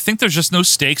theory, but I think there's just no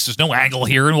stakes. There's no angle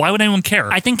here, and why would anyone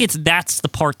care? I think that's the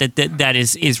part that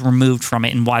is removed from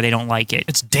it and why they don't like it.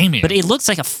 It's Damien. But it looks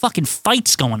like a fucking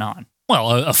fight's going on. Well,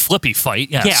 a flippy fight,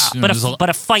 yes. Yeah, but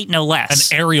a fight no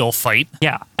less. An aerial fight.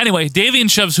 Yeah. Anyway, Damien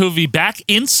shoves Hoovy back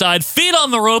inside, feet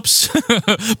on the ropes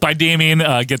by Damien,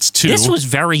 gets two. This was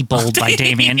very bold by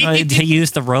Damien to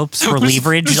use the ropes for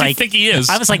leverage. I think he is.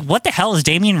 I was like, what the hell is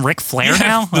Damien Ric Flair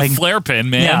now? The Flair pin,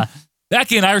 man. Yeah.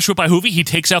 Back in Irish whip by Hoovy, he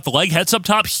takes out the leg, heads up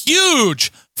top,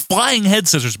 huge flying head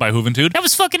scissors by Juventud. That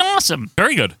was fucking awesome.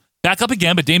 Very good. Back up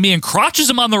again, but Damien crotches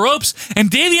him on the ropes, and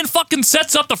Damien fucking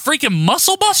sets up the freaking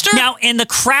muscle buster. Now, and the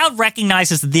crowd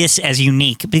recognizes this as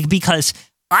unique because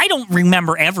I don't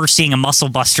remember ever seeing a muscle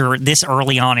buster this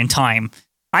early on in time.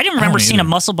 I didn't remember seeing a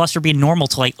muscle buster being normal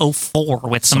till like 04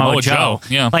 with Samoa Joe.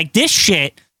 Yeah. Like, this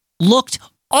shit looked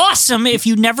awesome if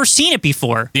you'd never seen it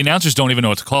before. The announcers don't even know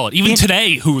what to call it. Even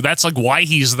today, that's like why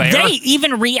he's there. They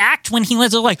even react when he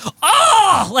lands. They're like,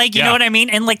 oh! Like, you know what I mean?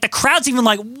 And like the crowd's even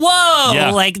like, whoa!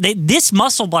 Yeah. Like this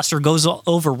muscle buster goes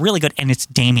over really good, and it's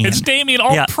Damien. It's Damien,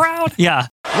 all proud. Yeah.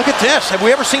 Look at this. Have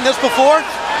we ever seen this before?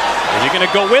 Are you going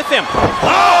to go with him?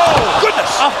 Oh,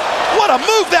 goodness. What a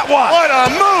move that was. What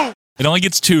a move. It only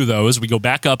gets 2, though, as we go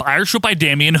back up. Irish whip by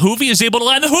Damien. Hoovy is able to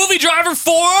land the Hoovy driver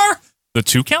for the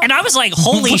 2 count. And I was like,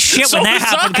 holy shit, So when that was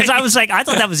happened. Because I was like, I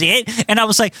thought that was it. And I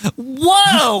was like,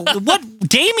 whoa, what?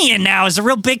 Damien now is a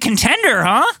real big contender,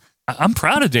 huh? I'm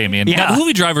proud of Damien. Yeah. Now, the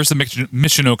Hoovy driver is the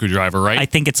Michinoku driver, right? I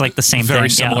think it's like the same thing. Very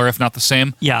similar, if not the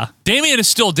same. Yeah. Damien is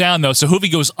still down, though, so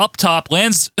Hoovy goes up top,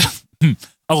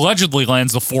 allegedly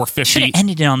lands the 450. Should have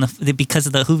ended it on because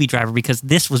of the Hoovy driver, because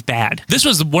this was bad. This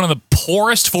was one of the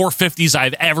poorest 450s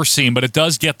I've ever seen, but it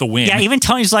does get the win. Yeah, even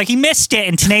Tony's like, he missed it,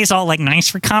 and Tanay's all like,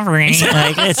 nice recovery.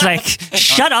 Like, it's like,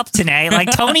 shut up, Tanay. Like,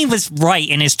 Tony was right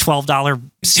in his $12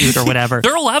 suit or whatever.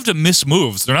 They're allowed to miss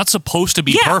moves. They're not supposed to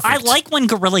be perfect. I like when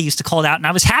Gorilla used to call it out, and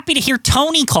I was happy to hear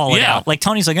Tony call it out. Like,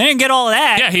 Tony's like, I didn't get all of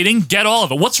that. Yeah, he didn't get all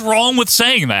of it. What's wrong with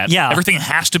saying that? Yeah. Everything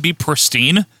has to be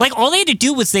pristine. Like, all they had to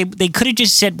do was they could have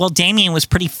just said, well, Damien was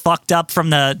pretty fucked up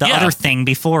from the other thing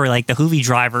before, like the Hoovy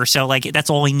driver, so like that's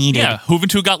all he needed. Yeah,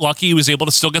 Juventud got lucky. He was able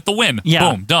to still get the win.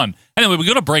 Yeah. Boom, done. Anyway, we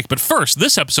go to break, but first,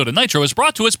 this episode of Nitro is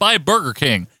brought to us by Burger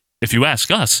King. If you ask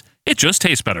us, it just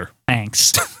tastes better.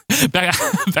 Thanks.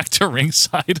 back to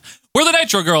ringside, where the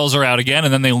Nitro girls are out again,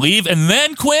 and then they leave, and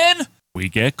then, Quinn, we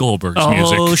get Goldberg's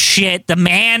music. Oh, shit. The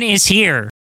man is here.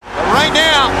 Right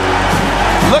now,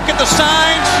 look at the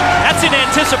signs. That's an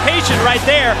anticipation right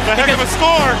there. The heck of a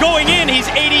score. Going in, he's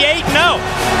 88-0.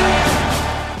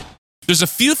 There's a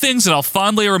few things that I'll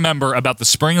fondly remember about the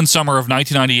spring and summer of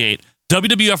 1998,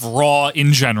 WWF Raw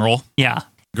in general. Yeah.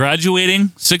 Graduating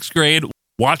 6th grade,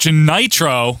 watching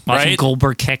Nitro, Watching right?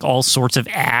 Goldberg kick all sorts of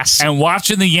ass. And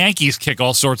watching the Yankees kick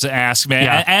all sorts of ass, man.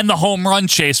 Yeah. And the home run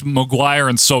chase, McGuire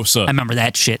and Sosa. I remember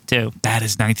that shit, too. That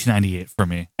is 1998 for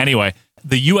me. Anyway,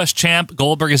 the U.S. champ,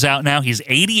 Goldberg, is out now. He's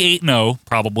 88-0,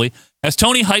 probably. As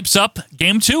Tony hypes up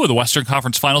Game 2 of the Western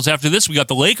Conference Finals after this, we got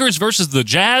the Lakers versus the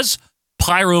Jazz.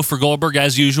 Pyro for Goldberg,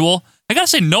 as usual. I gotta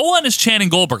say, no one is chanting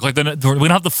Goldberg. Like, we don't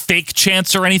have the fake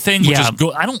chants or anything. Which is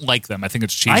I don't like them. I think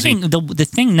it's cheesy. I think the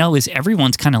thing, though, is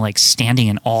everyone's kind of like standing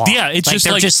in awe. Yeah, it's like, just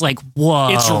they're like... just like, whoa.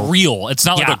 It's real. It's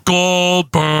not like a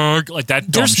Goldberg, like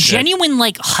that dumb There's shit. genuine,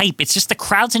 like, hype. It's just the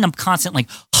crowd's in a constant, like,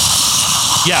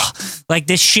 yeah. Like,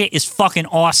 this shit is fucking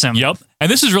awesome. Yep. And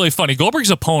this is really funny.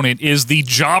 Goldberg's opponent is the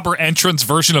jobber entrance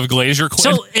version of Glacier.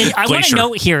 Quinn. So I want to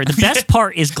note here, the best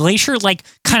part is Glacier, like,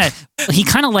 kind of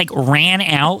ran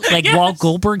out, like, while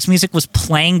Goldberg's music was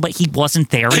playing, but he wasn't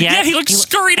there yet. Yeah, he like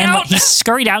scurried and, out. Like, he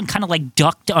scurried out and kind of like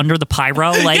ducked under the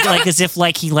pyro, like as if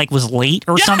like he like was late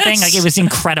or something. Like, it was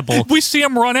incredible. We see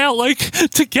him run out like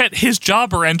to get his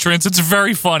jobber entrance. It's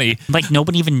very funny. Like,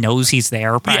 nobody even knows he's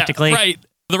there practically. Yeah, right.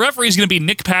 The referee is going to be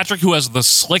Nick Patrick, who has the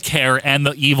slick hair and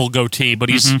the evil goatee, but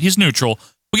he's neutral.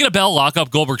 We get a bell lockup.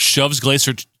 Goldberg shoves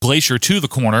Glacier to the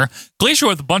corner. Glacier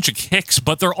with a bunch of kicks,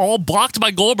 but they're all blocked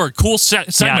by Goldberg. Cool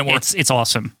segment work. It's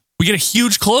awesome. We get a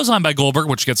huge clothesline by Goldberg,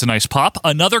 which gets a nice pop.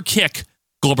 Another kick.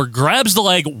 Goldberg grabs the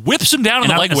leg, whips him down on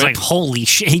the leg whip. Like, holy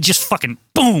shit. He just fucking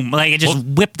boom. Like, it just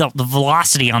whipped up. The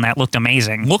velocity on that looked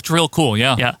amazing. Looked real cool,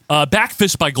 yeah. Back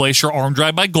fist by Glacier, arm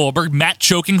drive by Goldberg, Matt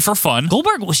choking for fun.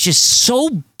 Goldberg was just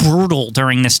so brutal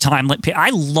during this time. I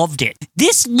loved it.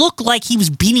 This looked like he was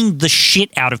beating the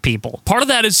shit out of people. Part of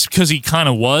that is because he kind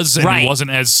of was, and he wasn't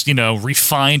as,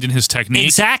 refined in his technique.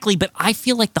 Exactly, but I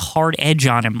feel like the hard edge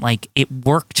on him, like, it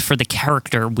worked for the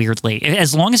character weirdly.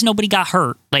 As long as nobody got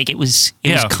hurt, like, it was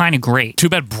kind of great. Too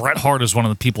bad Bret Hart is one of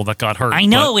the people that got hurt. I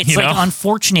know, it's like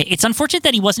unfortunate. It's unfortunate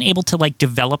that he wasn't able to like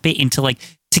develop it into like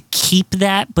to keep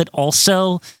that, but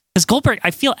also because Goldberg,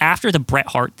 I feel after the Bret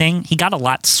Hart thing, he got a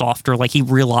lot softer. Like, he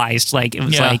realized like it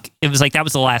was like that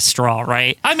was the last straw,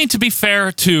 right? I mean, to be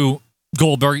fair to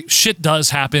Goldberg, shit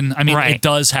does happen. I mean, it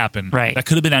does happen. Right. That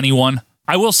could have been anyone.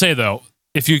 I will say though,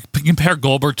 if you compare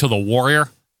Goldberg to the Warrior,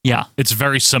 Yeah. It's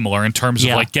very similar in terms of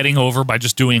like getting over by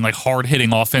just doing like hard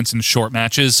hitting offense in short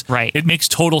matches. Right. It makes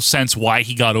total sense why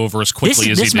he got over as quickly as he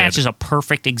did. This match is a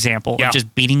perfect example of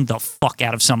just beating the fuck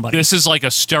out of somebody. This is like a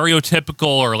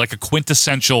stereotypical or like a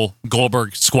quintessential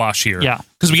Goldberg squash here. Yeah.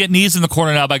 Because we get knees in the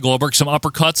corner now by Goldberg, some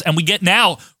uppercuts, and we get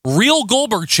now real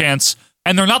Goldberg chants.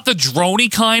 And they're not the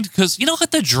droney kind, because you know what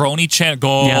the droney chant,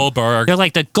 Goldberg. They're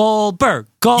like the Goldberg.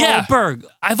 Yeah.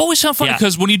 I've always found funny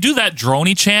because when you do that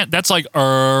droney chant, that's like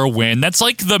Irwin. That's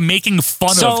like the making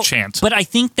fun of chant. But I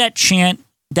think that chant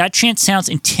sounds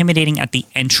intimidating at the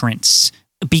entrance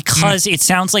because it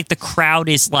sounds like the crowd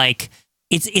is like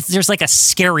it's there's like a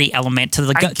scary element to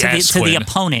the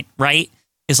opponent, right?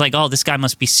 It's like, oh, this guy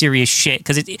must be serious shit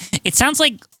because it sounds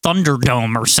like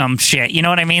Thunderdome or some shit. You know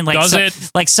what I mean? Like,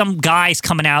 like some guy's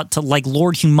coming out to like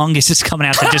Lord Humongous is coming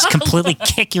out to just completely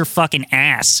kick your fucking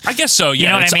ass. I guess so. Yeah, you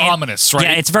know it's what I mean? ominous, right?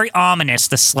 Yeah, it's very ominous.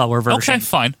 The slower version. Okay,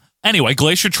 fine. Anyway,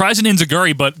 Glacier tries an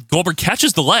enziguri, but Goldberg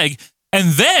catches the leg, and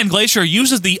then Glacier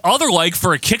uses the other leg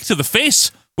for a kick to the face,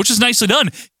 which is nicely done.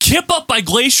 Kip up by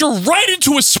Glacier right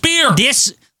into a spear.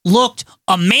 This looked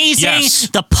amazing. Yes.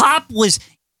 The pop was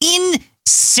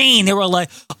insane. They were like,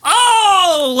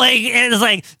 oh, like it was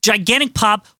like gigantic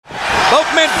pop.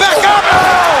 Both men back up.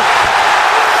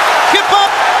 Kip up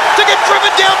to get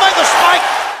driven down by the spike.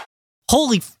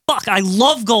 Holy fuck, I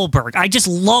love Goldberg. I just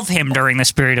love him during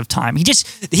this period of time. He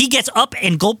gets up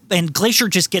and Glacier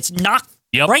just gets knocked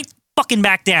right fucking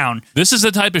back down. This is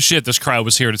the type of shit this crowd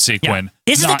was here to see, Quinn.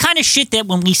 This is the kind of shit that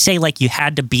when we say like you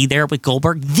had to be there with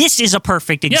Goldberg, this is a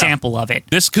perfect example of it.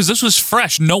 Because this was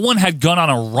fresh. No one had gone on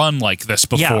a run like this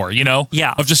before, you know?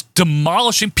 Yeah. Of just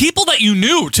demolishing people that you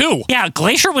knew, too. Yeah,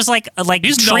 Glacier was like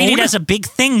he's treated as a big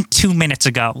thing 2 minutes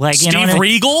ago. Like Steve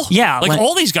Regal? Yeah. Like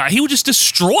all these guys, he would just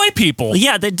destroy people.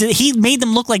 Yeah, he made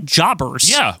them look like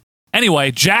jobbers. Yeah.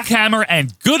 Anyway, Jackhammer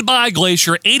and goodbye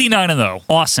Glacier, 89-0.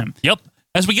 Awesome. Yep.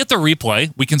 As we get the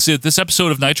replay, we can see that this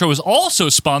episode of Nitro is also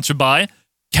sponsored by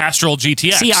Castrol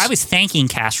GTX. See, I was thanking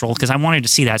Castrol because I wanted to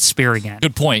see that spear again.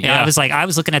 Good point. Yeah. I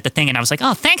was looking at the thing and I was like,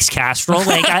 oh, thanks, Castrol.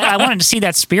 Like, I wanted to see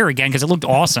that spear again because it looked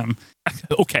awesome.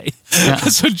 Okay. Yeah.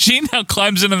 So Gene now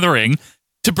climbs into the ring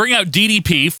to bring out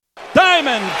DDP.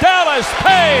 Diamond Dallas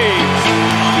Page.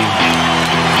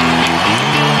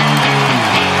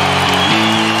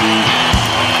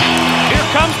 Here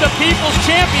comes the People's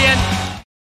Champion.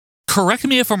 Correct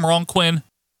me if I'm wrong, Quinn.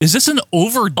 Is this an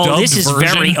overdubbed version? Oh, this is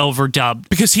very overdubbed.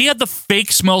 Because he had the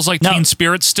fake Smells Like Teen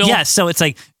Spirit still? Yes, so it's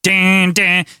like, dun,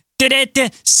 dun,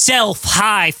 self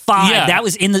high five. Yeah. That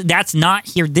was that's not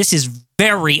here. This is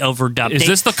very overdubbed. Is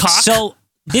this the cock? So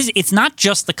it's not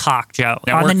just the cock, Joe.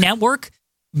 On the network,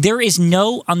 on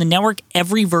the network,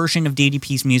 every version of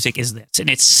DDP's music is this, and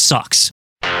it sucks.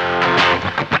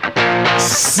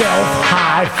 Self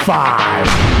high five.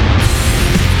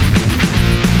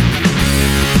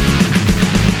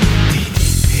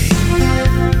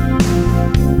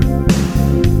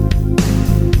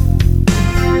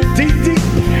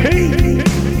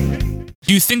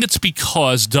 Do you think it's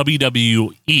because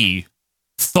WWE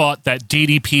thought that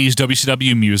DDP's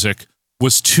WCW music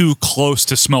was too close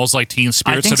to Smells Like Teen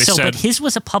Spirit? I think so they said, but his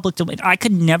was a public domain. I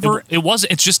could never... It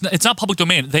wasn't. It's not public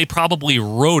domain. They probably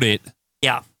wrote it.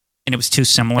 Yeah. And it was too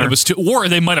similar. Or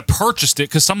they might have purchased it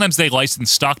because sometimes they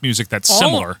license stock music that's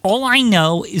similar. All I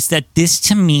know is that this,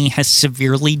 to me, has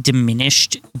severely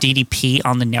diminished DDP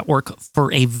on the network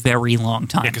for a very long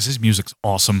time. Yeah, because his music's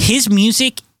awesome. His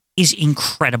music is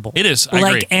incredible. It is. I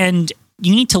agree. And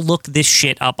you need to look this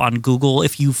shit up on Google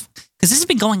because this has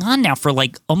been going on now for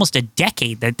like almost a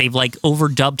decade that they've like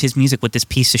overdubbed his music with this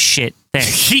piece of shit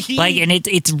thing. And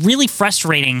it's really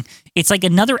frustrating. It's like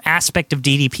another aspect of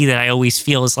DDP that I always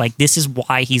feel is like this is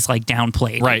why he's like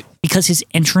downplayed, right? Because his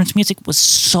entrance music was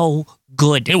so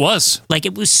good. It was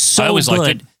it was so I always good.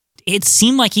 liked it. It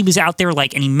seemed like he was out there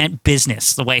and he meant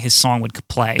business the way his song would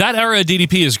play. That era of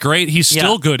DDP is great. He's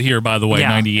still good here, by the way,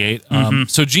 98.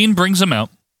 So Gene brings him out,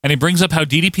 and he brings up how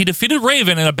DDP defeated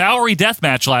Raven in a Bowery death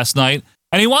match last night,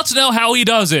 and he wants to know how he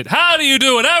does it. How do you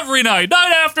do it every night,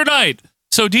 night after night?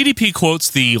 So DDP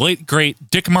quotes the late, great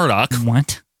Dick Murdoch.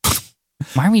 What?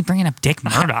 Why are we bringing up Dick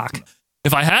Murdoch?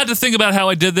 If I had to think about how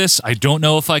I did this, I don't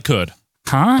know if I could.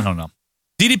 Huh? I don't know.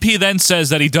 DDP then says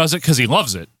that he does it because he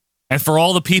loves it. And for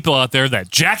all the people out there that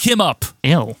jack him up.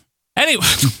 Ew. Anyway,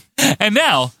 and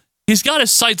now he's got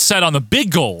his sights set on the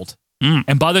big gold.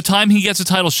 And by the time he gets a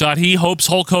title shot, he hopes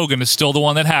Hulk Hogan is still the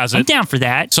one that has it. I'm down for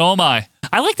that. So am I.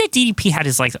 I like that DDP had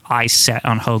his eyes set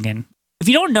on Hogan. if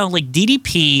you don't know, like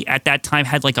DDP at that time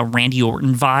had like a Randy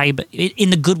Orton vibe in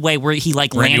the good way, where he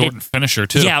like Randy landed Orton finisher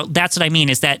too. Yeah, that's what I mean.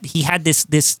 Is that he had this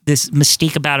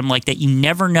mystique about him, like that you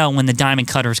never know when the Diamond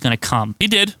Cutter is going to come. He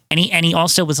did, and he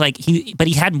also was like but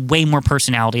he had way more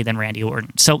personality than Randy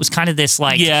Orton. So it was kind of this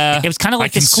like it was kind of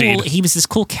like this cool. He was this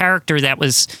cool character that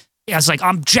was. I was like,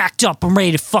 I'm jacked up, I'm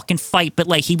ready to fucking fight, but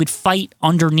like he would fight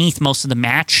underneath most of the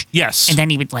match. Yes, and then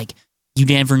he would like. You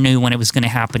never knew when it was going to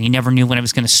happen. You never knew when it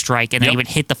was going to strike. And then he would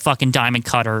hit the fucking Diamond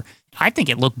Cutter. I think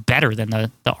it looked better than the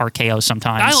RKO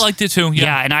sometimes. I liked it too.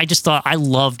 Yeah, and I just thought I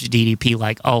loved DDP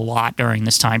like a lot during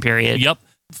this time period. Yep.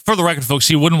 For the record, folks,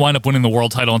 he wouldn't wind up winning the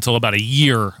world title until about a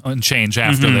year and change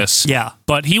after this. Yeah.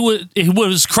 But he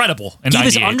was credible in 98.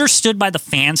 He was understood by the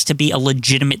fans to be a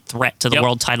legitimate threat to the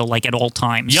world title, like at all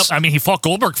times. Yep. I mean, he fought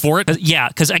Goldberg for it. Yeah,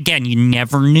 because again, you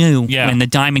never knew when the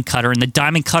Diamond Cutter, and the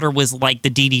Diamond Cutter was like the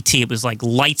DDT. It was like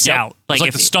lights out. Like, it was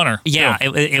like the stunner. Yeah,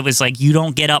 it was like you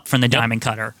don't get up from the Diamond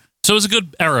Cutter. So it was a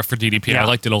good era for DDP. I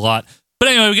liked it a lot. But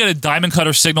anyway, we get a Diamond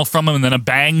Cutter signal from him and then a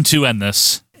bang to end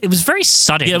this. It was very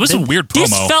sudden. Yeah, it was a weird promo.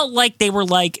 This felt like they were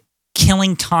like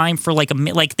killing time for like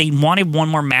like they wanted one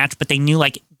more match, but they knew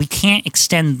like we can't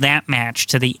extend that match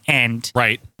to the end.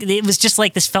 Right. It was just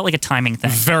like this felt like a timing thing.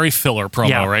 Very filler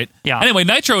promo, right? Yeah. Anyway,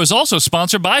 Nitro is also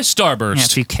sponsored by Starburst. Yeah,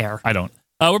 if you care. I don't.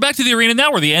 We're back to the arena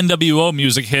now where the NWO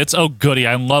music hits. Oh, goody.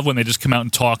 I love when they just come out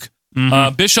and talk.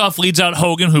 Bischoff leads out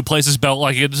Hogan, who plays his belt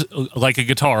like a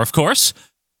guitar, of course.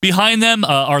 Behind them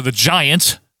are the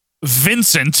Giant,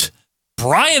 Vincent,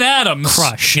 Brian Adams.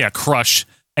 Crush. Yeah, Crush.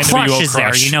 NWO Crush is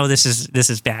Crush. there. You know this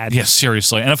is bad. Yes,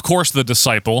 seriously. And of course, the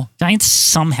Disciple. Giant's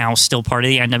somehow still part of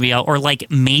the NWO, or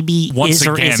like maybe Once is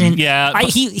or again, isn't. yeah.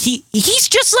 He's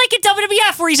just like in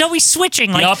WWF where he's always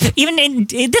switching. Like even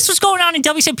this was going on in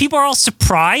WCW, people are all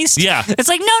surprised. Yeah, it's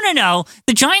like no.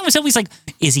 The Giant was always like,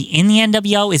 is he in the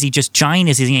NWO? Is he just Giant?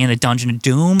 Is he in the Dungeon of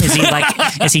Doom? Is he like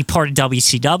is he part of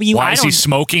WCW? Why is he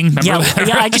smoking? Remember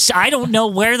that? I don't know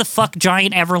where the fuck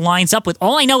Giant ever lines up with.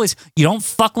 All I know is you don't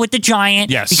fuck with the Giant.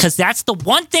 Yes. Because that's the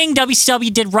one thing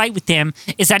WCW did right with him,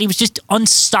 is that he was just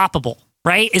unstoppable,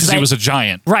 right? Because he was a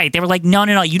giant. Right. They were like, no,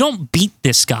 you don't beat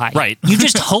this guy. Right. You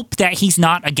just hope that he's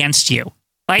not against you.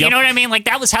 Like, you know what I mean? Like,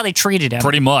 that was how they treated him.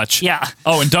 Pretty much. Yeah.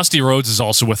 Oh, and Dusty Rhodes is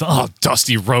also with... Oh,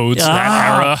 Dusty Rhodes,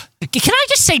 that era. Can I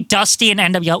just say Dusty and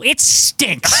NWO? It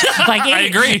stinks. Like, I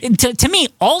agree. To me,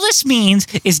 all this means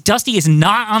is Dusty is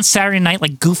not on Saturday night,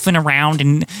 like, goofing around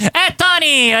and, hey,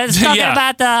 Tony, I was talking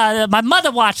about my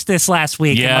mother watched this last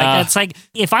week. Yeah. And like, it's like,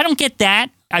 if I don't get that,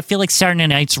 I feel like Saturday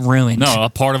night's ruined. No, a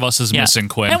part of us is missing,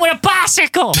 Quinn. And with a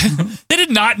bicycle. They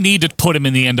did not need to put him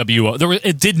in the NWO.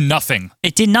 It did nothing.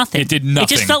 It did nothing. It did nothing. It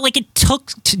just felt like it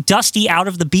took Dusty out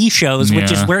of the B shows,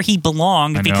 which is where he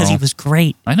belonged because he was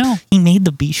great. I know. He made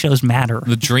the B shows matter.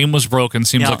 The dream was broken.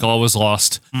 Seems like all was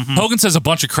lost. Hogan says a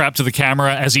bunch of crap to the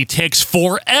camera as he takes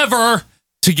forever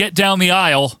to get down the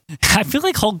aisle. I feel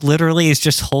like Hulk literally is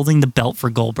just holding the belt for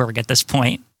Goldberg at this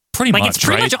point. Pretty much, it's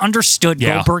pretty much understood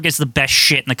Goldberg is the best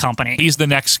shit in the company. He's the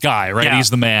next guy, right? Yeah. He's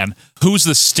the man. Who's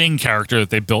the Sting character that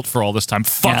they built for all this time?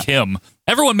 Fuck him.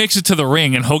 Everyone makes it to the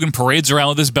ring, and Hogan parades around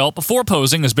with his belt before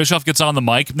posing as Bischoff gets on the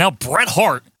mic. Now, Bret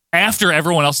Hart, after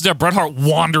everyone else is there, Bret Hart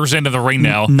wanders into the ring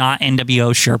now. Not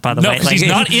NWO shirt, by the way. No, because he's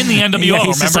not in the NWO,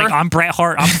 he's just remember? like, I'm Bret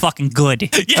Hart, I'm fucking good.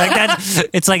 Like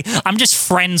it's like, I'm just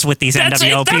friends with these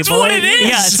NWO people. That's what it is.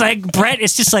 Yeah, it's like, Bret,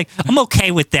 it's just like, I'm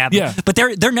okay with them. Yeah. But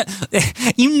they're not,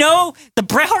 the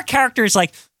Bret Hart character is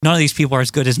like, none of these people are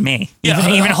as good as me.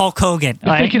 Even Hulk Hogan.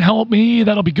 If they can help me,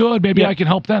 that'll be good. Maybe I can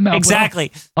help them out.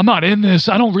 Exactly. I'm not in this.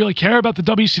 I don't really care about the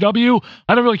WCW.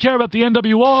 I don't really care about the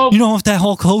NWO. You know, if that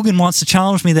Hulk Hogan wants to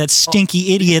challenge me, that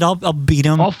stinky idiot, I'll beat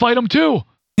him. I'll fight him too.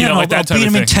 I'll beat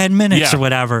him in 10 minutes or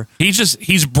whatever.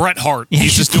 He's Bret Hart.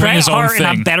 He's just doing Bret his own Hart thing. And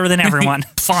I'm better than everyone.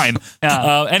 Fine.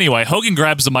 Anyway, Hogan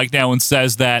grabs the mic now and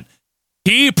says that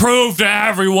he proved to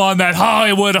everyone that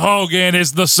Hollywood Hogan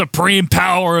is the supreme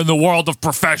power in the world of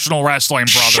professional wrestling,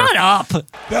 brother. Shut up.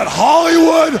 That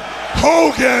Hollywood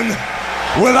Hogan,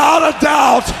 without a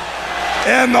doubt,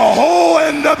 and the whole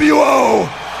NWO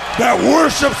that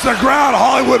worships the ground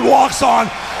Hollywood walks on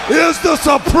is the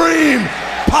supreme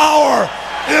power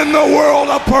in the world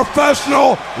of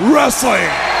professional wrestling.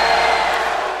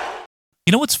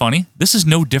 You know what's funny? This is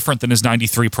no different than his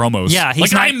 93 promos. Yeah,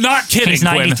 I'm not kidding. He's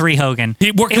 93 Hogan.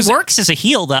 It works as a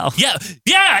heel, though.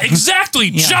 Yeah, exactly,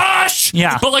 Josh.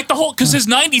 Yeah, but like because his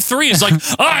 93 is like,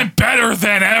 I'm better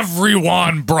than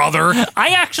everyone, brother. I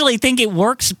actually think it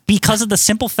works because of the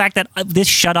simple fact that this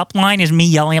 "shut up" line is me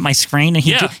yelling at my screen, and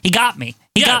he got me.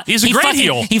 He's a great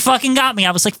heel. He fucking got me.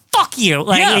 I was like, fuck you.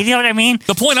 Like, you know what I mean?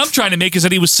 The point I'm trying to make is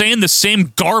that he was saying the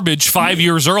same garbage 5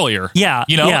 years earlier. Yeah.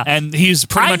 You know, and he's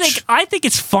pretty much. I think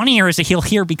it's funnier as a heel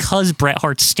here because Bret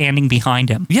Hart's standing behind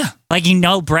him. Yeah. Like,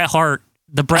 Bret Hart,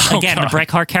 the Bret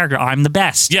Hart character, I'm the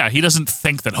best. Yeah, he doesn't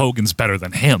think that Hogan's better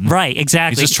than him. Right,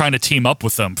 exactly. He's just trying to team up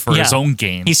with them for his own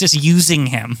gain. He's just using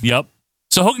him. Yep.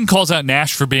 So Hogan calls out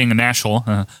Nash for being a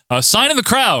Nashhole. A sign in the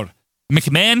crowd.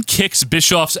 McMahon kicks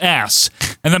Bischoff's ass.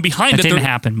 And then behind it... That didn't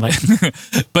happen,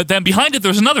 but... But then behind it,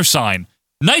 there's another sign.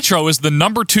 Nitro is the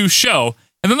 #2 show.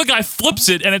 And then the guy flips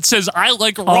it, and it says, I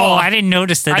like Raw. Oh, I didn't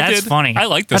notice that. That's funny. I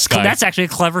like this guy. That's actually a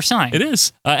clever sign. It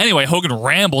is. Anyway, Hogan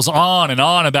rambles on and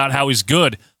on about how he's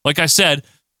good. Like I said,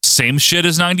 same shit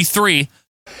as 93.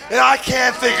 And I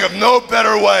can't think of no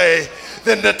better way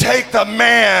than to take the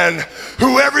man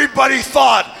who everybody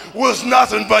thought was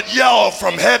nothing but yellow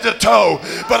from head to toe.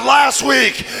 But last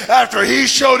week, after he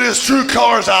showed his true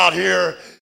colors out here...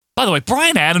 By the way,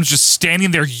 Bryan Adams just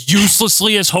standing there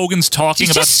uselessly as Hogan's talking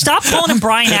about... Just stop calling him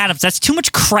Bryan Adams. That's too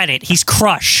much credit. He's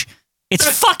Crush.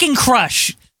 It's fucking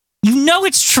Crush. You know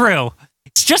it's true.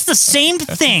 It's just the same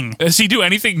thing. Does he do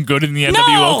anything good in the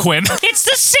NWO, Quinn? It's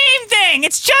the same thing.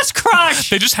 It's just Crush.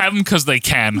 They just have him because they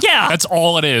can. Yeah. That's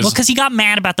all it is. Well, because he got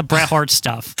mad about the Bret Hart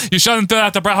stuff. You shouldn't do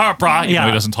that to Bret Hart, Brian. Yeah. No,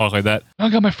 he doesn't talk like that. I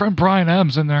got my friend Bryan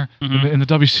Adams in there in the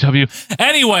WCW.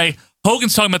 Anyway,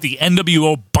 Hogan's talking about the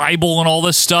NWO Bible and all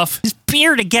this stuff. His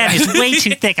beard, again, is way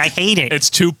too thick. I hate it. It's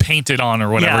too painted on or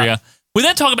whatever, yeah. We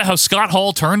then talk about how Scott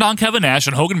Hall turned on Kevin Nash,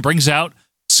 and Hogan brings out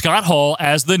Scott Hall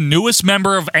as the newest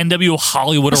member of NWO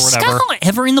Hollywood or whatever. Scott Hall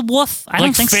ever in the Wolf? I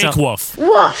don't think so. Fake Wolf.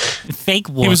 Fake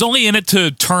Wolf. He was only in it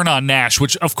to turn on Nash,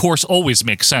 which of course always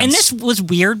makes sense. And this was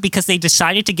weird because they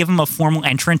decided to give him a formal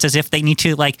entrance as if they need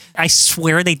to, like, I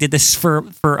swear they did this for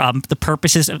the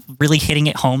purposes of really hitting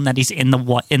it home that he's in the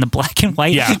black and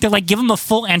white. Yeah. They're like, give him a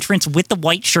full entrance with the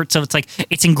white shirt so it's like,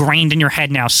 it's ingrained in your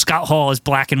head now. Scott Hall is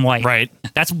black and white. Right.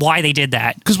 That's why they did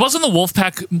that. Because wasn't the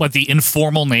Wolfpack like the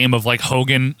informal name of like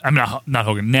Hogan? I'm not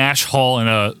Hogan. Nash, Hall,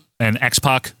 and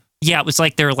X-Pac. Yeah, it was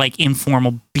like they're like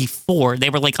informal before.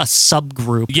 They were like a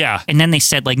subgroup. Yeah. And then they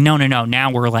said like, no.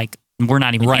 Now we're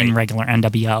not even in regular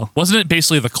NWO. Wasn't it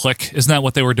basically the Clique? Isn't that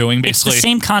what they were doing basically? It's the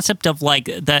same concept of like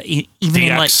even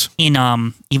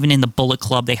in the Bullet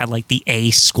Club they had like the A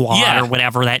Squad or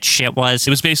whatever that shit was. It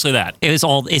was basically that.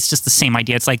 It's just the same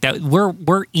idea. It's like that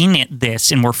we're in it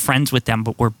this and we're friends with them,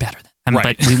 but we're better than them.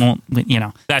 Right. But we won't,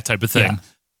 that type of thing. Yeah.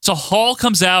 So Hall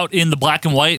comes out in the black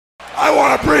and white. I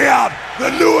want to bring out the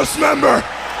newest member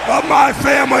of my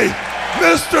family,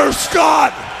 Mr.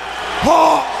 Scott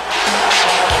Hall.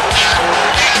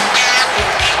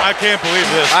 I can't believe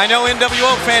this. I know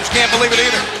NWO fans can't believe it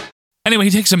either. Anyway, he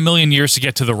takes a million years to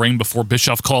get to the ring before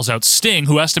Bischoff calls out Sting,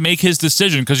 who has to make his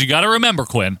decision because you got to remember,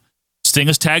 Quinn, Sting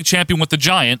is tag champion with the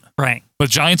Giant. Right. But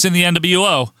Giant's in the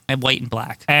NWO. And white and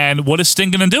black. And what is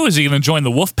Sting going to do? Is he going to join the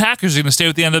Wolfpack or is he going to stay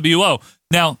with the NWO?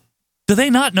 Now, do they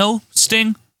not know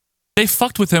Sting? They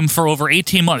fucked with him for over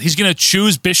 18 months. He's going to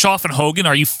choose Bischoff and Hogan?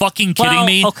 Are you fucking kidding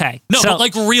me? Okay. No, but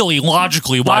like really,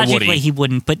 logically, why would he? Logically, he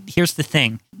wouldn't. But here's the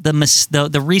thing.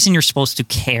 The reason you're supposed to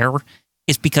care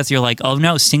is because you're like, oh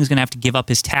no, Sting's going to have to give up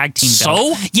his tag team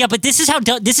belt. So? Yeah, but this is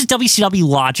WCW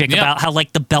logic about how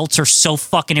like the belts are so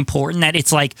fucking important that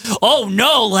it's like, oh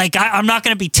no, like I'm not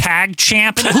going to be tag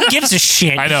champ. Who gives a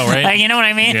shit? I know, right? You know what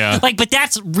I mean? Yeah. Like, but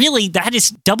that is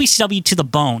WCW to the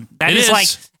bone. That is like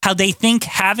how they think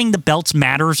having the belts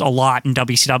matters a lot in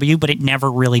WCW, but it never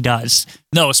really does.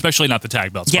 No, especially not the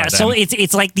tag belts. Yeah, so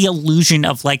it's like the illusion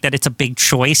of like that it's a big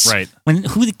choice. Right. When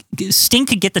Sting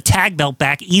could get the tag belt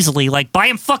back easily, like by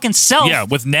him fucking self. Yeah,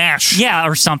 with Nash. Yeah,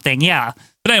 or something, yeah.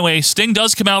 But anyway, Sting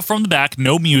does come out from the back,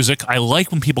 no music. I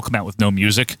like when people come out with no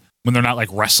music, when they're not like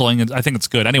wrestling. I think it's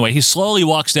good. Anyway, he slowly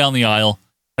walks down the aisle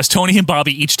as Tony and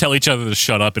Bobby each tell each other to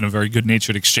shut up in a very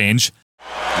good-natured exchange.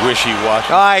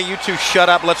 Wishy-washy. All right, you two shut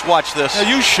up. Let's watch this.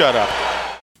 Now you shut up.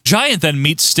 Giant then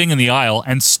meets Sting in the aisle,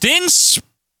 and Sting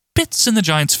spits in the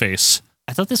Giant's face.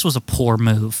 I thought this was a poor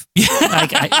move.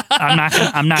 Like, I'm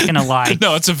not gonna lie.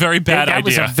 No, it's a very bad idea. That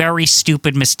was a very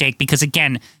stupid mistake because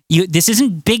again, this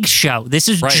isn't Big Show. This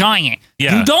is Giant.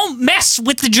 Yeah. You don't mess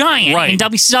with the Giant in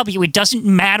WCW. It doesn't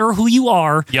matter who you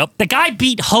are. Yep. The guy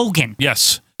beat Hogan.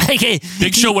 Yes.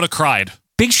 Big Show would have cried.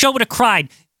 Big Show would have cried.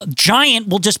 Giant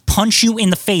will just punch you in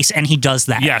the face, and he does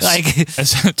that. Yes.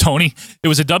 Like, Tony, it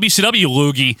was a WCW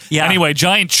loogie. Yeah. Anyway,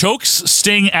 Giant chokes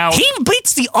Sting out. He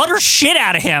beats the utter shit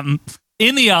out of him.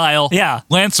 in the aisle. Yeah.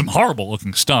 Lands some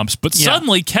horrible-looking stumps. But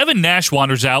suddenly, Kevin Nash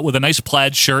wanders out with a nice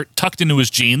plaid shirt tucked into his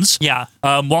jeans. Yeah.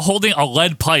 While holding a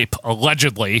lead pipe,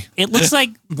 allegedly. It looks like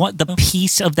the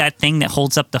piece of that thing that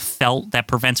holds up the felt that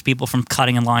prevents people from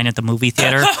cutting in line at the movie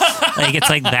theater. Like, it's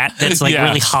like that. That's like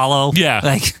really hollow. Yeah.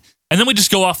 Like, and then we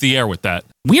just go off the air with that.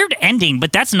 Weird ending,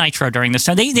 but that's Nitro during this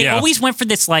time. They always went for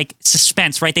this, like,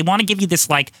 suspense, right? They want to give you this,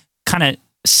 like, kind of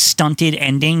stunted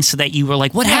ending so that you were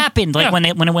like, what happened? Like, when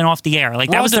it went off the air.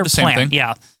 Like, that was their plan. Thing.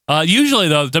 Yeah. Usually,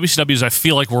 though, WCWs, I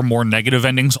feel like were more negative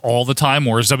endings all the time,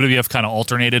 whereas WWF kind of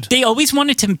alternated. They always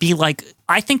wanted to be like,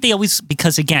 I think they always,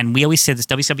 because again, we always say this,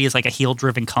 WCW is like a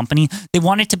heel-driven company. They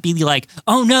want it to be like,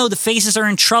 oh no, the faces are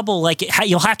in trouble. Like,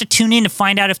 you'll have to tune in to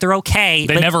find out if they're okay.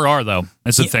 They never are, though.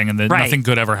 That's the thing, and nothing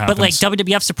good ever happens. But like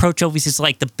WWF's approach always is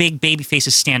like the big baby face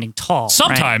is standing tall.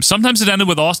 Sometimes it ended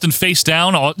with Austin face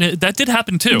down. That did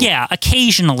happen too. Yeah,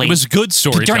 occasionally. It was good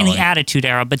storytelling during the Attitude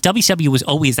Era, but WCW was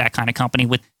always that kind of company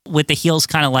with the heels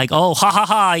kind of like, oh, ha ha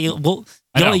ha,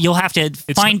 you'll have to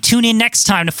tune in next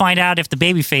time to find out if the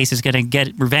baby face is going to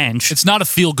get revenge. It's not a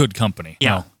feel good company.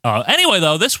 Yeah. No. Anyway,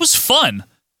 though, this was fun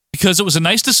because it was a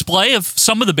nice display of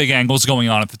some of the big angles going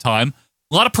on at the time.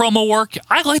 A lot of promo work.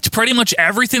 I liked pretty much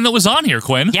everything that was on here,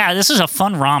 Quinn. Yeah, this is a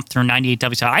fun romp through 98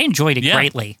 WCW. I enjoyed it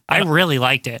greatly. I really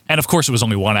liked it. And of course, it was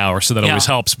only 1 hour, so that always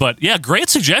helps. But yeah, great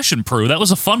suggestion, Prue. That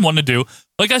was a fun one to do.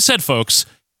 Like I said, folks,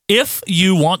 if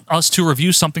you want us to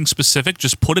review something specific,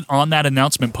 just put it on that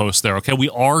announcement post there, okay? We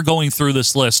are going through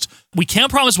this list. We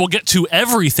can't promise we'll get to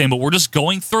everything, but we're just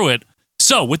going through it.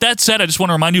 So with that said, I just want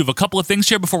to remind you of a couple of things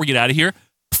here before we get out of here.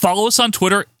 Follow us on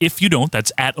Twitter. If you don't, that's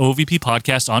at OVP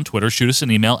Podcast on Twitter. Shoot us an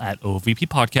email at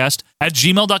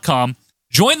ovppodcast@gmail.com.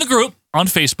 Join the group on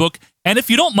Facebook. And if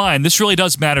you don't mind, this really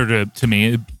does matter to me.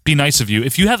 It'd be nice of you.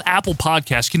 If you have Apple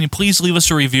Podcasts, can you please leave us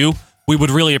a review? We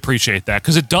would really appreciate that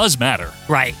because it does matter.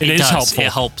 Right. It is helpful.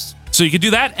 It helps. So you can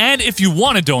do that. And if you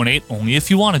want to donate, only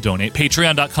if you want to donate,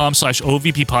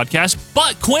 patreon.com/OVP Podcast.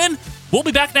 But Quinn, we'll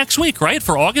be back next week, right?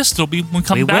 For August, it'll be when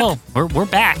coming back. We will. We're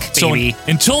back, baby. So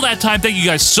until that time, thank you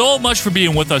guys so much for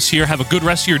being with us here. Have a good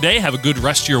rest of your day. Have a good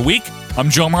rest of your week. I'm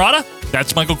Joe Murata.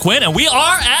 That's Michael Quinn, and we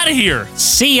are out of here.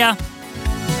 See ya.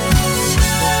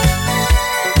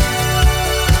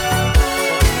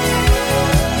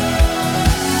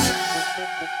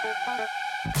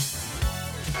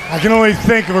 I can only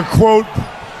think of a quote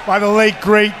by the late,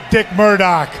 great Dick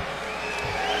Murdoch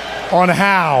on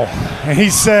how. And he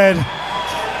said,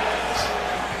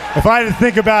 if I had to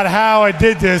think about how I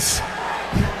did this,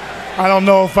 I don't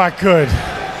know if I could.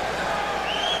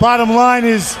 Bottom line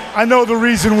is, I know the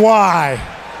reason why.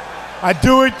 I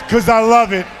do it because I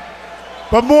love it.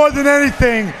 But more than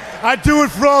anything, I do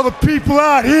it for all the people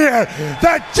out here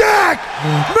that jack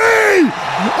me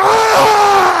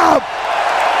up!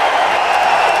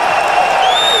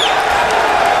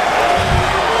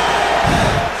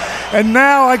 And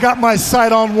now I got my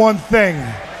sight on one thing,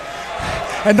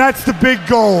 and that's the big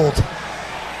gold.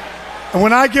 And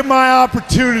when I get my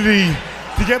opportunity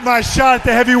to get my shot at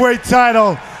the heavyweight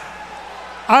title,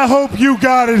 I hope you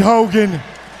got it, Hogan,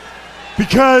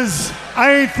 because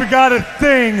I ain't forgot a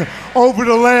thing over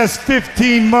the last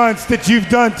 15 months that you've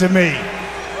done to me.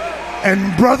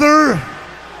 And brother,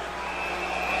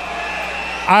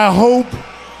 I hope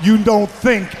you don't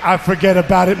think I forget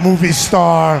about it, movie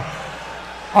star.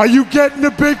 Are you getting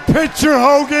the big picture,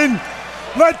 Hogan?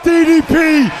 Let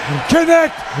DDP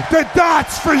connect the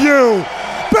dots for you.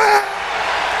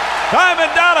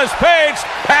 Diamond Dallas Page.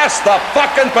 Pass the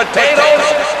fucking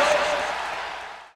potatoes.